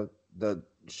 the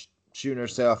shooting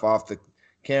herself off the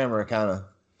camera kind of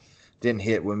didn't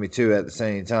hit with me too at the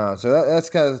same time. So that's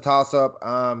kind of a toss up.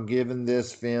 I'm giving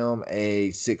this film a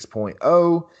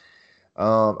 6.0.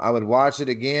 I would watch it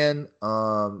again,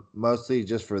 mostly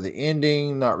just for the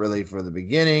ending, not really for the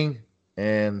beginning,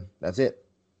 and that's it.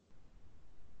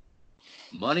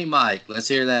 Money Mike, let's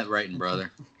hear that rating,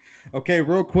 brother. Okay,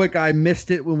 real quick, I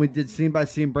missed it when we did scene by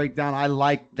scene breakdown. I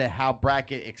like how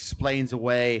Brackett explains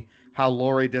away how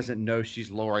Laurie doesn't know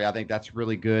she's Laurie. I think that's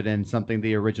really good, and something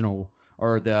the original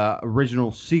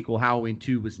sequel Halloween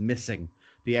 2 was missing.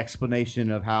 The explanation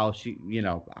of how she,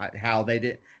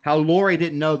 how Laurie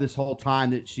didn't know this whole time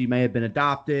that she may have been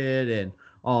adopted and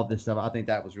all of this stuff. I think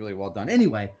that was really well done.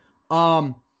 Anyway,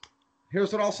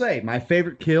 here's what I'll say. My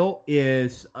favorite kill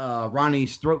is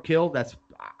Ronnie's throat kill.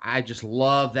 I just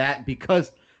love that,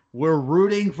 because we're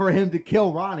rooting for him to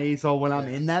kill Ronnie. So when I'm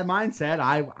in that mindset,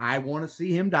 I want to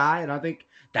see him die. And I think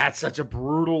that's such a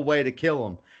brutal way to kill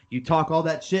him. You talk all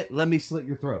that shit, let me slit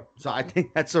your throat. So I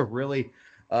think that's a really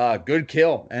good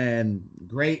kill, and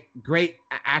great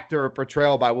actor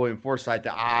portrayal by William Forsythe.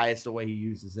 The eyes, the way he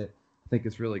uses it, I think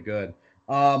it's really good.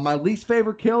 My least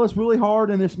favorite kill is really hard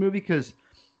in this movie, because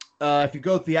if you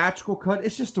go theatrical cut,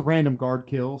 it's just the random guard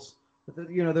kills.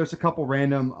 There's a couple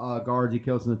random guards he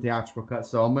kills in the theatrical cut,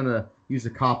 so I'm gonna use a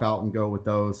cop out and go with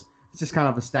those. It's just kind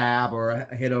of a stab or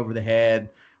a hit over the head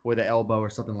with an elbow or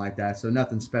something like that, so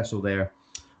nothing special there.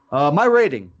 My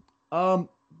rating.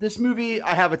 This movie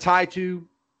I have a tie to,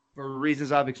 for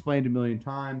reasons I've explained a million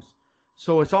times.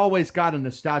 So it's always got a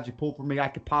nostalgic pull for me. I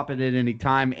could pop it at any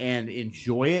time and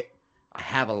enjoy it. I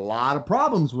have a lot of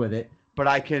problems with it, but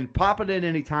I can pop it at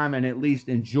any time and at least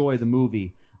enjoy the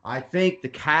movie. I think the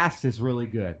cast is really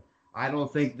good. I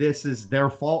don't think this is their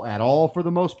fault at all for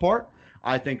the most part.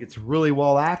 I think it's really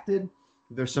well acted.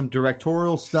 There's some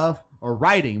directorial stuff, or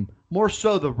writing, more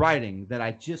so the writing, that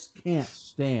I just can't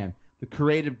stand. The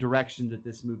creative direction that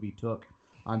this movie took,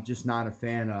 I'm just not a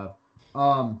fan of.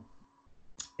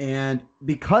 And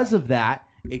because of that,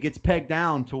 it gets pegged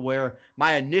down to where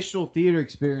my initial theater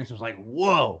experience was like,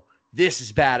 whoa, this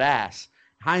is badass.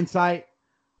 Hindsight,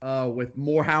 with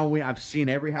more Halloween. I've seen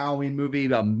every Halloween movie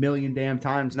a million damn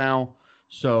times now.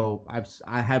 So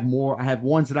I have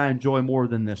ones that I enjoy more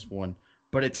than this one,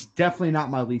 but it's definitely not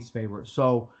my least favorite.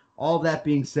 So all that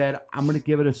being said, I'm gonna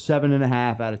give it a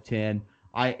 7.5 out of 10.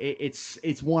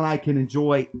 It's one I can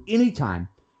enjoy anytime.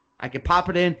 I can pop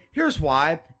it in. Here's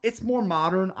why. It's more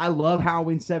modern. I love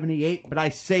Halloween 78, but I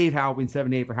save Halloween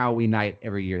 78 for Halloween night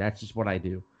every year. That's just what I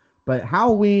do. But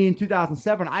Halloween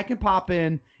 2007, I can pop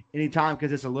in anytime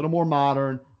because it's a little more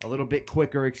modern, a little bit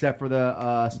quicker, except for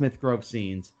the Smith Grove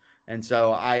scenes. And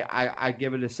so I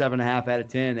give it a 7.5 out of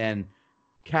 10. And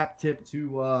cap tip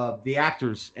to the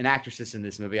actors and actresses in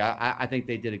this movie. I think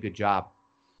they did a good job.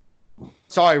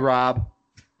 Sorry, Rob.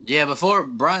 Yeah, before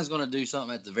Brian's going to do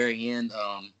something at the very end,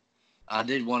 I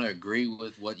did want to agree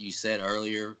with what you said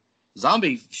earlier.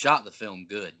 Zombie shot the film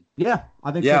good. Yeah,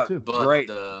 I think so too. But Great.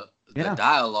 the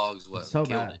dialogues So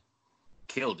bad.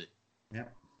 Killed it. Yeah.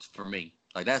 For me.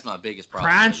 Like, that's my biggest problem.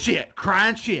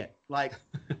 Crying shit. Like,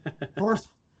 first,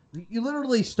 you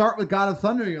literally start with God of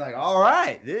Thunder. And you're like, all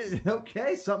right,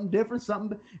 okay, something different,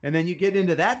 and then you get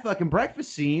into that fucking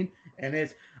breakfast scene, and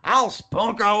it's, I'll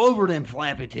spunk all over them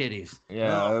flappy titties.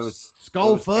 Yeah, it was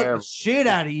skull terrible. fuck the shit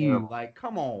out of you. Terrible. Like,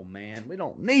 come on, man, we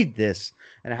don't need this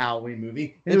in a Halloween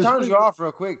movie. And It turns you off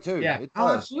real quick too. Yeah, It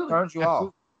does. absolutely. It turns you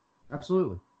off.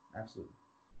 Absolutely.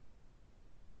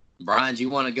 Brian, do you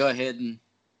want to go ahead and...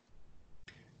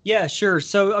 Yeah, sure.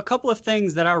 So a couple of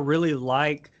things that I really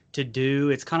like to do,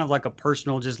 it's kind of like a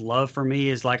personal just love for me,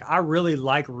 is like I really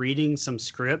like reading some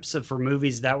scripts for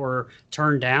movies that were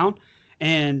turned down.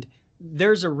 And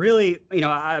there's a really,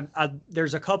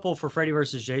 there's a couple for Freddy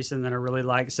versus Jason that I really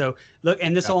like. So look,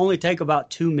 and this will only take about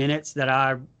 2 minutes that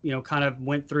I, kind of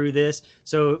went through this.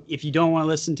 So if you don't want to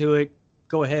listen to it,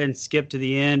 go ahead and skip to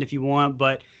the end if you want.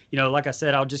 But, like I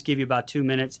said, I'll just give you about 2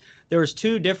 minutes. There was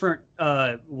two different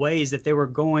ways that they were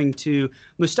going to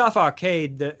Mustafa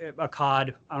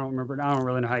Akkad. I don't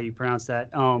really know how you pronounce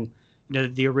that.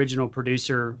 The original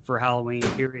producer for Halloween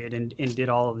period and did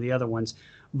all of the other ones.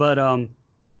 But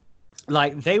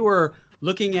like they were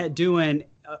looking at doing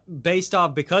based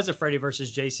off because of Freddy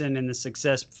versus Jason and the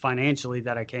success financially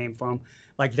that I came from,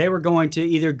 like they were going to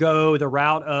either go the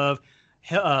route of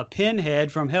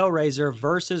Pinhead from Hellraiser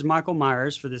versus Michael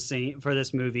Myers for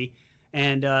this movie,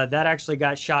 and that actually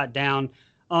got shot down.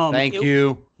 Thank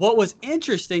you. What was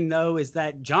interesting though is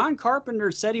that John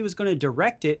Carpenter said he was going to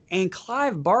direct it, and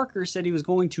Clive Barker said he was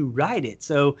going to write it.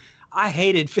 So I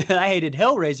hated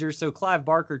Hellraiser, so Clive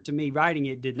Barker to me writing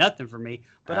it did nothing for me.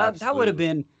 But that would have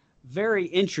been very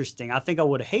interesting. I think I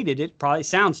would have hated it. Probably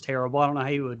sounds terrible. I don't know how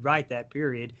you would write that.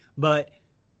 Period, but.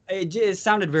 It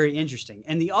sounded very interesting.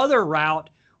 And the other route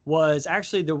was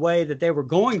actually the way that they were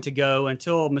going to go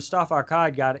until Mustafa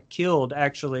Akkad got killed,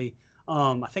 actually.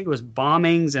 I think it was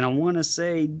bombings, and I want to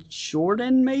say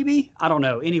Jordan, maybe? I don't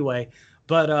know. Anyway,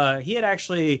 but he had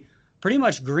actually pretty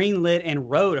much greenlit and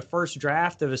wrote a first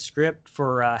draft of a script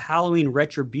for Halloween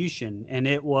Retribution, and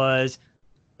it was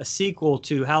a sequel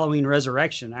to Halloween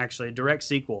Resurrection, actually, a direct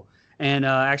sequel, and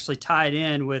actually tied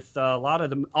in with a lot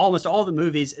of almost all the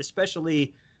movies,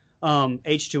 especially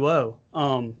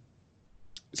H2O.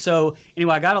 So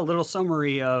anyway, I got a little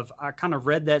summary I kind of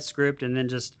read that script and then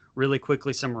just really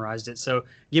quickly summarized it. So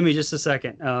give me just a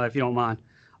second, if you don't mind.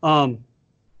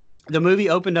 The movie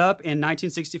opened up in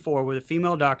 1964 with a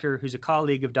female doctor who's a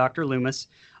colleague of Dr. Loomis.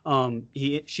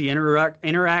 She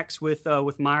interacts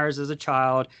with Myers as a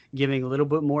child, giving a little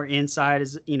bit more insight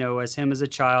as him as a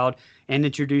child, and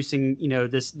introducing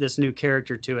this new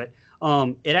character to it.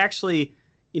 It actually.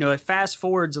 It fast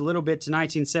forwards a little bit to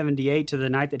 1978 to the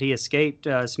night that he escaped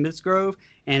Smith's Grove,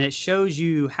 and it shows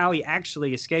you how he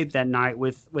actually escaped that night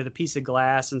with a piece of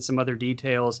glass and some other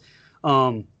details.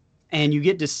 And you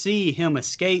get to see him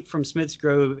escape from Smith's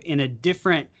Grove in a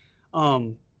different,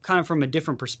 kind of from a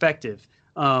different perspective,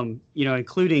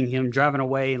 including him driving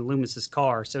away in Loomis's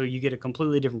car. So you get a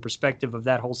completely different perspective of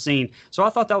that whole scene. So I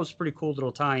thought that was a pretty cool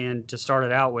little tie-in to start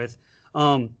it out with.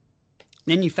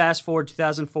 Then you fast forward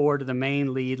 2004 to the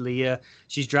main lead, Leah.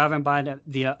 She's driving by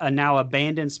the now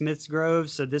abandoned Smith's Grove.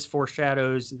 So this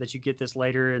foreshadows that you get this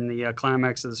later in the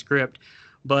climax of the script.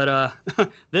 But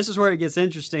this is where it gets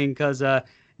interesting because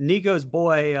Nico's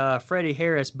boy, Freddie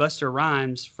Harris, Buster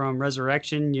Rhymes from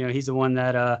Resurrection, he's the one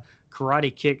that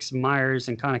karate kicks Myers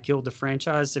and kind of killed the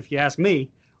franchise, if you ask me.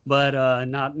 But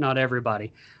not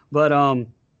everybody. But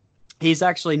he's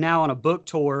actually now on a book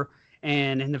tour.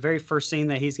 And in the very first scene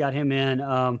that he's got him in,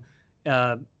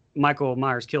 Michael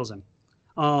Myers kills him.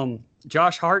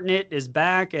 Josh Hartnett is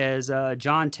back as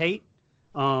John Tate,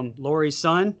 Laurie's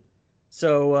son.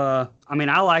 So,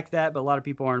 I like that, but a lot of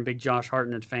people aren't big Josh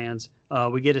Hartnett fans.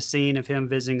 We get a scene of him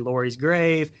visiting Laurie's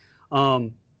grave.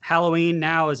 Halloween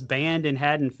now is banned in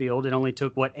Haddonfield. It only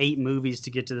took 8 movies to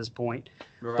get to this point.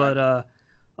 Right. But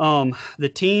the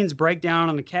teens break down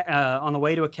on the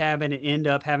way to a cabin and end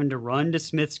up having to run to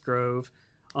Smith's Grove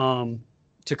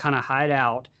to kind of hide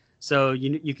out. So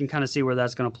you can kind of see where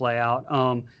that's going to play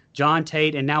out. John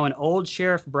Tate and now an old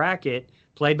Sheriff Brackett,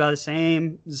 played by the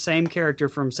same character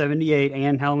from 78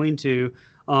 and Halloween 2,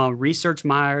 research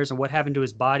Myers and what happened to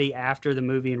his body after the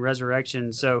movie and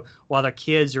Resurrection. So while the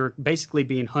kids are basically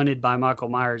being hunted by Michael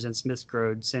Myers in Smith's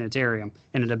Grove Sanitarium,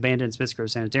 in an abandoned Smith's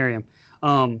Grove Sanitarium.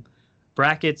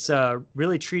 Brackett's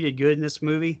really treated good in this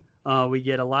movie. We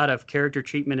get a lot of character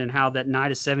treatment and how that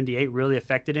night of 78 really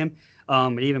affected him.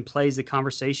 It even plays the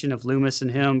conversation of Loomis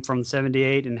and him from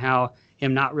 78 and how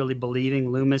him not really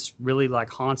believing Loomis really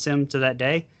haunts him to that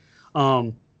day.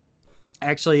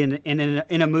 Actually,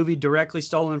 in a movie directly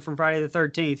stolen from Friday the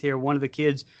 13th here, one of the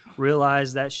kids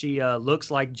realized that she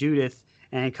looks like Judith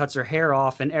and cuts her hair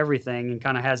off and everything and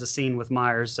kind of has a scene with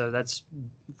Myers. So that's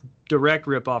direct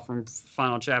ripoff from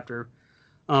Final Chapter.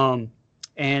 And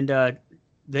the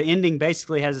ending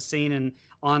basically has a scene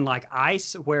on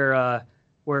ice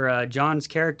where John's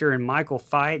character and Michael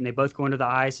fight, and they both go into the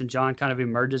ice, and John kind of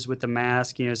emerges with the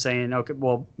mask, saying, okay,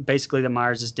 well, basically that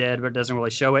Myers is dead, but it doesn't really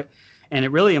show it. And it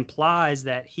really implies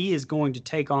that he is going to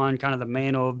take on kind of the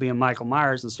mantle of being Michael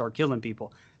Myers and start killing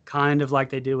people, kind of like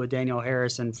they did with Daniel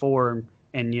Harris in 4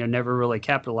 and never really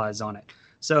capitalized on it.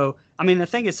 So, I mean, I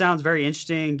think it sounds very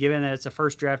interesting given that it's a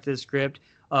first draft of the script.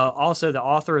 Also, the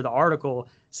author of the article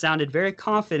sounded very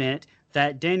confident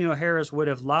that Daniel Harris would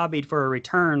have lobbied for a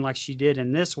return like she did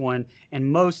in this one and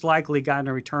most likely gotten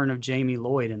a return of Jamie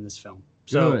Lloyd in this film.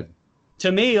 So, good.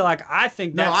 To me, I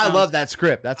think that I love that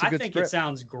script. That's a good script. I think script. it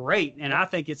sounds great, and I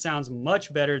think it sounds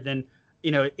much better than,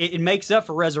 it makes up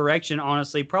for Resurrection,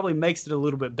 honestly, probably makes it a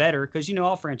little bit better because,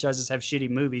 all franchises have shitty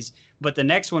movies, but the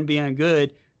next one being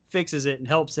good fixes it and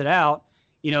helps it out,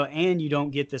 and you don't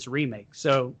get this remake.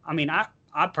 So, I mean, I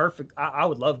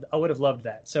would have loved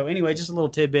that. So anyway, just a little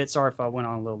tidbit. Sorry if I went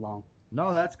on a little long.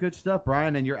 No, that's good stuff,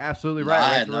 Brian, and you're absolutely No, I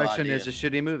right. had no Resurrection idea. is a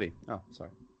shitty movie. Oh,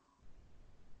 sorry.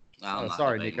 I'm not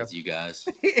sorry, debating Nico. with you guys.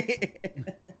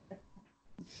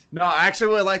 No, I actually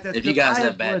really like that. If you script. guys I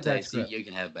have bad enjoyed that taste, script. you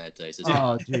can have bad taste.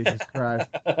 Oh, Jesus Christ.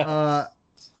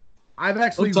 I've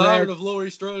actually I'm tired read... of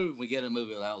Laurie Strode. We get a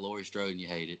movie without Laurie Strode and you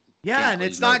hate it. Yeah, Can't and please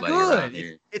it's not nobody around good.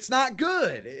 here. It's not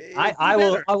good. I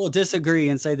will disagree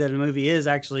and say that the movie is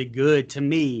actually good to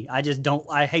me. I just don't.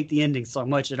 I hate the ending so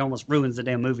much it almost ruins the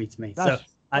damn movie to me. That's- So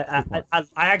I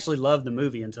actually loved the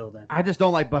movie until then. I just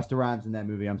don't like Busta Rhymes in that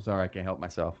movie. I'm sorry, I can't help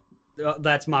myself.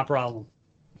 That's my problem.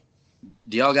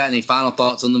 Do y'all got any final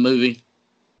thoughts on the movie?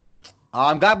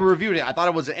 I'm glad we reviewed it. I thought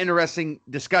it was an interesting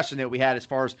discussion that we had as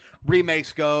far as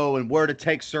remakes go and where to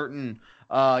take certain.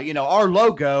 Our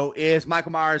logo is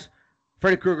Michael Myers,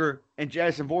 Freddy Krueger, and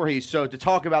Jason Voorhees. So to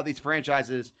talk about these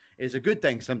franchises is a good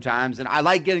thing sometimes, and I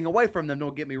like getting away from them.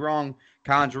 Don't get me wrong,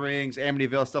 Conjurings,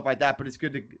 Amityville, stuff like that. But it's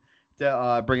good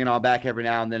to bring it all back every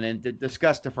now and then and to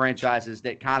discuss the franchises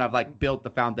that kind of built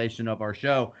the foundation of our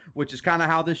show, which is kind of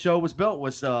how this show was built,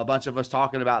 was a bunch of us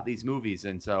talking about these movies.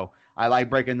 And so I like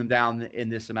breaking them down in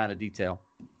this amount of detail.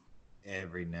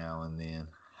 Every now and then.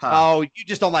 Oh, you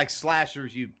just don't like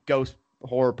slashers, you ghost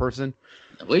horror person.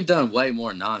 We've done way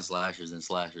more non-slashers than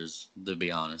slashers, to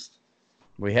be honest.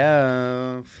 We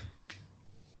have.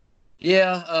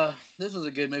 Yeah, this was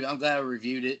a good movie. I'm glad we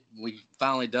reviewed it. We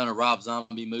finally done a Rob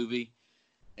Zombie movie.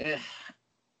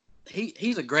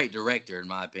 He's a great director, in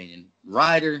my opinion.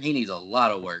 Writer, he needs a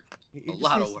lot of work. A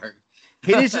lot of work.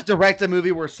 He needs to direct a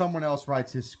movie where someone else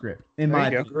writes his script. In my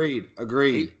opinion.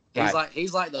 Agreed.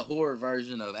 He's like the horror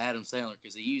version of Adam Sandler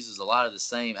because he uses a lot of the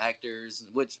same actors,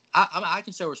 which I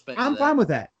can show respect. I'm fine with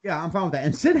that. Yeah, I'm fine with that.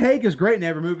 And Sid Haig is great in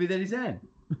every movie that he's in.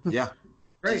 Yeah.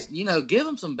 Great. Give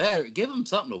him something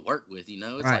to work with. It's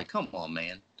Right. like, come on,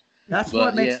 man. That's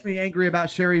what makes me angry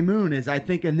about Sherry Moon is I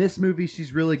think in this movie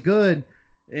she's really good.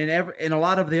 In a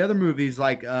lot of the other movies,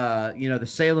 like the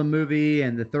Salem movie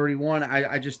and the 31,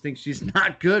 I just think she's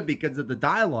not good because of the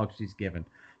dialogue she's given.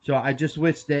 So I just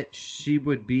wish that she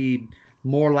would be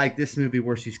more like this movie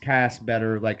where she's cast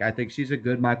better. I think she's a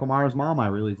good Michael Myers mom. I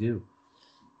really do.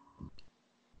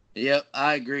 Yep,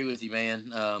 I agree with you,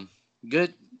 man.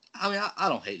 Good. I mean, I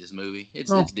don't hate this movie.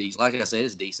 It's decent. Like I said,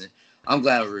 it's decent. I'm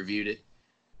glad we reviewed it.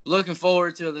 Looking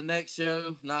forward to the next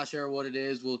show. Not sure what it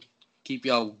is. We'll keep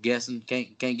y'all guessing.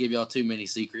 Can't give y'all too many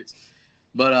secrets.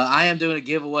 But I am doing a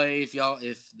giveaway. If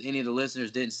any of the listeners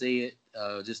didn't see it,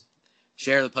 just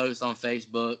share the post on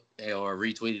Facebook or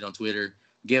retweet it on Twitter,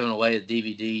 giving away a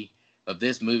DVD of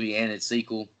this movie and its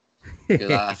sequel.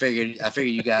 'Cause I figured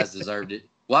you guys deserved it.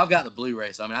 Well, I've got the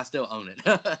Blu-ray, so I mean, I still own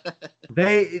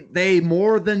it. They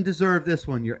more than deserve this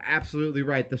one. You're absolutely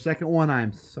right. The second one,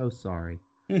 I'm so sorry.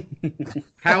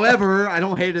 However, I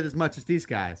don't hate it as much as these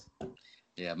guys.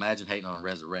 Yeah, imagine hating on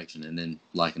Resurrection and then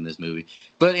liking this movie.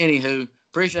 But anywho,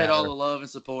 appreciate all the love and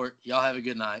support. Y'all have a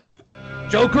good night.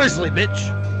 Joe Grizzly, bitch.